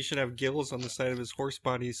 Maybe he should have gills on the side of his horse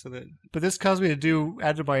body so that. But this caused me to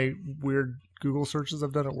add to my weird Google searches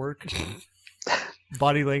I've done at work.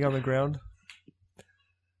 Body laying on the ground.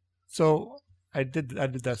 So I did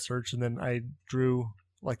that search, and then I drew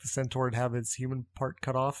like the centaur would have its human part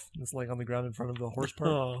cut off, and it's laying on the ground in front of the horse part.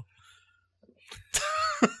 Oh.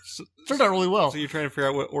 Turned out really well. So you're trying to figure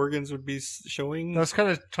out what organs would be showing? I was kind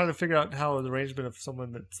of trying to figure out how the arrangement of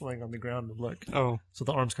someone that's laying on the ground would look. Oh. So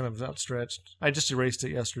the arm's kind of outstretched. I just erased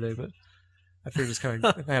it yesterday, but I figured it's kind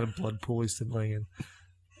of... I had a blood pool he's laying in.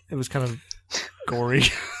 It was kind of gory.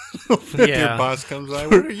 Your boss comes by,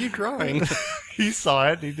 what are you drawing? He saw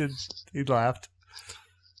it. He laughed.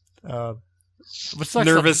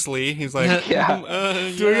 Nervously. He's like,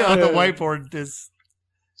 doing it on the whiteboard it's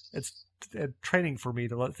training for me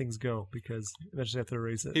to let things go because eventually I have to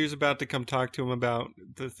erase it. He was about to come talk to him about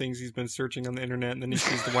the things he's been searching on the internet, and then he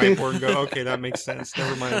sees the whiteboard and go, okay, that makes sense.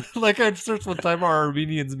 Never mind. Like I searched one time, are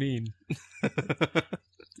Armenians mean?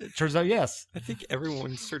 It turns out, yes. I think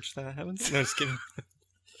everyone searched that, haven't they? No, just kidding.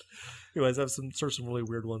 Anyways, I've searched some really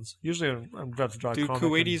weird ones. Usually I'm about to draw a comic. Do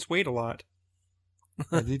Kuwaitis wait a lot?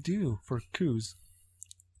 Yeah, they do, for coups.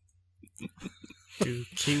 Do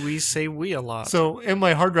Kiwis say we a lot? So in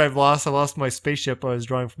my hard drive loss, I lost my spaceship I was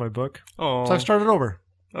drawing for my book. Oh. So I started over.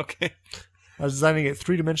 Okay. I was designing it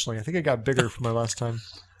 3-dimensionally. I think it got bigger from my last time.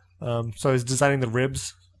 So I was designing the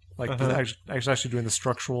ribs, actually doing the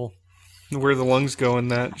structural. Where the lungs go in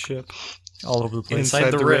that ship. All over the place.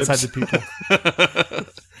 Inside the ribs. Inside the people.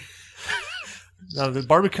 Now, the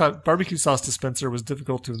barbecue sauce dispenser was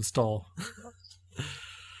difficult to install.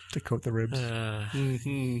 To coat the ribs.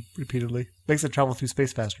 Repeatedly. Makes it travel through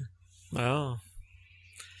space faster. Oh.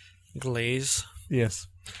 Glaze. Yes.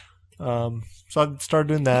 So I started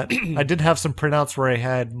doing that. I did have some printouts where I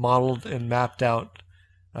had modeled and mapped out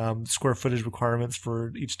square footage requirements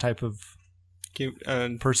for each type of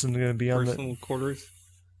person going to be on personal quarters.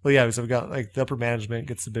 Well, yeah, because I've got like the upper management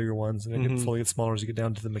gets the bigger ones, and it slowly gets smaller as you get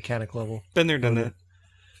down to the mechanic level. Been there, done that.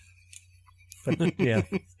 But yeah,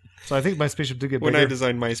 so I think my spaceship did get bigger. When I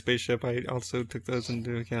designed my spaceship, I also took those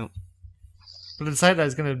into account. But I decided I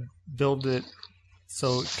was going to build it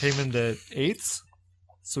so it came into eighths.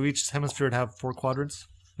 So each hemisphere would have 4 quadrants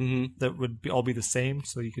that would all be the same.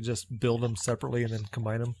 So you could just build them separately and then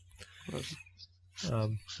combine them. I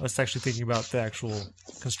was actually thinking about the actual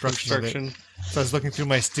construction of it. So I was looking through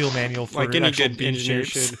my steel manual for like any actual good beam engineer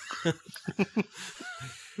shapes. should.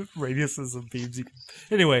 Radiuses of beams.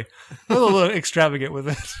 Anyway, I was a little extravagant with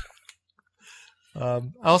it. I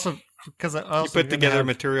also you put together a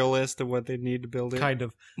material list of what they need to build it. Kind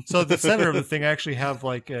of. So the center of the thing I actually have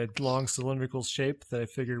like a long cylindrical shape that I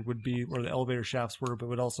figured would be where the elevator shafts were, but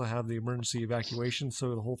would also have the emergency evacuation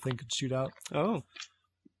so the whole thing could shoot out. Oh.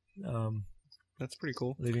 That's pretty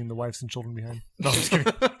cool. Leaving the wives and children behind. No, I'm just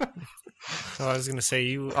kidding. So I was going to say,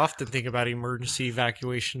 you often think about emergency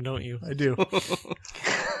evacuation, don't you? I do. That's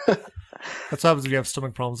what happens when you have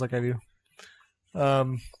stomach problems like I do.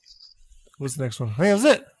 What's the next one? I think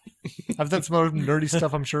that's it. I've done some other nerdy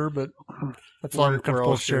stuff, I'm sure, but that's all I'm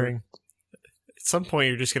comfortable sharing. At some point,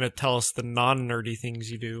 you're just going to tell us the non-nerdy things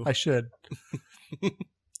you do. I should.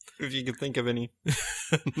 If you can think of any.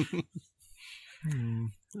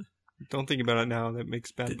 Don't think about it now. That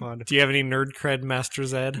makes bad pod. Do you have any nerd cred, Master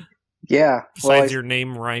Zed? Yeah. Besides your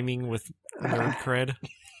name rhyming with nerd cred?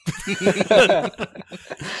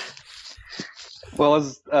 Well,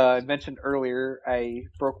 as I mentioned earlier, I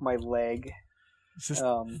broke my leg. That's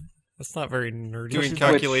not very nerdy. Doing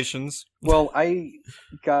calculations. They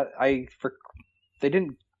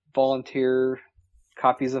didn't volunteer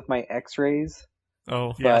copies of my X-rays.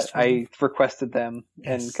 Oh, but yes, I requested them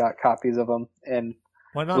and got copies of them and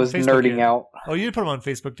Why not was Facebook nerding yet? out. Oh, you did put them on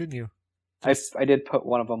Facebook, didn't you? I did put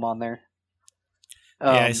one of them on there.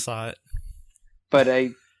 Yeah, I saw it. But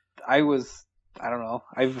I was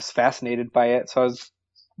fascinated by it, so I was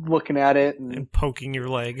looking at it and poking your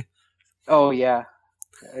leg. Oh yeah.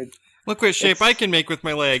 Look what shape I can make with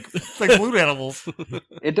my leg. It's like balloon animals.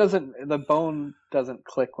 The bone doesn't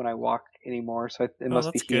click when I walk anymore, so it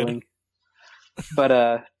must be healing. Good.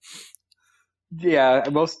 But yeah,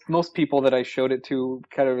 most people that I showed it to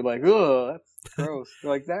kind of were like, "Ugh, that's gross."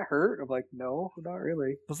 They're like, "That hurt?" I'm like, "No, not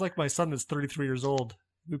really." It's like my son that's 33 years old.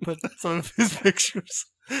 We put some of his pictures.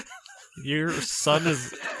 Your son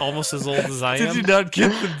is almost as old as I am. Did you not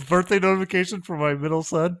get the birthday notification for my middle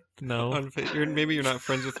son? No. Maybe you're not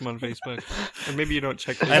friends with him on Facebook. Or maybe you don't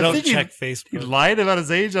check Facebook. I don't check Facebook. He lied about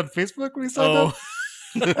his age on Facebook when he said that?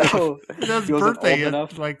 Oh, his birthday.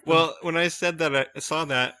 Well, when I said that, I saw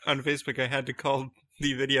that on Facebook, I had to call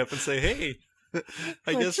DViddy up and say, "Hey,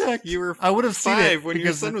 I guess checked. you were I would have seen 5 it when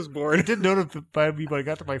your son was born." It didn't notify me when I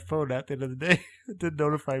got to my phone at the end of the day. It didn't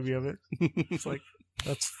notify me of it. It's like,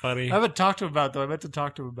 that's funny. I haven't talked to him about it, though. I meant to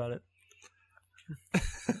talk to him about it.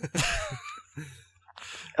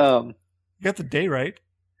 You got the day right.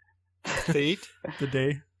 Date? The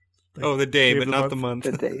day. Like the day, but not the month.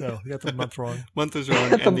 The day. No, you got the month wrong. Month was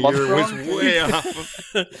wrong, and the year was way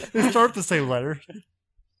off. They start the same letter.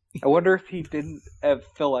 I wonder if he didn't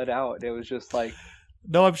fill it out. It was just like...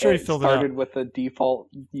 No, I'm sure he filled it out. Started with the default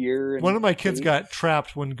year. One of my kids got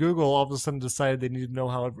trapped when Google all of a sudden decided they needed to know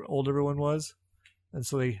how old everyone was. And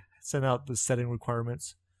so they sent out the setting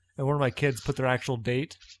requirements. And one of my kids put their actual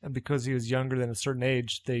date. And because he was younger than a certain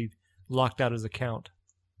age, they locked out his account.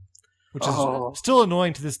 Which is still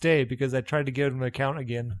annoying to this day because I tried to give him an account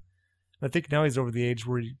again. I think now he's over the age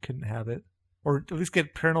where he couldn't have it. Or at least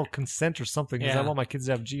get parental consent or something because I want my kids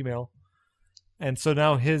to have Gmail. And so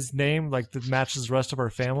now his name, like that matches the rest of our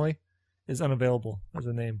family, is unavailable as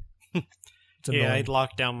a name. Yeah, I'd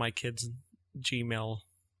lock down my kids' Gmail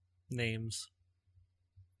names.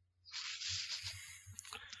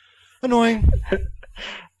 Annoying.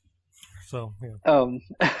 So,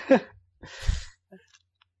 yeah.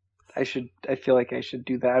 I feel like I should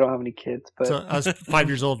do that. I don't have any kids, but so I was 5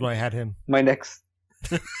 years old when I had him. My next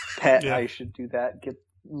pet, I should do that. Get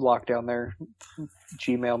locked down their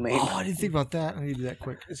Gmail name. Oh, I didn't think about that. I need to do that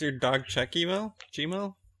quick. Is your dog check email?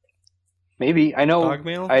 Gmail? Maybe. I know. Dog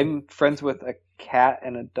mail? I'm friends with a cat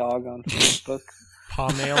and a dog on Facebook. Paw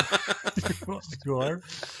mail. You are?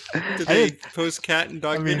 Do they post cat and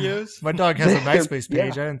dog videos? My dog has a MySpace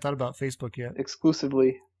page. I hadn't thought about Facebook yet.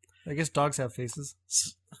 Exclusively. I guess dogs have faces.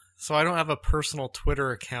 So I don't have a personal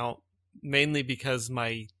Twitter account, mainly because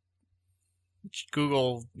my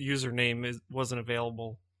Google username wasn't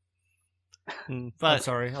available. But I'm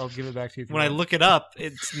sorry, I'll give it back to you. When I look it up,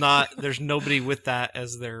 it's not. There's nobody with that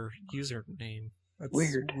as their username. That's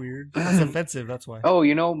weird. That's offensive. That's why.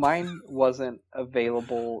 Oh, mine wasn't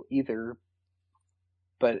available either,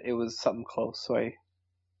 but it was something close, so I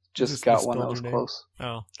just got one that was close.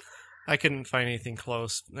 Oh, I couldn't find anything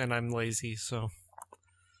close, and I'm lazy, so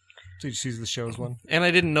you just use the show's one. And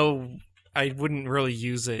I didn't know. I wouldn't really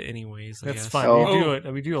use it anyways. That's fine. We do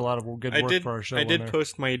it. We do a lot of good work for our show. I did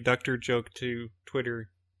post my ductor joke to Twitter.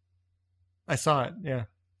 I saw it. Yeah.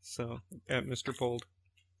 So at Mr. Pold.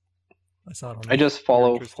 I saw it on I just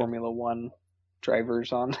follow Formula One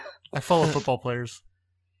drivers on. I follow football players.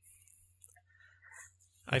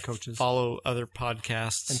 I follow other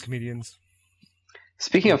podcasts and comedians.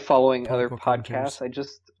 Speaking of following other podcasts, I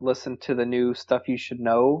just listened to the new Stuff You Should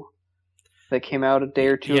Know that came out a day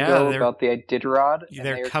or two ago about the Iditarod.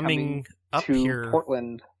 They're coming up to here,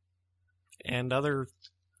 Portland and other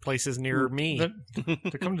places near me.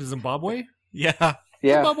 They're coming to Zimbabwe. Yeah.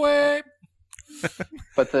 Zimbabwe.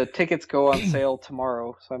 But the tickets go on sale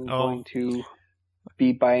tomorrow, so I'm going to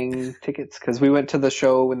be buying tickets because we went to the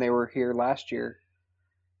show when they were here last year,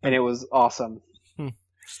 and it was awesome.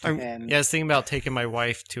 I was thinking about taking my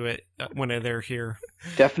wife to it when they're here.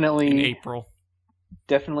 Definitely in April.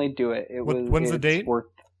 Definitely do it. When's the date?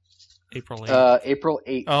 April 8th. April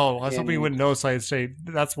 8th. Oh, I was hoping you wouldn't know, so I'd say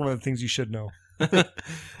that's one of the things you should know.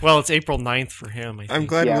 Well, it's April 9th for him, I think. I'm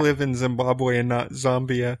glad we live in Zimbabwe and not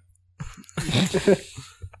Zambia. It's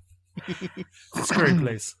a scary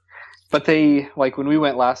place. But when we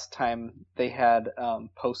went last time, they had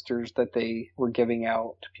posters that they were giving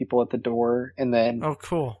out to people at the door. And then oh,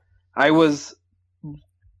 cool. I was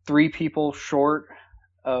 3 people short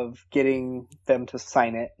of getting them to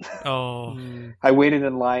sign it. Oh. I waited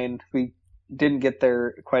in line. We didn't get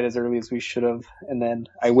there quite as early as we should have. And then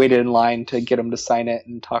I waited in line to get them to sign it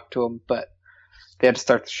and talk to them. But they had to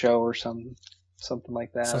start the show or something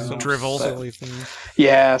like that. Some drivel.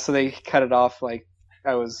 Yeah, so they cut it off like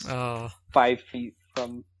I was 5 feet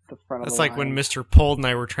from the front of the line. That's like when Mr. Pold and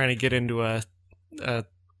I were trying to get into a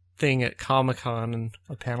thing at Comic-Con and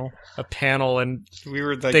a panel, and we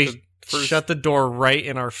were like they shut the door right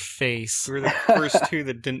in our face. We were the first 2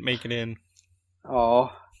 that didn't make it in.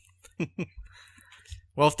 Oh.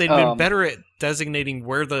 Well, if they'd been better at designating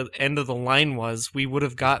where the end of the line was, we would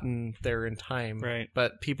have gotten there in time. Right.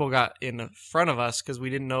 But people got in front of us because we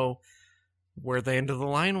didn't know where the end of the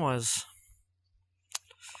line was.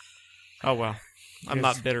 Oh, well. I'm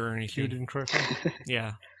not bitter or anything. Cued incorrectly?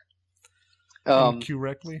 Yeah. Cue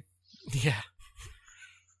correctly? Yeah.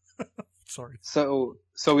 Sorry. So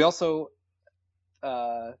we also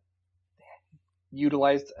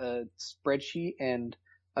utilized a spreadsheet and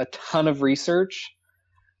a ton of research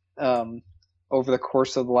over the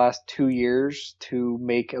course of the last 2 years to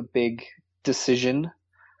make a big decision.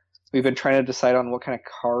 We've been trying to decide on what kind of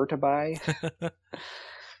car to buy.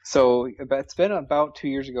 So it's been about 2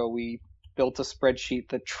 years ago we built a spreadsheet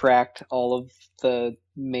that tracked all the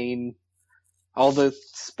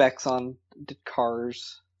specs on the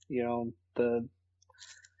cars,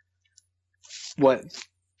 what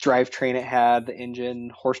drivetrain it had, the engine,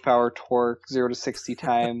 horsepower, torque, 0 to 60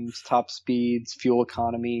 times, top speeds, fuel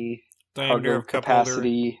economy, cargo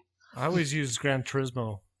capacity. I always use Gran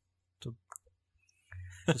Turismo to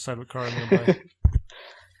decide what car I'm going to buy.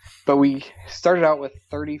 But we started out with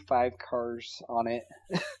 35 cars on it,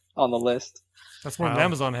 on the list. That's more than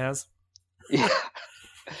Amazon has. Yeah.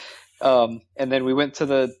 And then we went to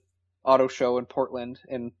the auto show in Portland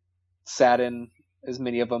and sat in as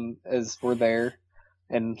many of them as were there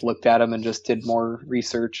and looked at them and just did more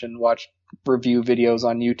research and watched review videos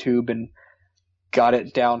on YouTube and got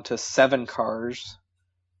it down to 7 cars.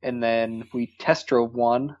 And then we test drove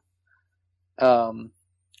one. I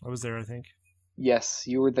was there, I think. Yes,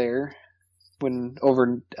 you were there when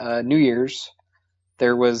over New Year's.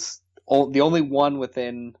 There was only one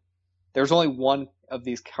of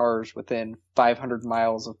these cars within 500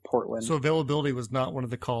 miles of Portland. So availability was not one of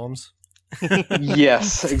the columns.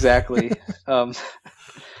 Yes, exactly.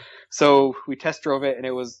 So we test drove it, and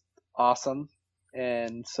it was awesome.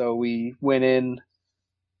 And so we went in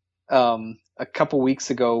a couple weeks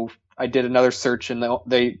ago. I did another search, and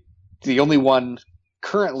the only one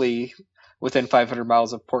currently within 500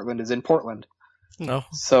 miles of Portland is in Portland. No.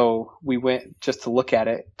 So we went just to look at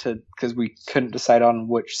it because we couldn't decide on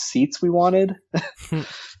which seats we wanted.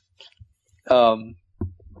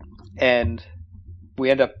 And we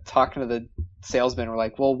ended up talking to the salesman. We're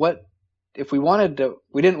like, well, what if we wanted to?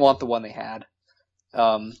 We didn't want the one they had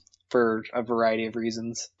for a variety of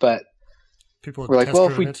reasons, but we're like, well,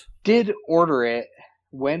 if we did order it,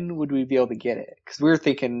 when would we be able to get it? Because we were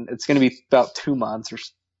thinking it's going to be about 2 months or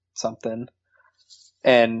something.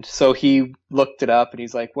 And so he looked it up, and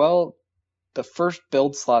he's like, well, the first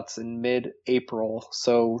build slot's in mid-April,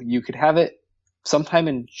 so you could have it sometime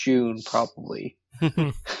in June, probably.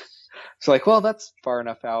 So like, well, that's far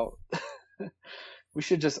enough out. We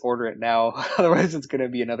should just order it now. Otherwise, it's going to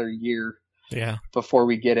be another year before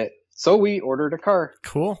we get it. So we ordered a car.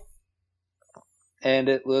 Cool. And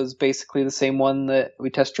it was basically the same one that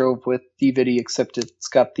we test drove with DViddy, except it's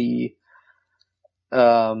got the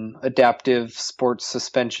adaptive sports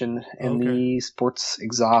suspension and the sports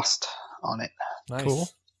exhaust on it. Nice. Cool.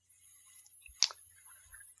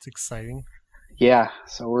 It's exciting. Yeah,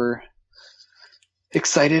 so we're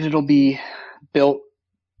excited. It'll be built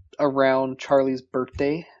around Charlie's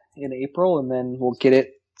birthday in April, and then we'll get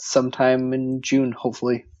it sometime in June,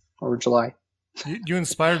 hopefully, or July. You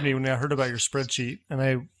inspired me when I heard about your spreadsheet,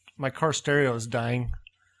 and my car stereo is dying.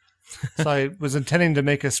 So I was intending to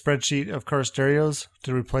make a spreadsheet of car stereos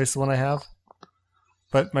to replace the one I have.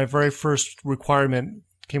 But my very first requirement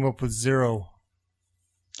came up with 0.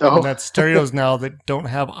 Oh. And that's stereos now that don't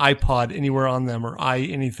have iPod anywhere on them or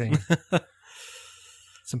anything.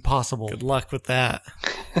 It's impossible. Good luck with that.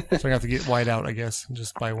 So I'm going to have to get white out, I guess, and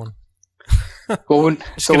just buy one. Well,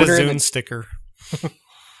 just get a Zune sticker.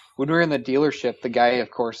 When we're in the dealership, the guy,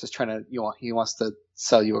 of course, is trying to, he wants to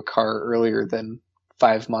sell you a car earlier than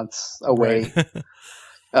 5 months away.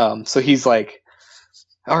 Right. So he's like,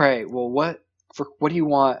 all right, well, what do you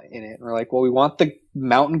want in it? And we're like, well, we want the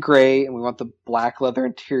mountain gray, and we want the black leather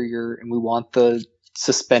interior, and we want the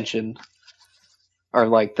suspension are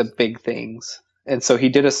like the big things. And so he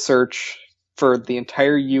did a search for the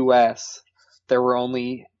entire U.S. There were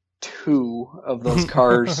only 2 of those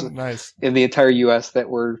cars nice. In the entire U.S. that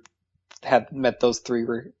had met those 3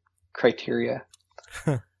 criteria.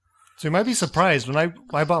 So you might be surprised when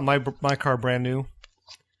I bought my car brand new,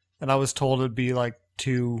 and I was told it'd be like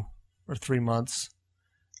 2 or 3 months,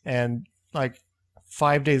 and like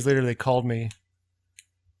 5 days later they called me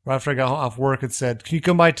right after I got off work and said, "Can you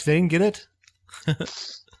come by today and get it?" I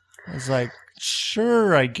was like,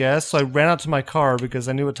 "Sure, I guess." So I ran out to my car because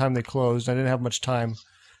I knew what time they closed. I didn't have much time,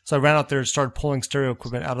 so I ran out there and started pulling stereo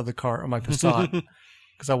equipment out of the car on my Passat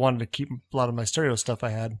because I wanted to keep a lot of my stereo stuff I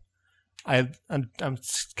had. I'm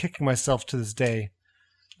kicking myself to this day.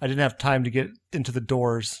 I didn't have time to get into the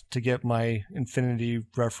doors to get my Infinity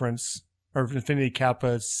reference or Infinity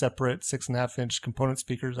Kappa separate 6.5-inch component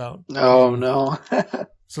speakers out. Oh no!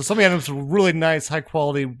 So somebody had some really nice, high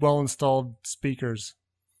quality, well installed speakers,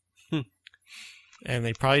 and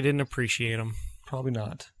they probably didn't appreciate them. Probably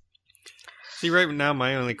not. See, right now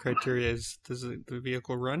my only criteria is: does the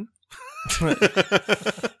vehicle run?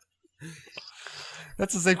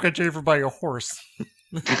 That's the same criteria for buying a horse.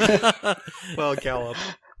 Well, gallop.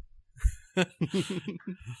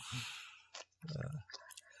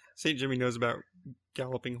 St. Jimmy knows about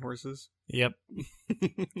galloping horses. Yep.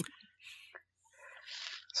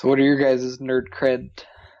 So what are your guys' nerd cred?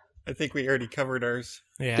 I think we already covered ours.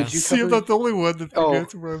 Yeah. Did you see I'm not the only one that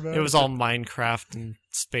forgets where I'm at. It was all Minecraft and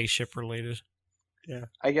spaceship related. Yeah.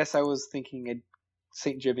 I guess I was thinking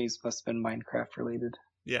St. Jimmy's must have been Minecraft related.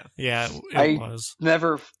 Yeah. Yeah, it was. I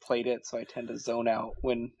never played it, so I tend to zone out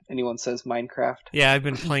when anyone says Minecraft. Yeah, I've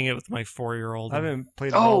been playing it with my 4-year-old. I haven't played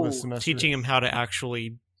it all this semester. Teaching him how to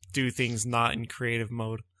actually do things not in creative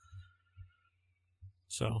mode.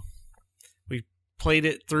 So, we played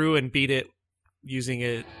it through and beat it using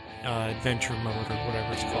it adventure mode or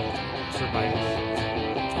whatever it's called. Survival.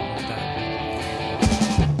 Something like that.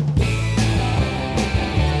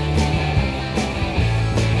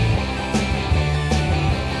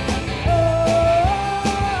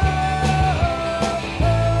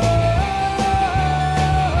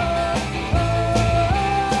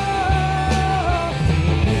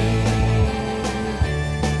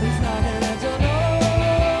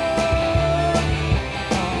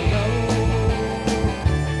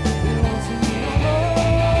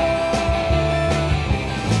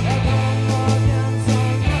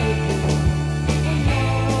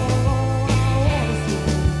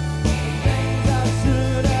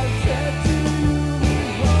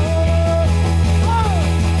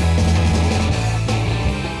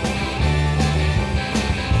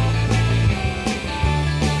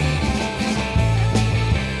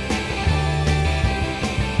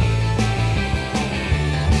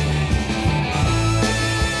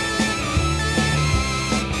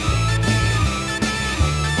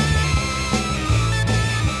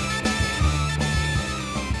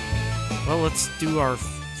 let's do our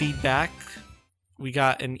feedback. We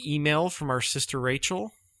got an email from our sister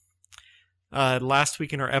Rachel. Last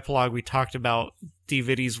week in our epilogue, we talked about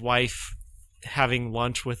DViddy's wife having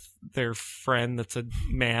lunch with their friend that's a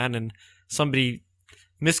man, and somebody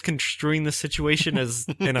misconstruing the situation as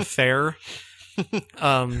an affair.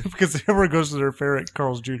 Because everyone goes to their affair at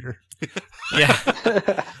Carl's Jr.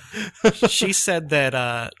 Yeah. She said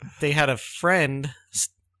that they had a friend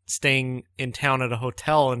staying in town at a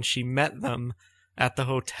hotel, and she met them at the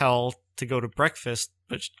hotel to go to breakfast,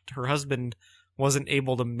 but her husband wasn't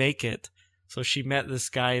able to make it. So she met this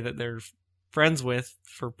guy that they're friends with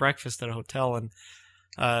for breakfast at a hotel, and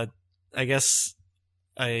I guess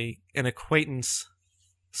an acquaintance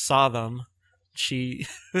saw them. She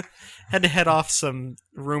had to head off some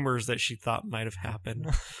rumors that she thought might have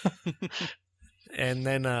happened. And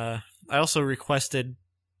then I also requested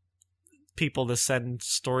people to send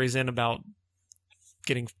stories in about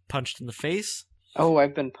getting punched in the face. Oh,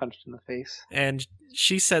 I've been punched in the face. And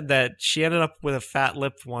she said that she ended up with a fat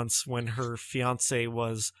lip once when her fiance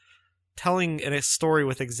was telling a story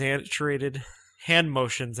with exaggerated hand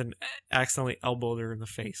motions and accidentally elbowed her in the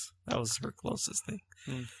face. That was her closest thing.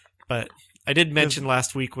 But I did mention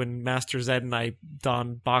last week when Master Zed and I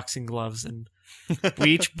donned boxing gloves, and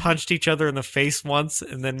we each punched each other in the face once,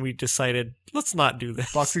 and then we decided, let's not do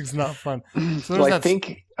this. Boxing's not fun. So I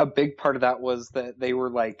think a big part of that was that they were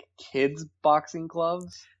like kids' boxing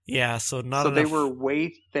gloves. Yeah, so not so enough they were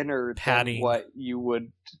way thinner padding. than what you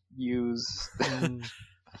would use.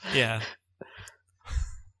 Yeah.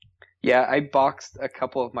 Yeah, I boxed a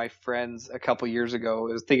couple of my friends a couple years ago.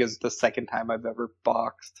 I think it's the second time I've ever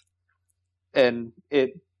boxed. And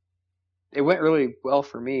it went really well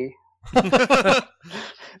for me.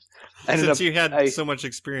 Since you had so much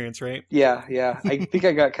experience, right? Yeah. I think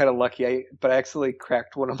I got kind of lucky. But I actually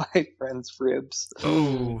cracked one of my friend's ribs.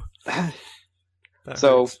 Oh.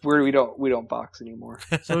 So we don't box anymore.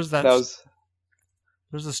 So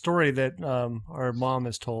there's a story that our mom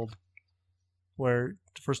has told, where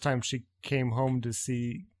the first time she came home to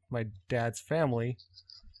see my dad's family,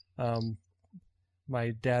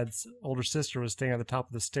 my dad's older sister was staying at the top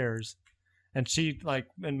of the stairs, and she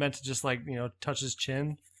meant to just touch his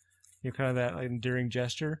chin, kind of that endearing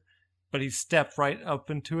gesture, but he stepped right up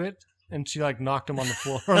into it, and she knocked him on the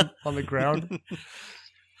floor on the ground.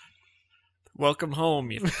 Welcome home,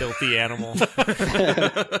 you filthy animal. I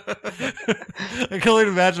can only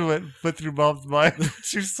imagine what went through Mom's mind.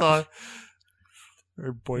 She saw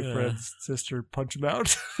her boyfriend's sister punch him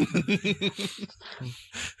out.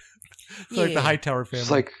 It's like the Hightower family.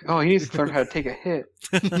 It's like, oh, he needs to learn how to take a hit.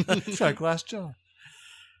 He's got a glass jaw.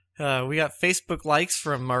 We got Facebook likes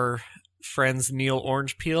from our friends Neil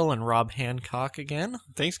Orangepeel and Rob Hancock again.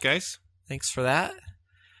 Thanks, guys. Thanks for that.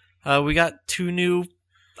 We got 2 new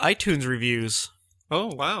iTunes reviews. Oh,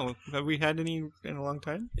 wow. Have we had any in a long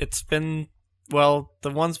time? It's been, well,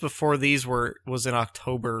 the ones before these was in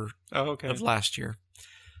October of last year.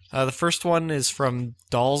 The first one is from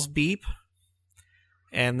Dolls Beep,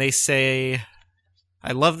 and they say,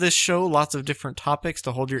 I love this show, lots of different topics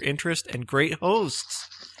to hold your interest, and great hosts.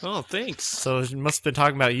 Oh, thanks. So it must have been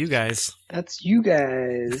talking about you guys. That's you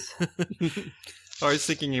guys. I was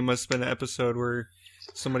thinking it must have been an episode where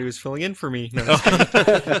somebody was filling in for me. No.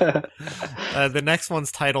 The next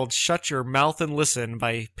one's titled Shut Your Mouth and Listen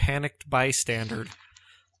by Panicked Bystander.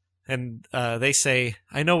 And they say,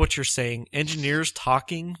 I know what you're saying. Engineers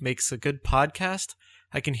talking makes a good podcast.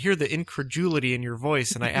 I can hear the incredulity in your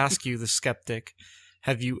voice, and I ask you, the skeptic,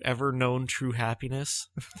 have you ever known true happiness?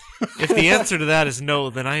 If the answer to that is no,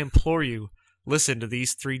 then I implore you, listen to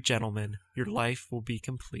these 3 gentlemen. Your life will be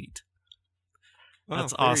complete.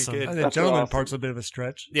 That's awesome. Good. The gentleman part's a bit of a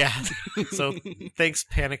stretch. Yeah. So thanks,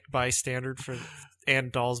 Panicked Bystander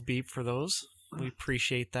and Dolls Beep for those. We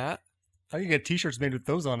appreciate that. I can get t-shirts made with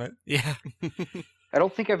those on it. Yeah. I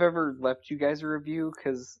don't think I've ever left you guys a review,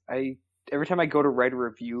 because every time I go to write a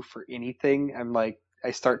review for anything,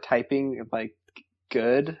 I start typing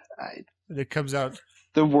good. It comes out.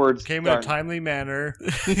 The words came in a timely manner.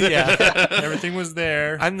 Yeah. Everything was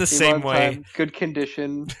there. I'm the same way. Time, good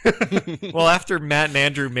condition. Well, after Matt and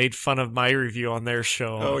Andrew made fun of my review on their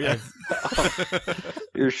show. Oh, yeah.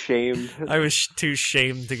 You're shamed. I was too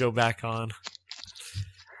shamed to go back on.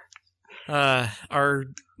 Our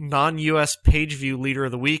non-US page view leader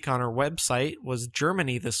of the week on our website was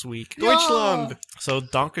Germany this week. Deutschland! So,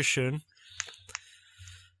 Dankeschön.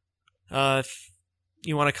 If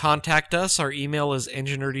you want to contact us, our email is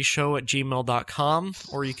enginerdyshow@gmail.com,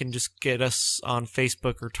 or you can just get us on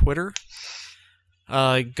Facebook or Twitter.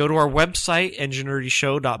 Go to our website,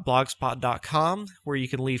 enginerdyshow.blogspot.com, where you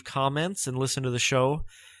can leave comments and listen to the show.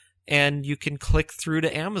 And you can click through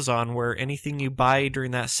to Amazon, where anything you buy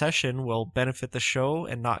during that session will benefit the show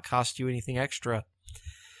and not cost you anything extra.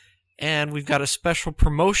 And we've got a special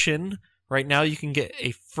promotion. Right now you can get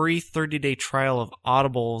a free 30-day trial of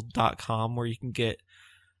audible.com, where you can get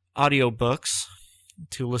audiobooks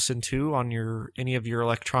to listen to on any of your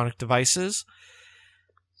electronic devices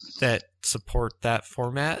that support that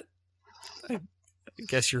format. I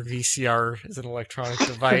guess your VCR is an electronic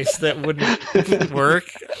device that wouldn't work.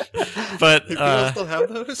 But do people still have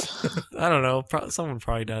those? I don't know. Someone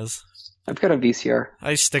probably does. I've got a VCR.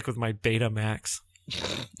 I stick with my Betamax.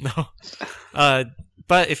 No.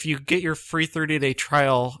 But if you get your free 30-day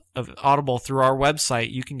trial of Audible through our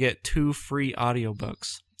website, you can get 2 free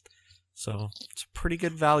audiobooks. So it's a pretty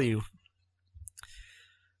good value.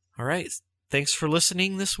 All right. Thanks for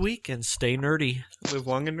listening this week, and stay nerdy. Live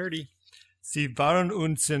long and nerdy. Sie waren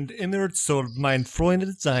und sind immer so mein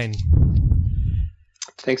Freunde sein.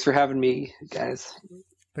 Thanks for having me, guys.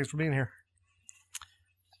 Thanks for being here.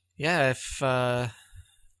 Yeah,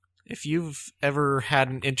 if you've ever had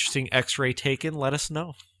an interesting X-ray taken, let us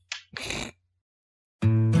know.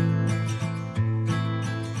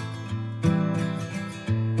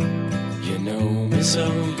 You know me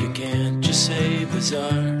so you can't just say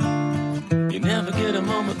bizarre. You never get a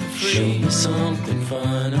moment for free. Show me something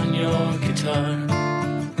fun on your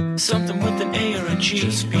guitar. Something with an A or a G.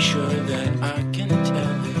 Just be sure that I can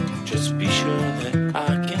tell it. Just be sure that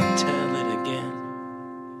I can tell it again.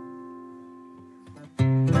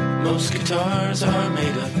 Most guitars are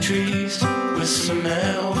made of trees, with some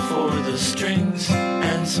L for the strings,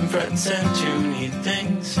 and some frets and tuney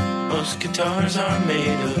things. Most guitars are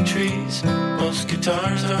made of trees. Most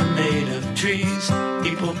guitars are made of trees.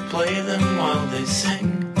 People play them while they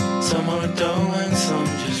sing. Some are dull and some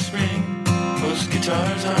just ring. Most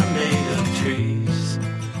guitars are made of trees.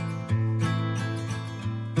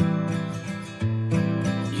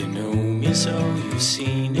 You know me so you've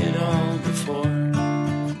seen it all before.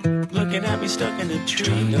 Looking at me stuck in a tree,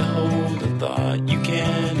 trying to hold a thought you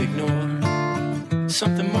can't ignore.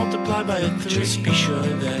 Something multiplied by a 3. Just be sure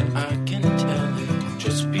that I can tell it.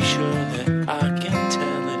 Just be sure that I can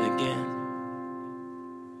tell it again.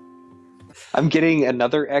 I'm getting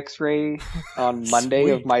another X-ray on Monday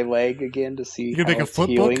of my leg again to see how it's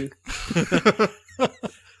healing.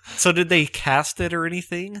 So did they cast it or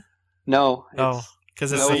anything? No. Oh,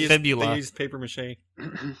 because it's a fibula. They used paper mache.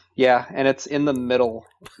 Yeah, and it's in the middle.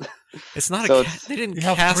 It's not so they didn't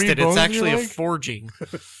cast it. It's actually a forging.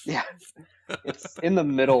 Yeah. It's in the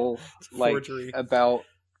middle, like about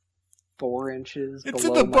 4 inches it's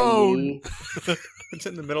below in the my bone. knee. It's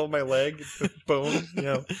in the middle of my leg. It's the bone.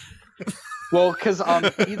 Yeah. Well, because on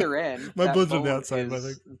either end, my that bone's on bone the outside,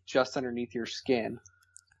 is just underneath your skin.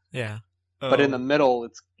 Yeah. But in the middle,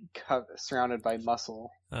 it's surrounded by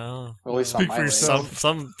muscle. Oh. At least on Speak my for leg. yourself.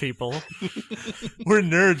 Some people. We're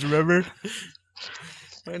nerds, remember?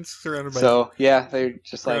 Mine's surrounded by So, yeah, they're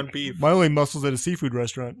just ground like... beef. My only muscle's at a seafood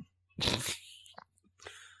restaurant.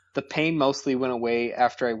 The pain mostly went away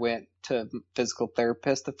after I went to physical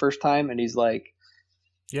therapist the first time, and he's like,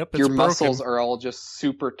 "Yep, it's your broken. muscles are all just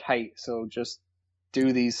super tight, so just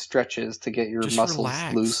do these stretches to get your muscles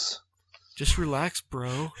relax. loose." Just relax,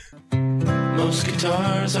 bro. Most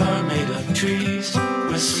guitars are made of trees,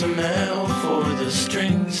 with some L for the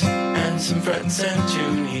strings, and some frets and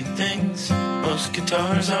tuney things. Most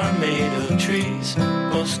guitars are made of trees.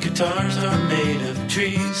 Most guitars are made of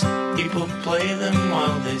trees. People play them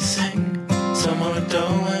while they sing. Some are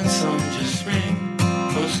dull and some just ring.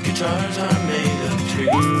 Most guitars are made of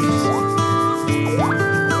trees.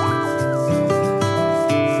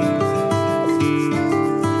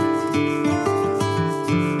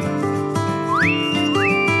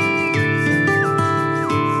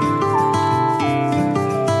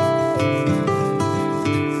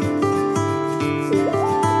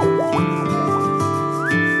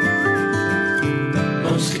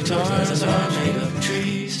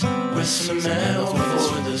 With some metal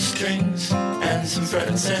for the strings, and some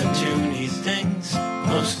frets and tuney things.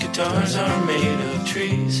 Most guitars are made of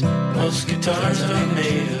trees. Most guitars are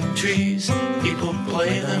made of trees. People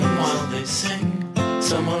play them while they sing.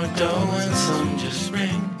 Some are dull and some just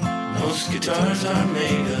ring. Most guitars are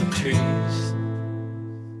made of trees.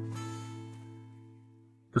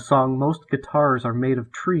 The song Most Guitars Are Made of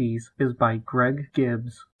Trees is by Greg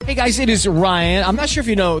Gibbs. Hey guys, it is Ryan. I'm not sure if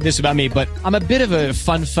you know this about me, but I'm a bit of a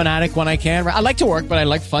fun fanatic when I can. I like to work, but I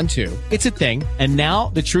like fun too. It's a thing. And now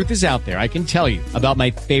the truth is out there. I can tell you about my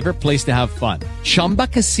favorite place to have fun. Chumba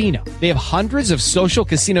Casino. They have hundreds of social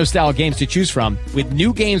casino style games to choose from with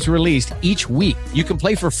new games released each week. You can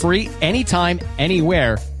play for free anytime,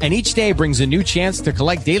 anywhere. And each day brings a new chance to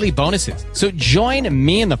collect daily bonuses. So join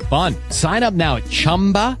me in the fun. Sign up now at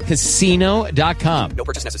ChumbaCasino.com. No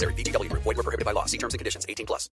purchase necessary. VGW Group. Void where prohibited by law. See terms and conditions. 18+.